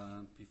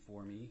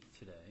 before me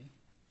today.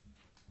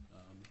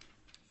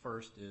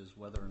 First is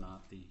whether or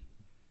not the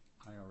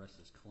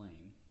IRS's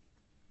claim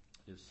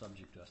is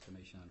subject to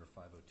estimation under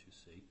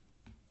 502C.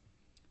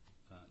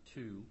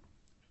 Two,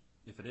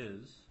 if it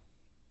is,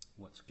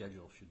 what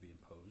schedule should be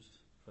imposed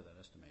for that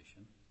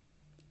estimation?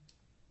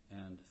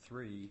 And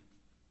three,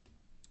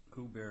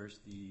 who bears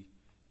the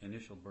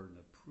initial burden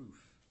of proof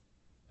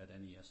at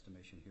any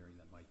estimation hearing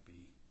that might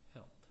be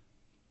held?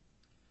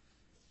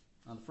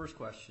 On the first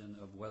question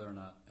of whether or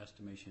not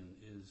estimation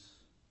is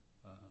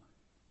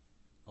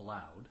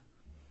allowed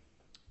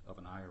of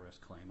an IRS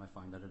claim, I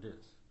find that it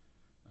is.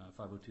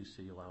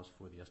 502C allows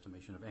for the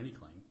estimation of any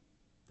claim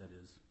that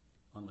is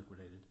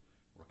unliquidated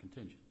or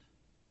contingent.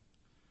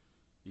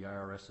 The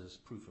IRS's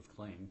proof of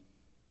claim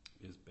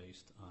is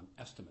based on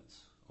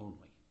estimates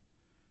only.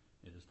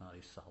 It is not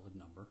a solid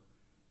number,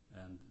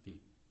 and the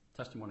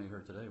testimony I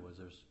heard today was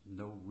there's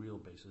no real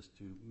basis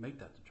to make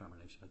that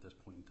determination at this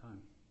point in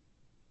time.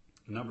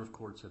 A number of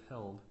courts have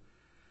held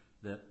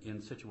that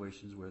in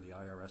situations where the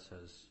IRS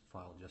has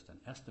filed just an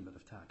estimate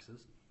of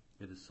taxes,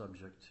 it is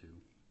subject to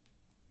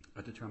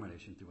a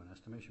determination through an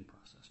estimation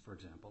process. For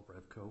example,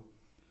 Revco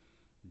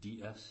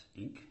DS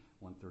Inc.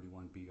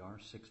 131BR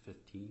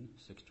 615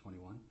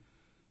 621,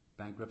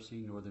 bankruptcy,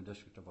 Northern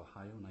District of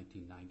Ohio,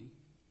 1990,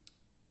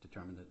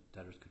 determined that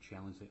debtors could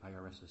challenge the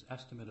IRS's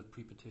estimate of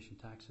pre-petition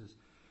taxes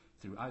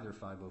through either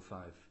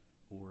 505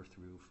 or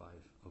through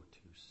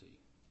 502C.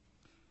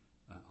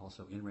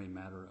 Also, in re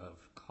matter of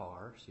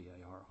CAR,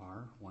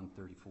 C-A-R-R,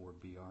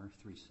 134BR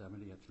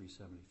 370 at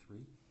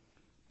 373,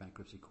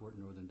 Bankruptcy Court,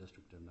 Northern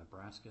District of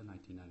Nebraska,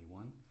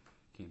 1991,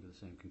 came to the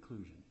same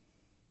conclusion.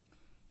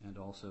 And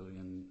also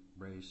in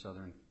Ray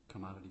Southern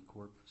Commodity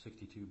Corp,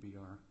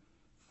 62BR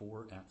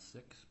 4 at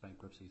 6,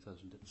 Bankruptcy,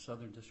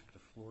 Southern District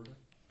of Florida,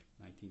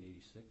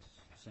 1986,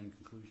 same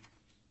conclusion.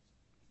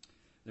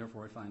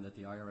 Therefore, I find that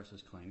the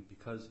IRS's claim,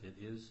 because it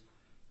is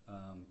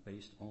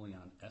based only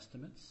on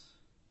estimates,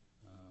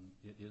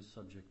 it is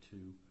subject to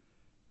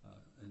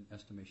an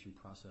estimation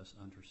process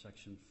under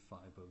Section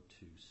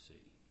 502C.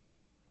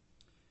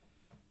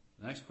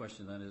 The next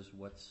question then is,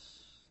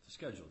 what's the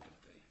schedule going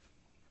to be?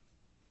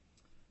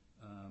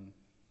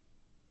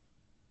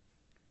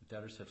 The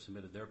debtors have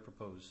submitted their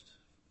proposed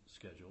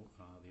schedule.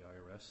 The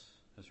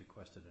IRS has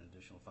requested an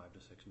additional 5 to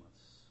 6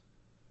 months,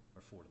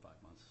 or 4 to 5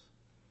 months,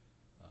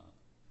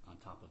 on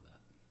top of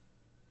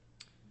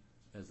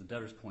that. As the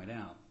debtors point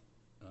out,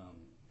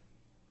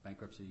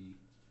 bankruptcy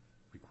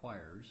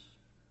requires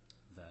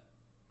that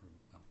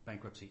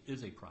bankruptcy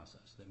is a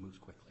process that moves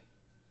quickly.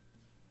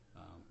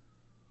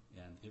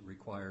 And it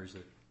requires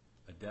that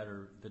the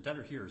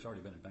debtor here has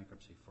already been in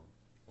bankruptcy for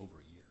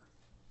over a year.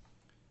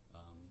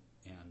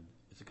 And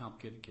it's a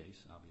complicated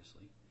case,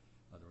 obviously.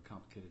 There were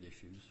complicated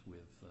issues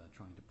with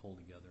trying to pull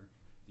together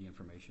the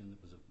information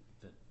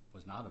that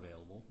was not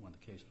available when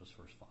the case was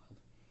first filed.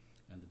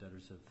 And the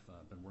debtors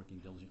have been working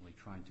diligently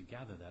trying to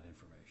gather that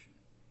information.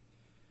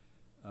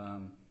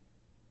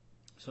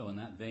 So in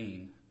that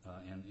vein,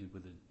 and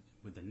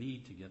with the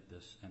need to get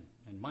this,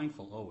 and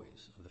mindful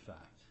always of the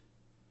fact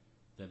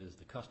that is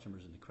the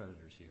customers and the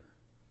creditors here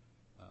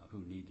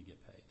who need to get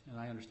paid. And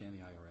I understand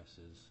the IRS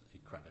is a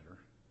creditor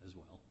as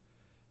well.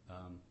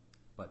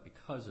 But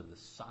because of the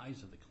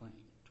size of the claim,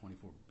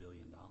 $24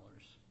 billion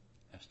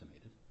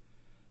estimated,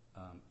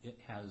 it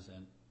has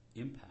an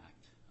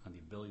impact on the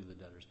ability of the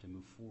debtors to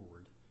move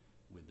forward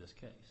with this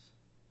case.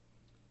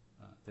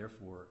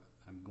 Therefore,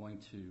 I'm going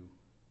to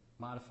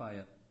modify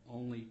it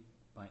only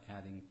by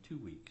adding 2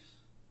 weeks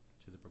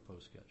to the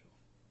proposed schedule.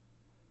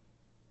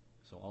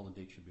 So all the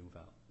dates should move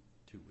out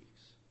 2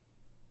 weeks.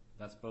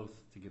 That's both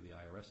to give the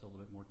IRS a little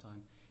bit more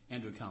time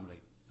and to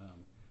accommodate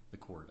the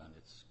court on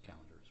its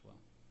calendar as well.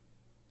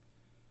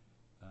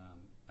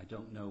 I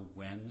don't know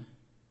when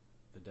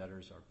the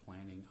debtors are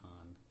planning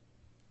on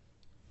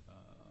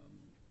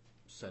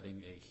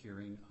setting a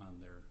hearing on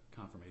their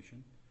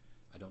confirmation.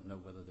 I don't know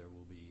whether there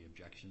will be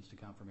objections to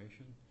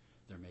confirmation.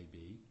 There may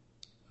be,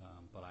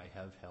 but I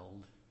have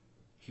held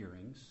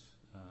hearings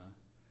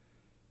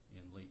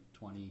in late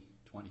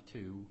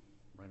 2022,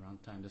 right around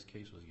the time this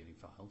case was getting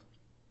filed.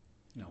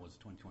 No, it was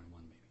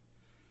 2021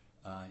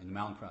 maybe. In the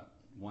Mallinckrodt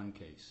 1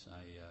 case,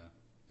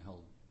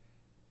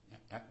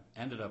 I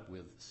ended up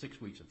with 6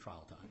 weeks of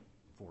trial time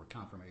for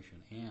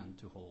confirmation and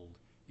to hold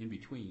in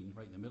between,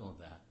 right in the middle of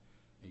that,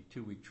 a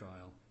 2-week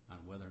trial on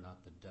whether or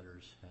not the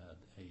debtors had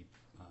a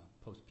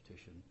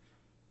post-petition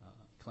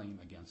claim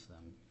against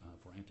them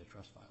for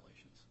antitrust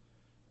violations.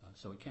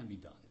 So it can be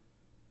done.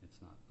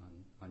 It's not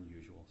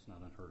unusual. It's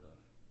not unheard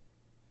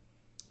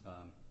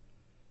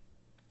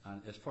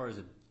of. As far as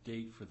a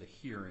date for the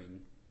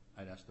hearing,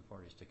 I'd ask the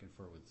parties to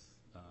confer with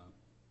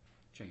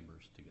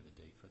Chambers to get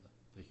a date for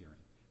the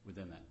hearing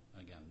within that,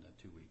 again, that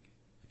 2-week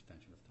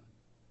extension of time.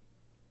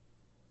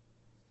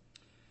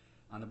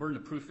 On the burden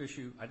of proof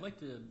issue, I'd like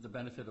the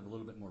benefit of a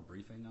little bit more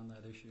briefing on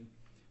that issue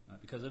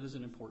because it is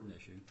an important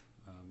issue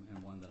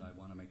and one that I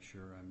want to make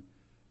sure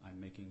I'm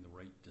making the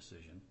right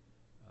decision.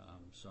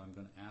 So I'm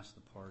going to ask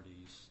the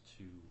parties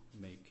to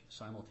make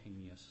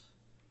simultaneous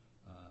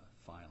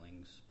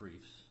filings,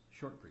 briefs,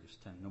 short briefs,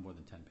 no more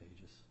than 10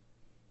 pages,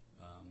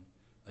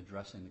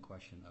 addressing the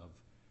question of,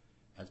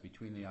 as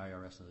between the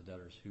IRS and the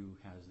debtors, who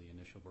has the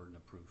initial burden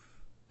of proof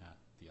at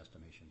the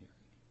estimation hearing.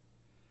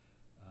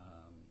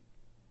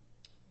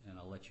 And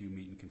I'll let you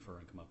meet and confer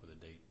and come up with a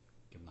date,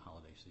 given the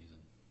holiday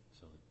season,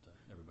 so that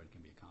everybody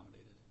can be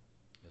accommodated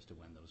as to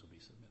when those will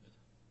be submitted.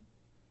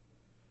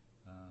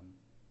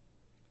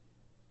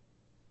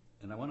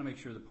 And I want to make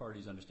sure the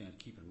parties understand,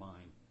 keep in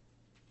mind,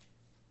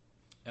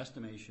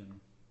 estimation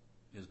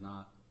is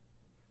not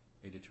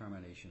a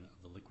determination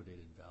of the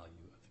liquidated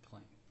value of the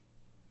claim.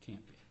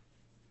 Can't be.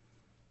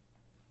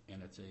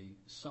 And it's a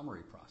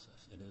summary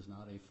process. It is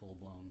not a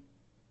full-blown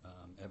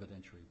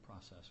evidentiary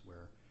process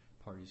where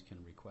parties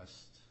can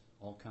request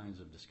all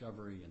kinds of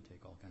discovery and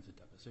take all kinds of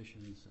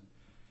depositions and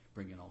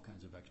bring in all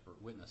kinds of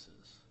expert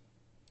witnesses.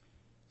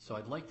 So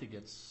I'd like to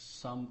get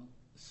some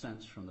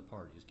sense from the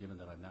parties, given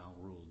that I've now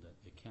ruled that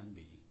it can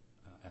be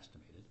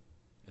estimated,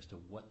 as to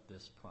what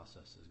this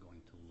process is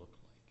going to look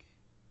like.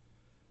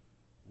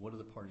 What are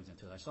the parties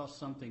into? I saw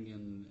something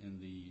in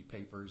the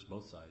papers,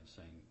 both sides,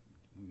 saying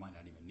we might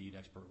not even need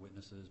expert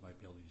witnesses, might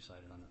be able to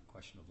decide it on a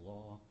question of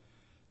law.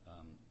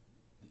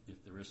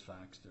 If there is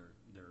facts,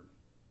 they're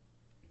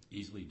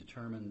easily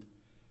determined.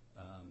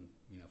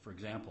 For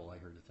example, I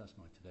heard a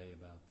testimony today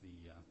about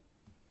the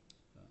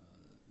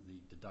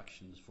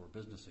deductions for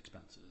business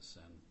expenses,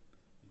 and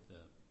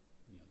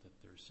that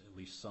there's at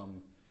least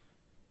some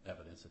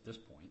evidence at this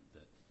point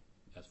that,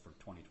 as for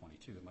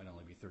 2022, it might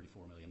only be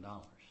 $34 million.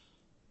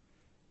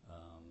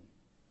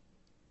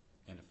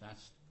 And if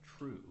that's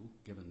true,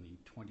 given the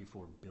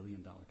 $24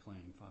 billion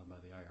claim filed by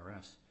the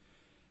IRS,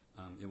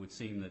 it would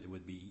seem that it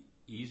would be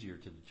easier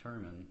to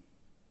determine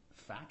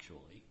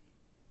factually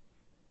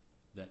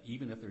that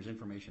even if there's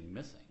information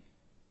missing,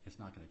 it's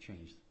not going to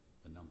change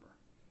the number,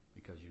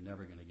 because you're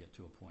never going to get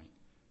to a point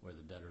where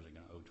the debtors are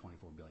going to owe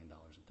 $24 billion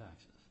in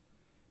taxes.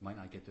 Might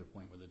not get to a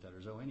point where the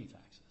debtors owe any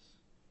taxes.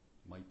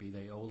 Might be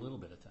they owe a little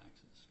bit of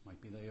taxes.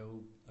 Might be they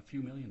owe a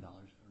few $1 million or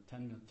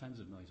tens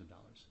of millions of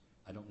dollars.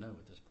 I don't know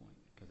at this point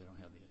because I don't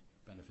have the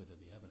benefit of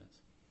the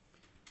evidence.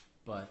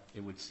 But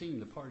it would seem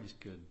the parties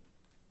could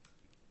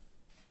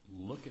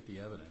look at the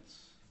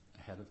evidence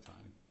ahead of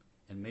time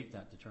and make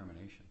that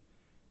determination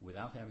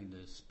without having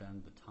to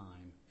spend the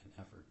time and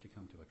effort to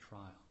come to a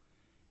trial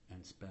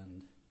and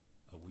spend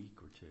a week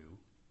or two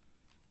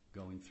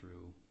going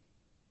through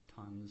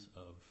tons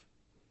of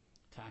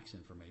tax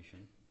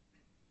information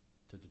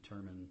to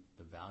determine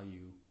the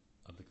value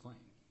of the claim.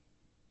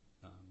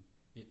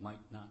 It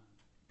might not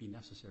be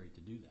necessary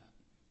to do that.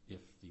 If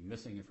the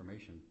missing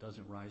information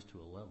doesn't rise to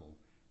a level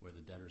where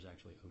the debtors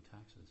actually owe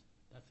taxes,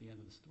 that's the end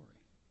of the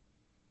story.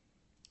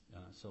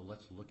 So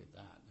let's look at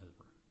that as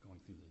we're going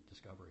through the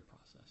discovery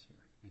process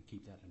here and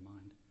keep that in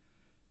mind.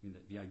 I mean,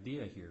 the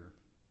idea here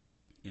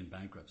in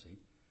bankruptcy,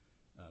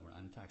 we're not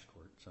in tax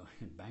court, so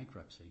in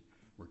bankruptcy,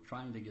 we're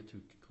trying to get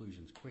to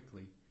conclusions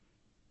quickly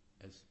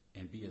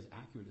and be as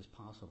accurate as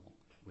possible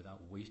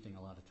without wasting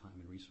a lot of time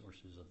and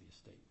resources of the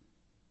estate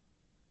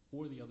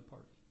or the other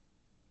party,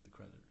 the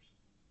creditors.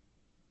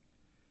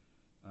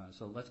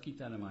 So let's keep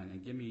that in mind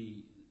and give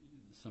me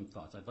some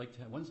thoughts. I'd like to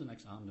have, when's the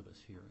next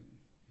omnibus hearing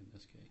in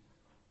this case?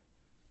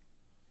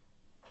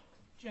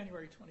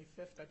 January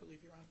 25th, I believe,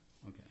 Your Honor.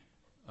 Okay.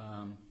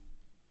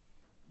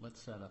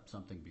 Let's set up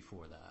something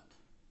before that.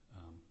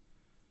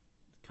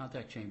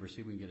 Contact Chamber,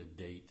 see if we can get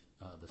a date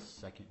the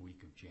second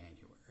week of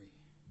January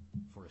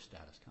for a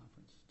status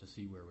conference to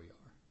see where we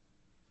are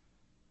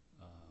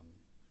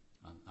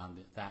on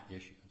that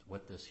issue,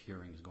 what this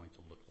hearing is going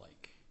to look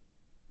like.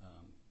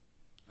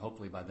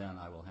 Hopefully by then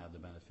I will have the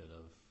benefit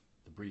of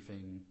the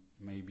briefing.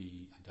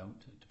 Maybe I don't.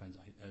 It depends.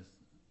 As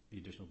the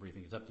additional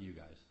briefing, it's up to you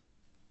guys.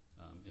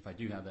 If I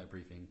do have that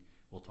briefing,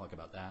 we'll talk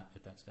about that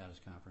at that status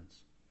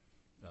conference.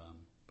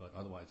 But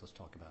otherwise, let's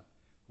talk about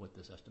what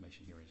this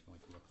estimation hearing is going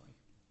to look like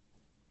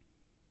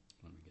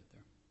when we get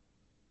there.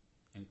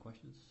 Any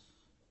questions,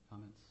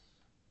 comments,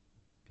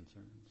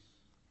 concerns?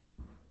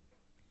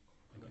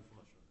 Okay.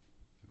 All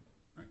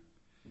right.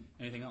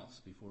 Anything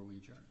else before we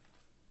adjourn?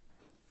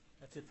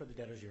 That's it for the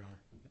debtors, Your Honor.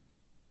 Anything?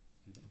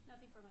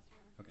 Nothing from us, Your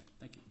Honor. Okay,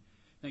 thank you.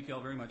 Thank you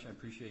all very much. I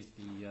appreciate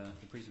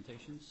the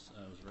presentations.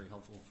 It was very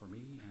helpful for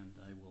me, and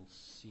I will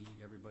see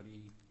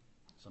everybody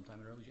sometime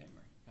in early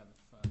January. Have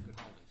good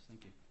holidays.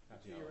 Thank you.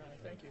 Your Honor,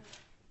 thank you.